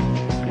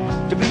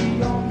to be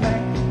your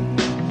man,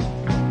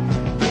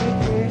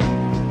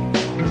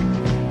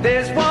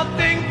 there's one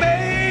thing,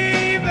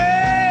 baby,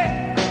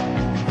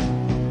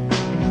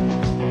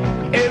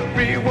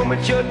 every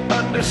woman should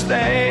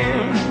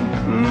understand.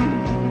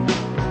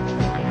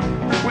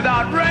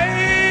 Without rain,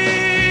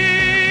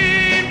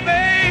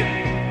 babe,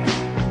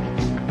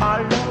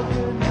 I love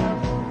you now.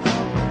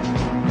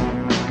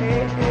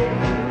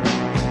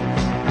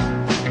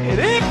 And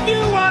if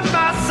you want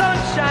my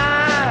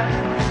sunshine,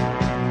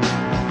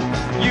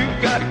 you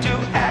got to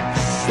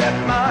accept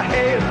my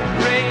head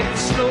rain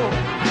slow.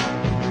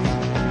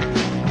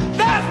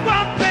 That's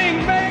one thing,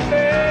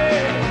 baby,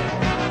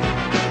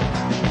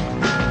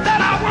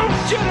 that I want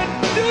you to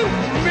do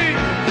for me.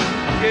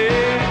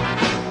 Yeah,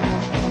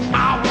 I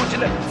want you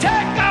to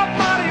take off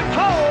my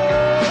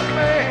clothes,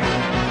 man.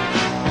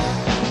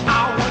 I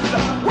want you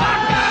to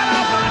walk out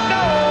of my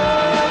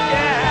door,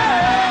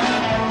 yeah.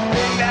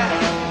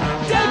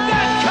 Take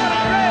that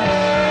color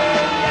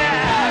red, yeah.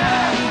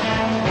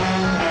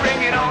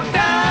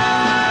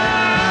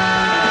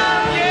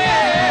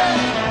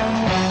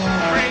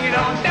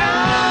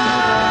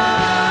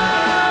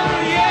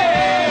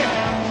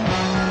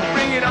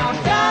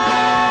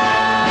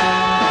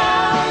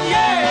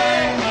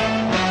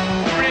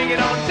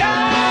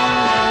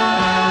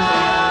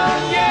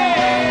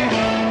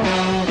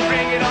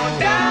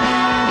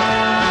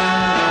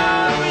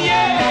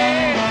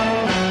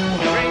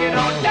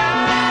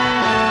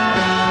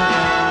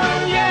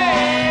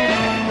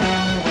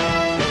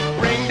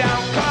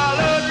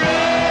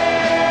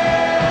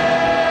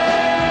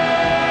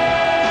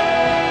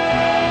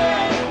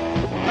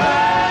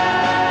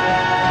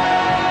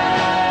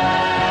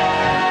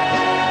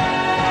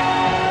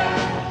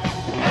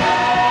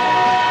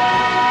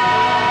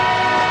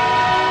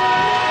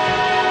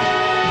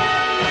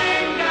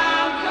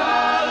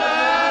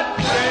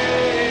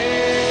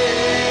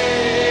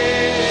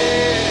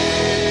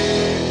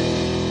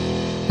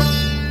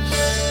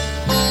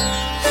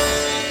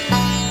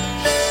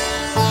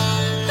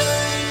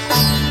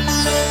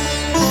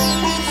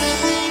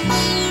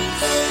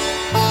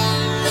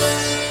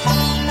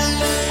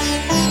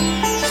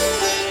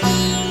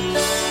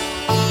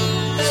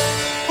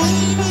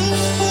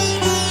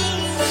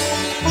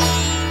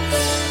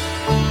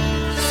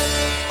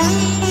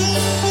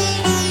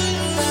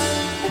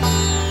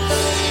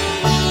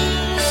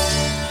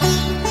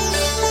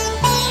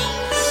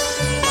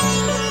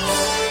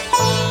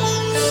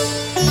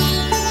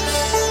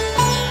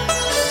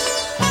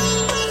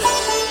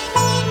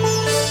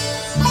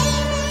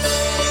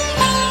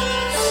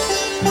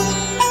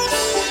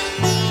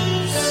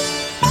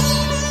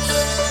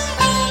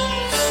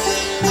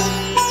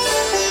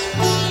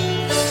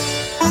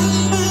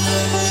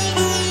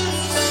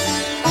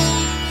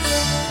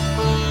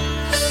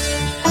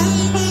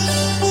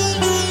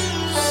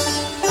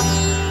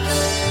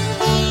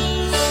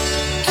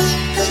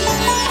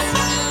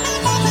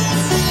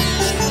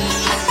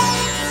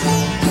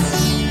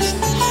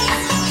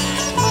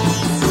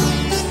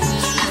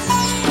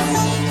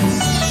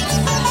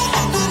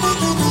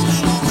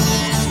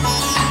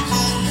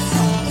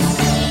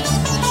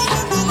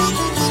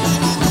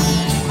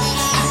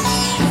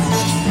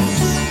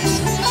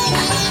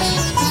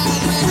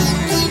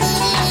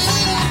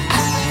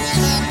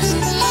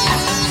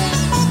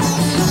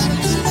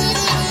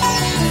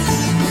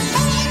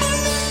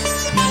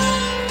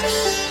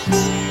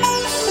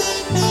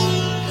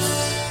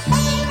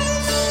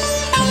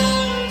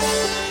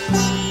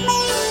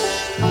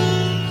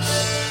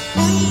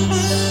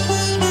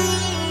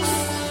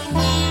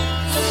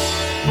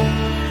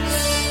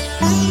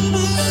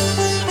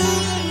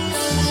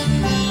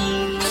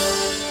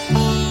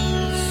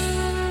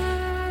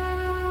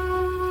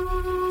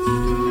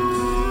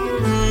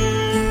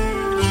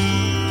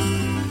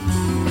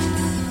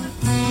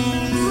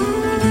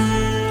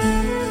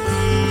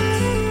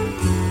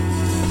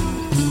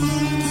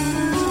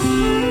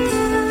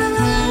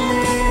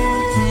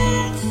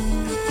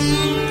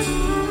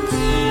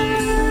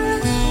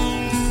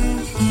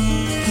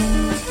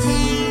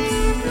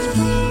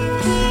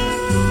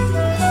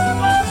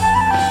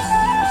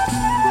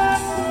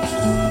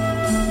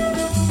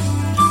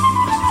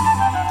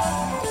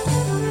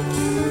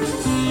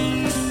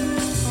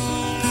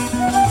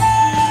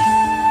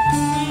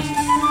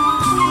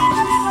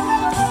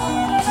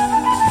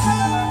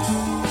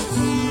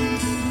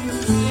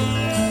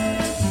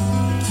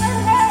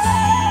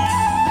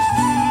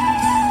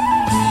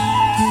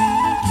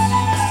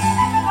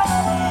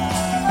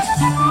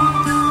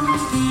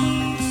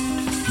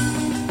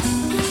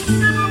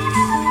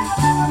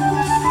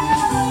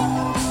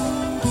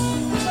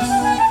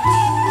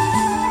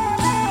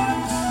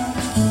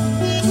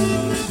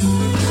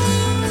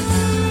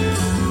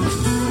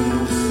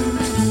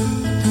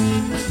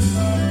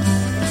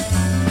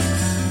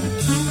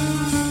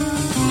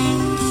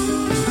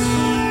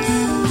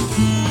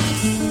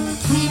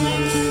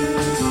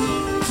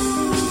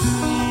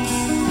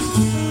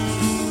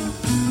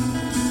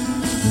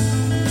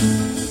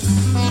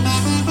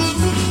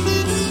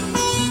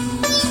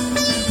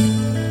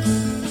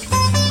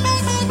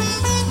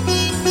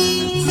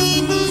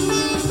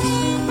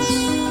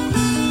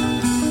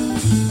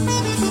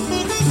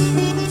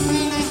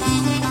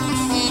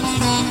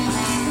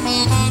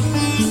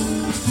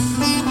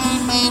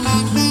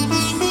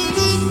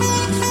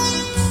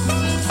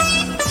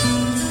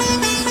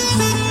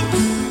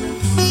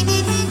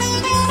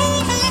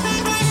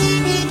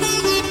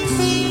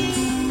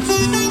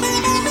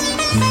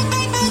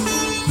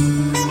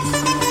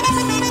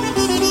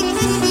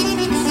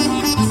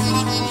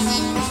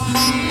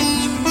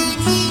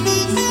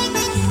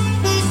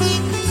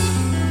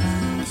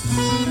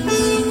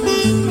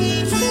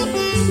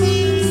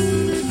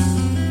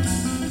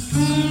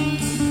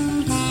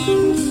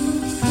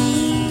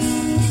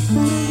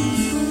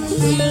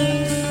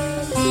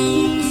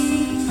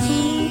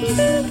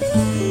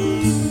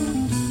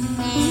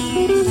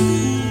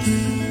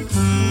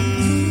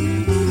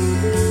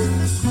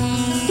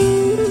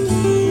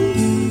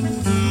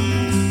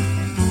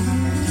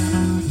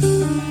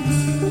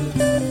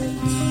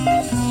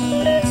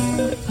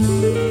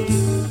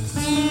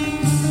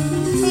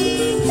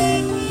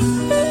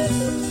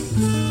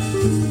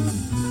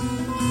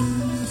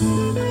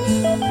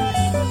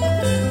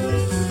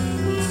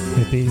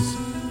 hippies.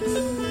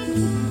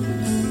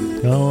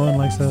 No one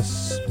likes a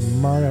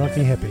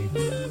smart-alecky hippie.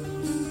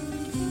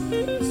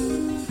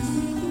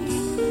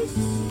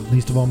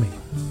 Least of all me.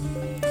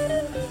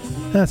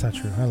 That's not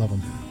true. I love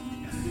them.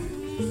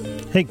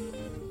 Hey.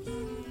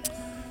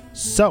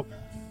 So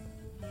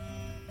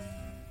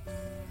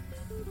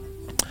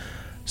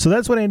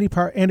that's what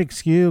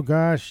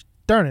gosh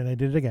darn it, I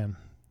did it again.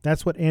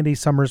 That's what Andy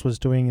Summers was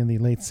doing in the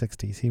late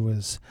 60s. He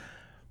was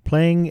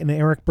playing in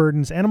Eric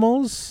Burdon's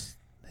Animals,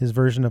 his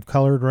version of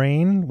Colored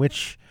Rain,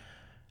 which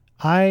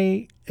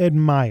I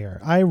admire.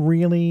 I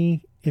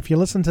really, if you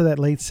listen to that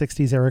late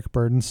 60s Eric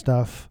Burdon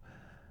stuff,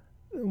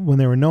 when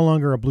they were no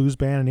longer a blues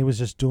band and he was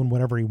just doing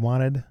whatever he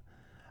wanted,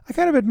 I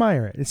kind of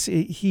admire it.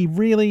 He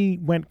really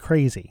went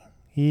crazy.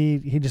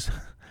 He just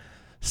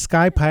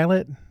Sky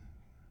Pilot,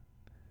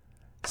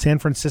 San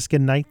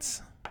Franciscan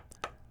Nights,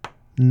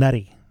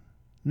 nutty,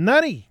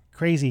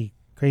 crazy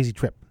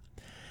trip.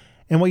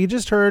 And what you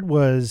just heard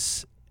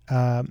was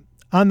on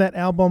that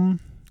album,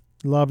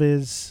 Love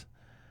Is,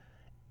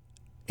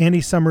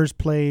 Andy Summers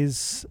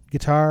plays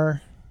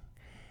guitar,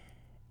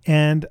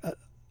 and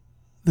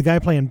the guy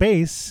playing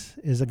bass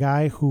is a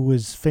guy who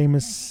was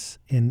famous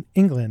in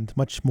England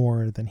much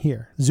more than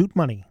here, Zoot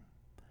Money.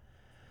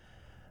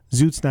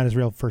 Zoot's not his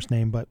real first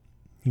name, but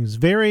he was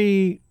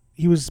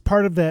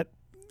part of that,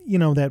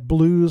 that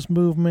blues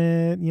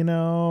movement,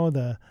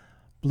 the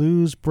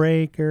Blues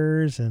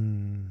Breakers,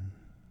 and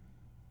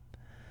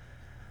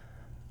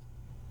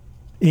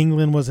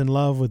England was in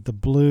love with the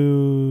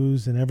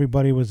blues, and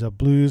everybody was a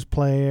blues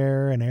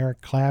player, and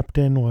Eric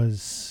Clapton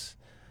was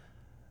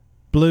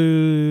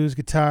blues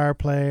guitar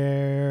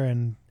player,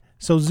 and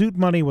so Zoot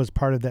Money was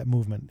part of that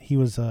movement. He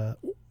was a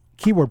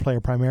keyboard player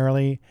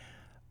primarily.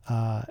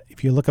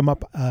 If you look him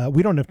up,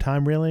 we don't have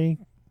time really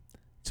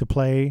to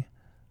play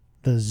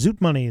the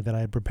Zoot Money that I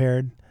had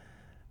prepared,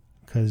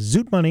 because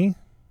Zoot Money,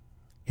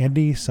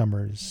 Andy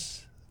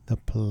Summers, The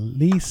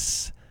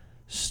Police,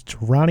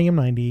 Strontium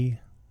 90,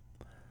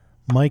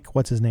 Mike,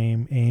 what's his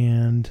name,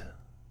 and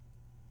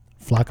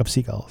Flock of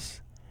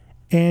Seagulls,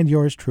 and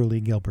yours truly,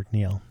 Gilbert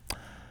Neal.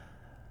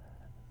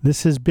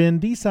 This has been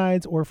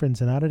D-Sides,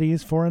 Orphans, and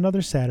Oddities for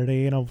another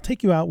Saturday, and I'll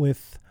take you out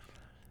with,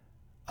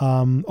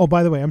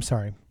 by the way, I'm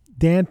sorry,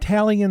 Dan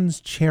Talion's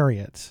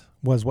Chariot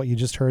was what you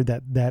just heard,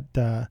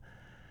 that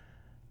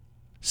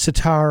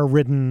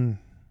sitar-ridden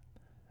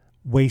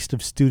waste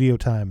of studio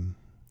time.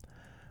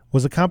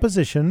 Was a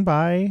composition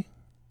by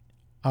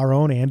our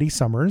own Andy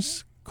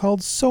Summers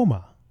called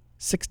Soma,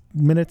 6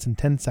 minutes and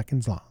 10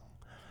 seconds long.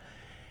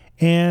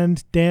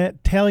 And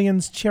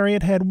Talion's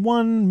Chariot had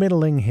one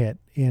middling hit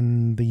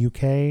in the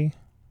UK.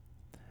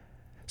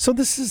 So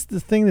this is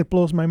the thing that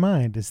blows my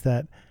mind, is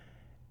that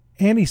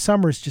Andy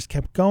Summers just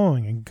kept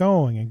going and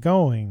going and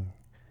going,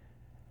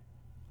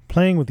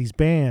 playing with these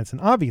bands,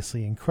 and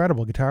obviously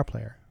incredible guitar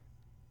player.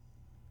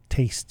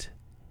 Taste,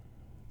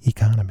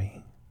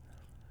 economy.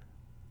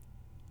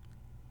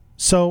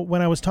 So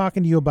when I was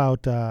talking to you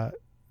about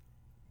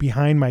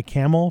Behind My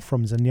Camel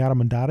from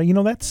Zenyatta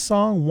Mondatta, that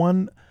song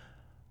won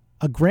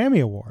a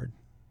Grammy Award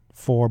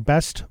for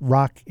Best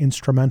Rock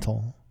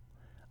Instrumental.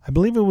 I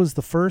believe it was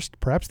the first,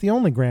 perhaps the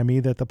only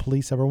Grammy that the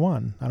Police ever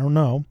won. I don't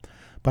know,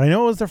 but I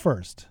know it was their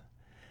first.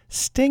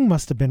 Sting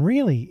must have been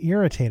really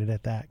irritated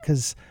at that,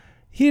 because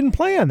he didn't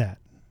play on that.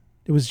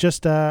 It was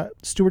just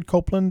Stuart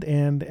Copeland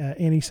and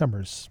Andy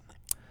Summers.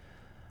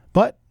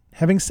 But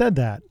having said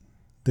that,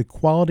 the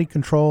quality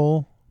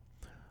control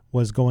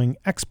was going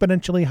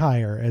exponentially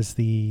higher as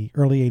the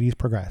early 80s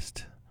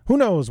progressed. Who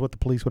knows what the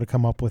Police would have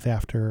come up with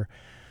after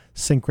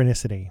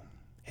Synchronicity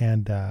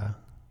and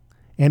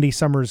Andy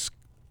Summers'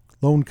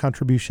 lone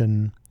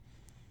contribution,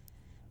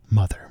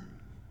 Mother.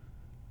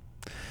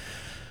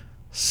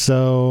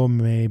 So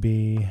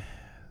maybe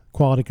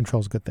quality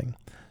control is a good thing.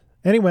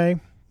 Anyway,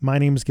 my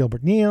name is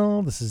Gilbert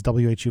Neal. This is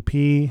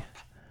WHUP.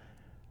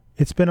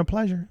 It's been a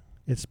pleasure.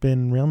 It's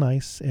been real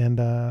nice. And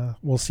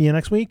we'll see you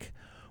next week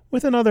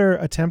with another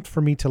attempt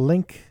for me to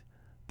link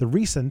the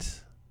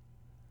recent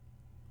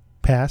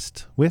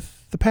past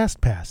with the past.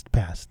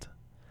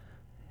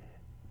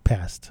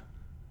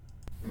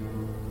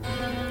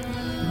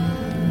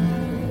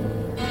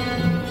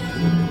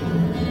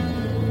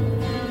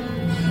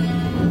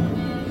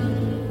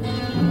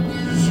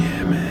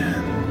 Yeah,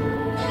 man.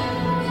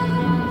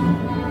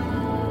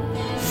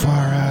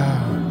 Far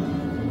out.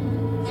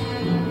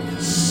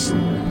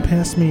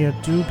 Pass me a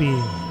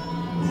doobie.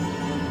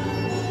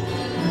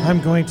 I'm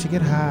going to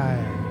get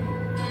high.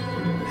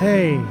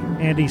 Hey,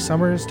 Andy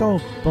Summers,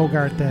 don't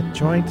bogart that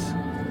joint.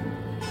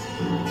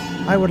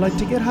 I would like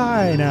to get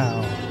high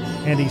now,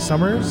 Andy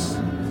Summers.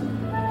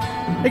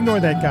 Ignore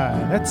that guy.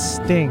 That's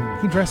Sting.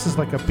 He dresses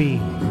like a bee.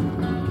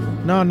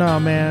 No,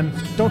 man.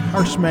 Don't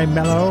harsh my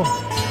mellow.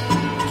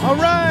 All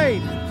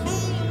right.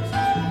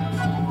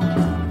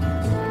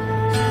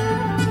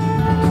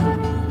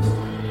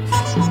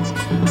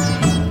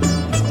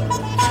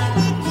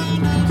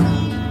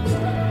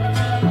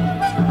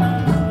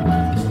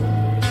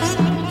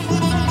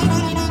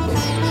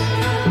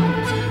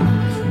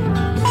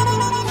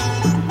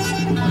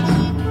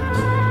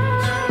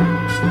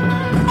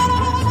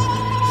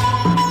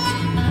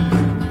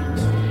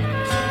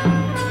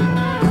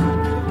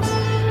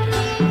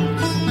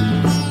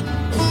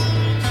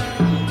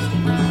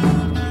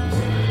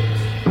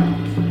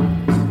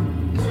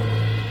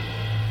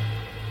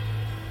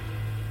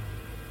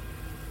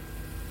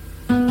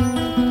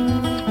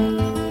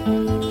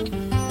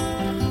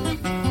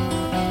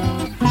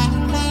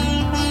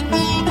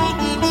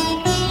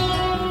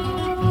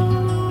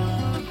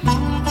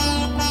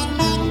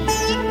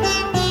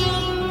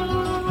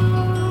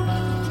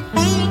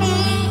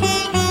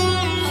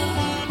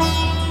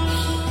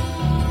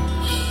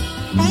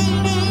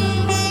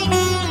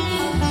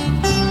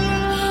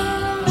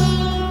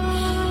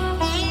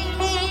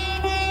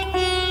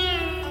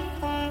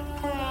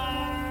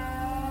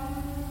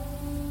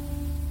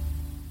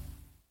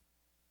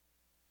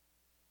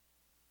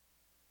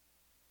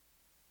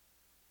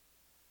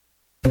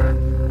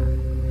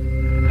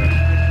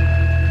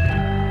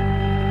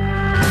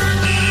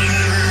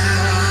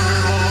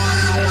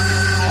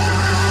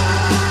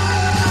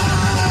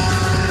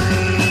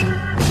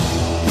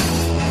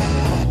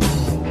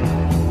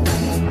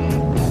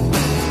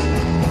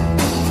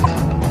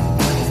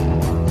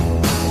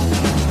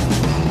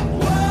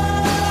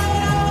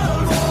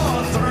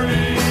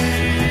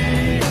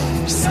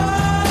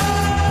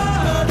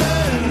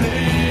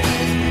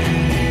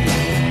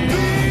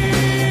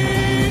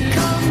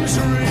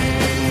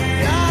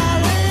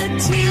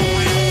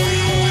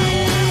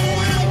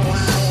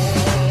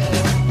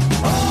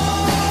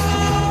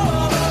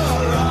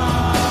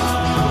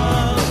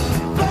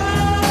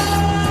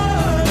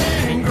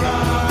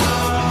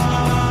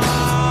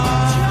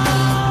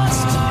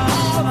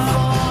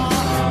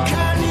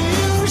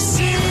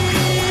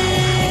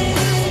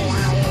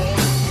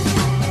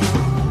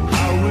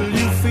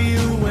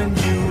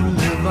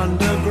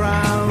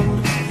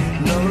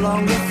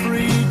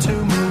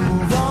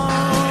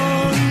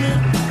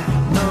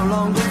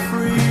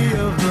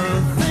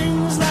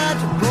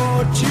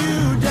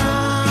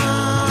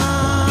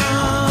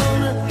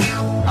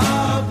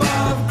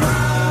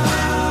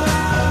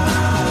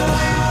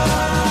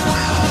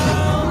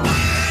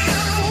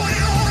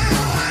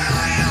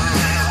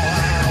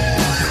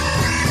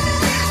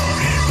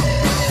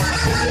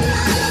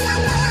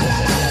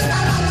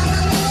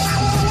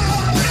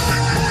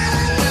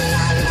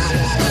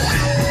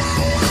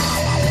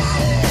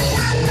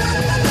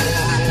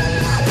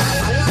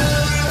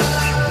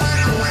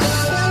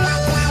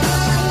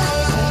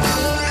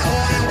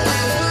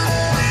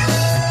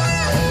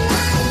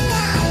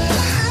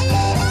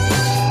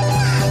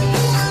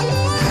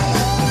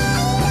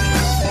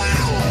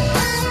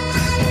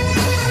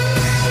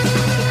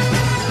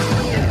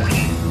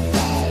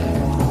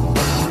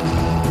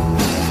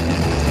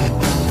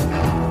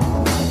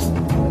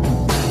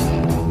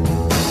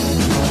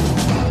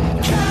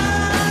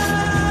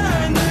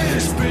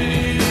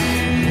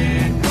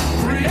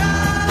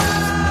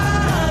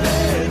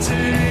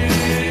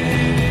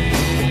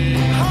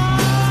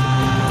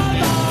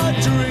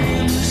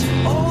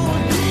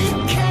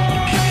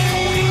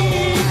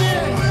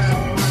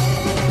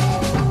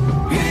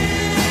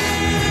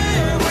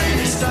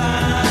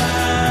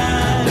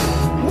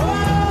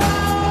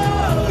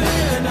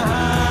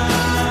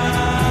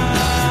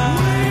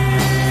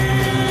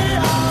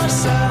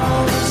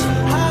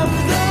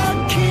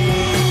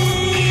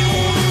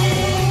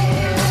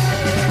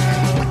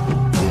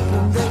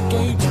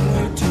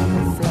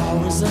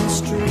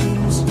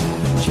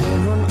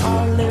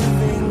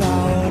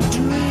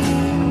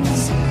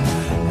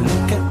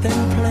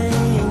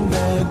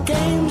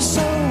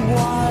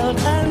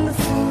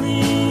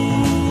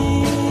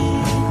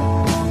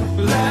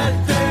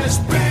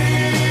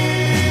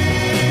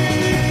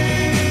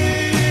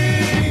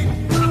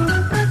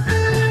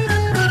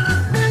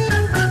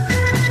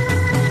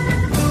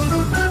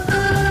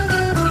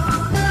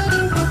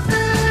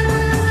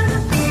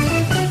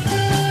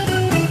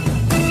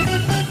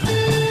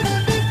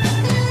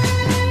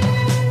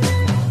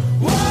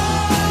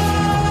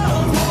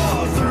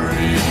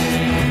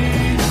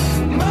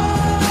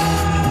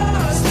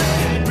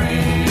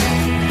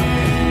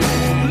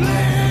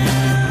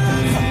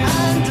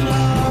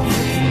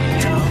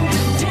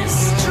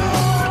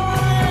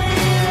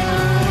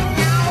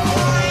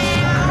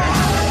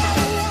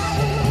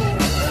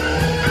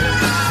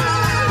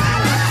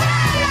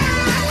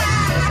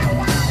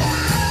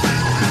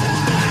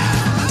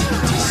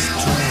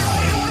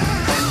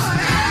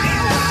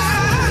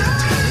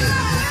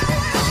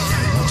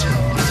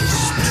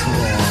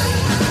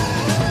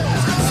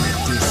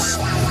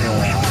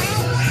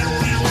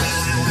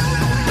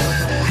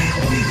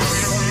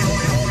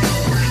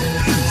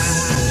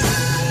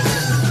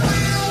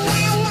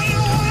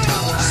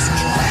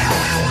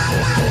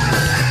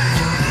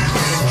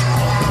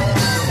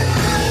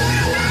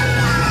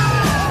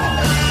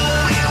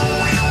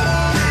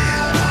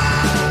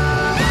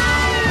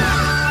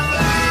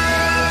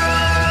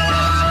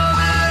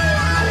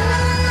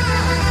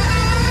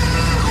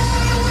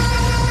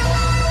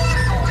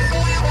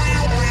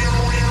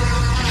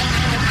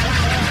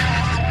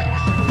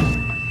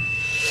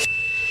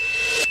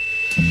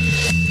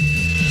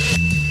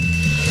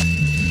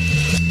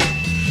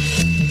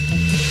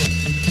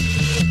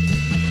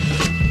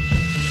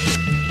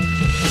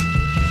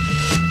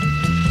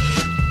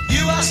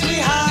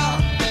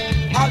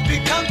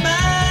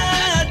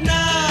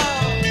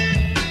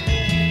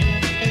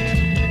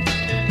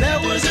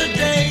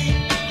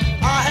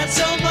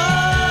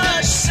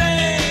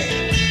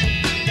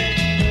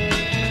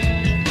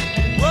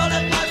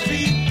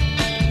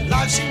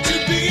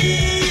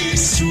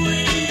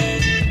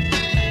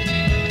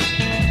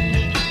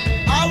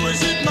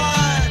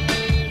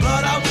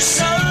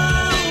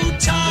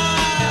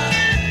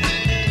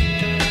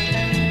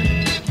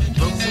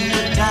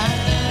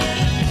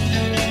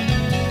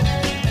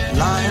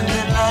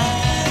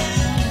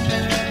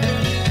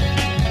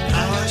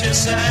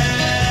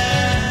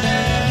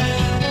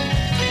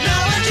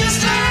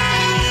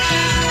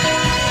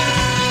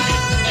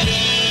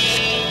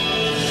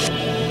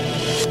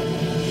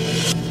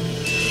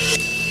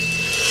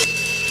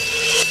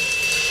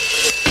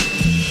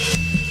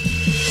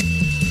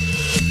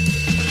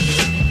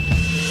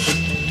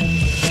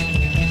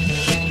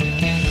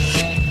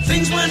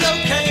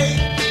 okay.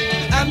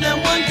 And then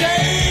one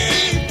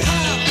day,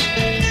 pow,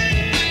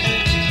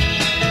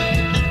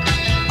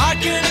 I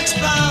can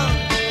expound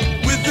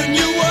with the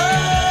new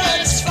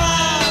words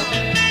found.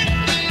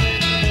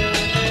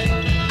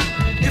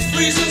 If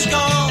reason's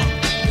gone,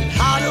 then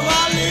how do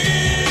I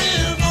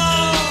live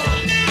on?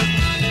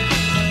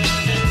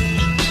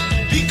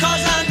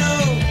 Because I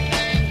know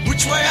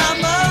which way I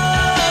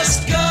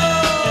must go.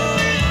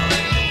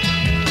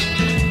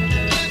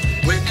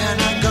 Where can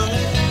I go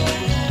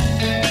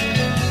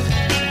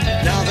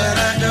now that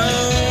I know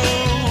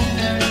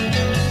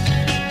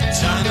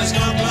time has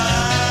gone by?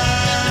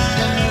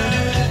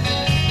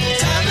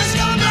 Time has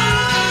gone by.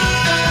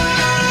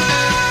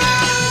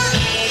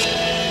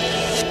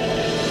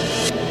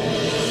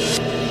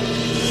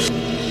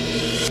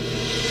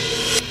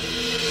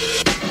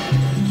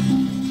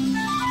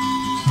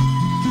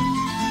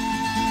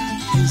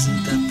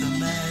 Isn't that the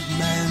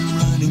madman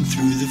running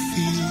through the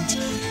fields?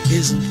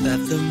 Isn't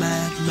that the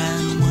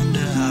madman?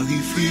 Wonder how he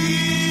feels.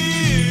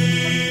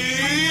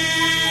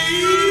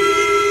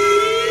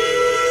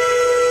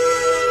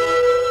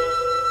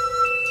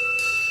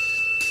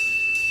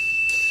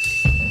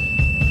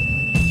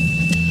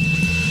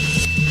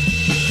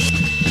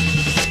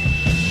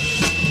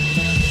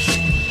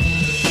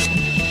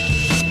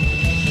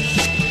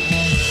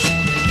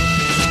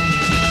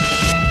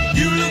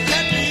 You look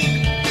at me,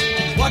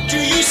 what do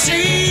you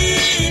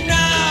see now?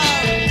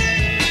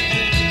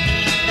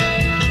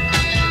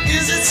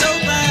 Is it so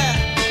bad,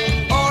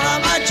 or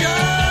am I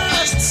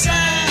just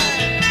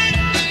sad?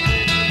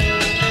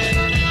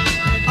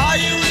 Are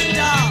you in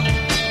doubt?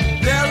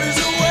 There is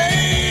a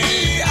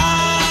way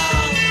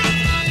out.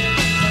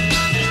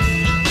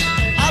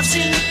 I've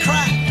seen the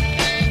crack,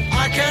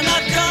 I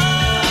cannot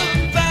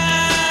come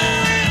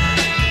back.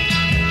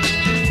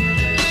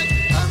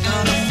 I'm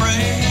not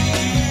afraid,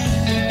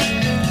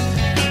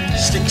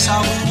 sticks I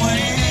will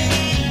wait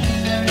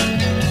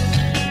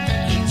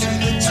into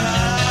the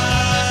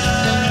tide.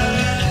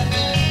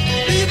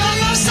 Be by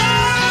your side.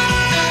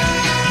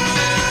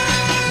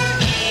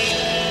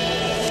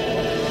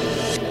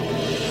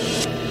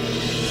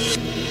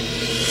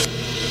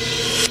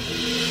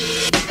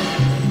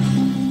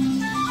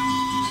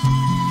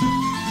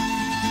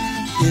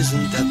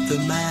 Isn't that the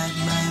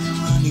madman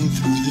running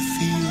through the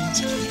fields?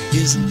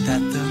 Isn't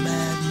that the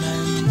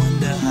madman?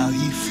 Wonder how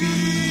he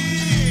feels.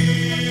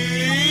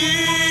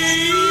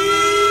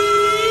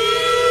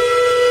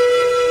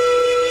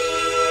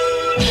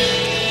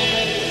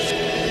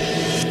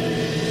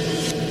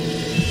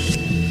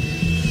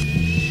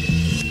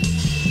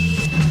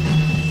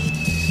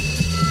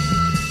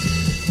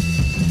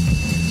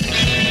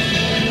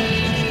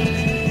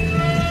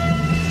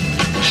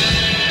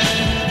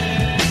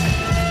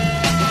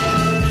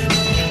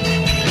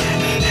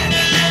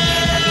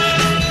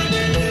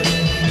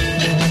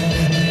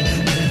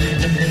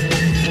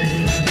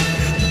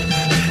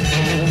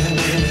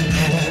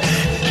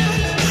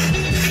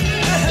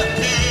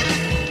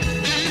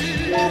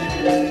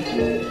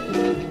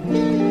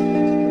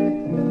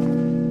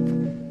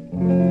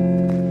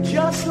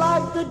 Just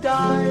like the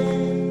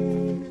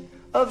dying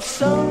of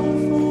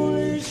some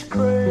foolish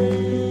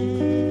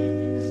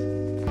craze.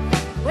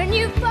 When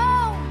you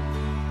fall,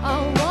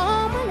 a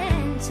woman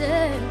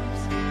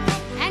answers,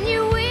 and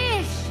you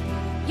wish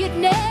you'd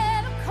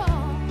never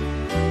call.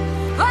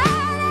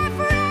 Oh, they're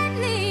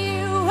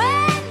friendly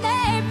when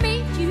they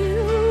meet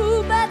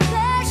you, but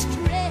they're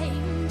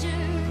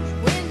strangers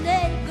when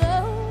they go.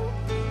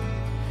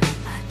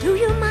 Do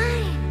you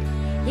mind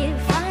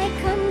if I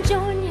come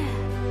join you?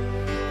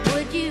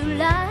 Would you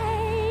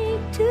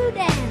like to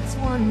dance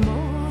one more?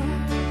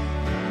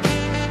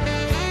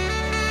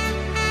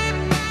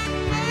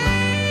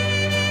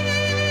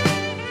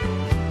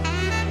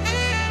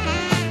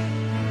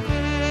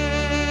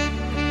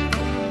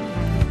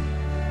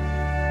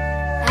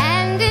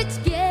 And it's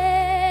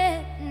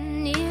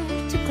getting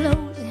near to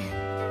closing,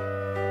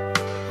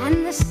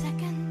 and the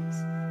seconds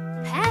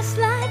pass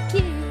like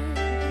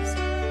years.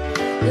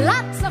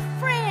 Lots of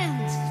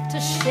friends to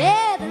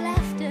share the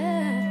laughter.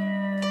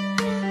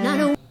 Not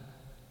a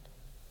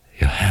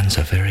Your hands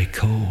are very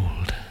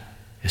cold.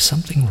 Is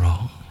something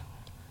wrong?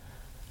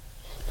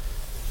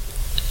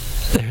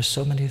 There's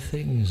so many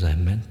things I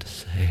meant to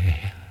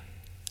say.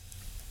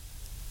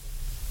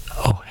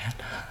 Oh,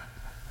 Hannah.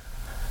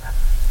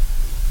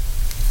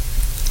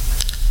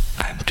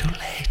 I'm too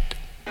late.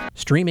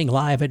 Streaming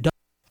live at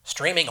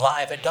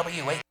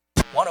WH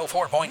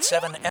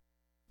 104.7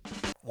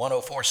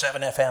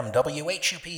 104.7 FM WHUP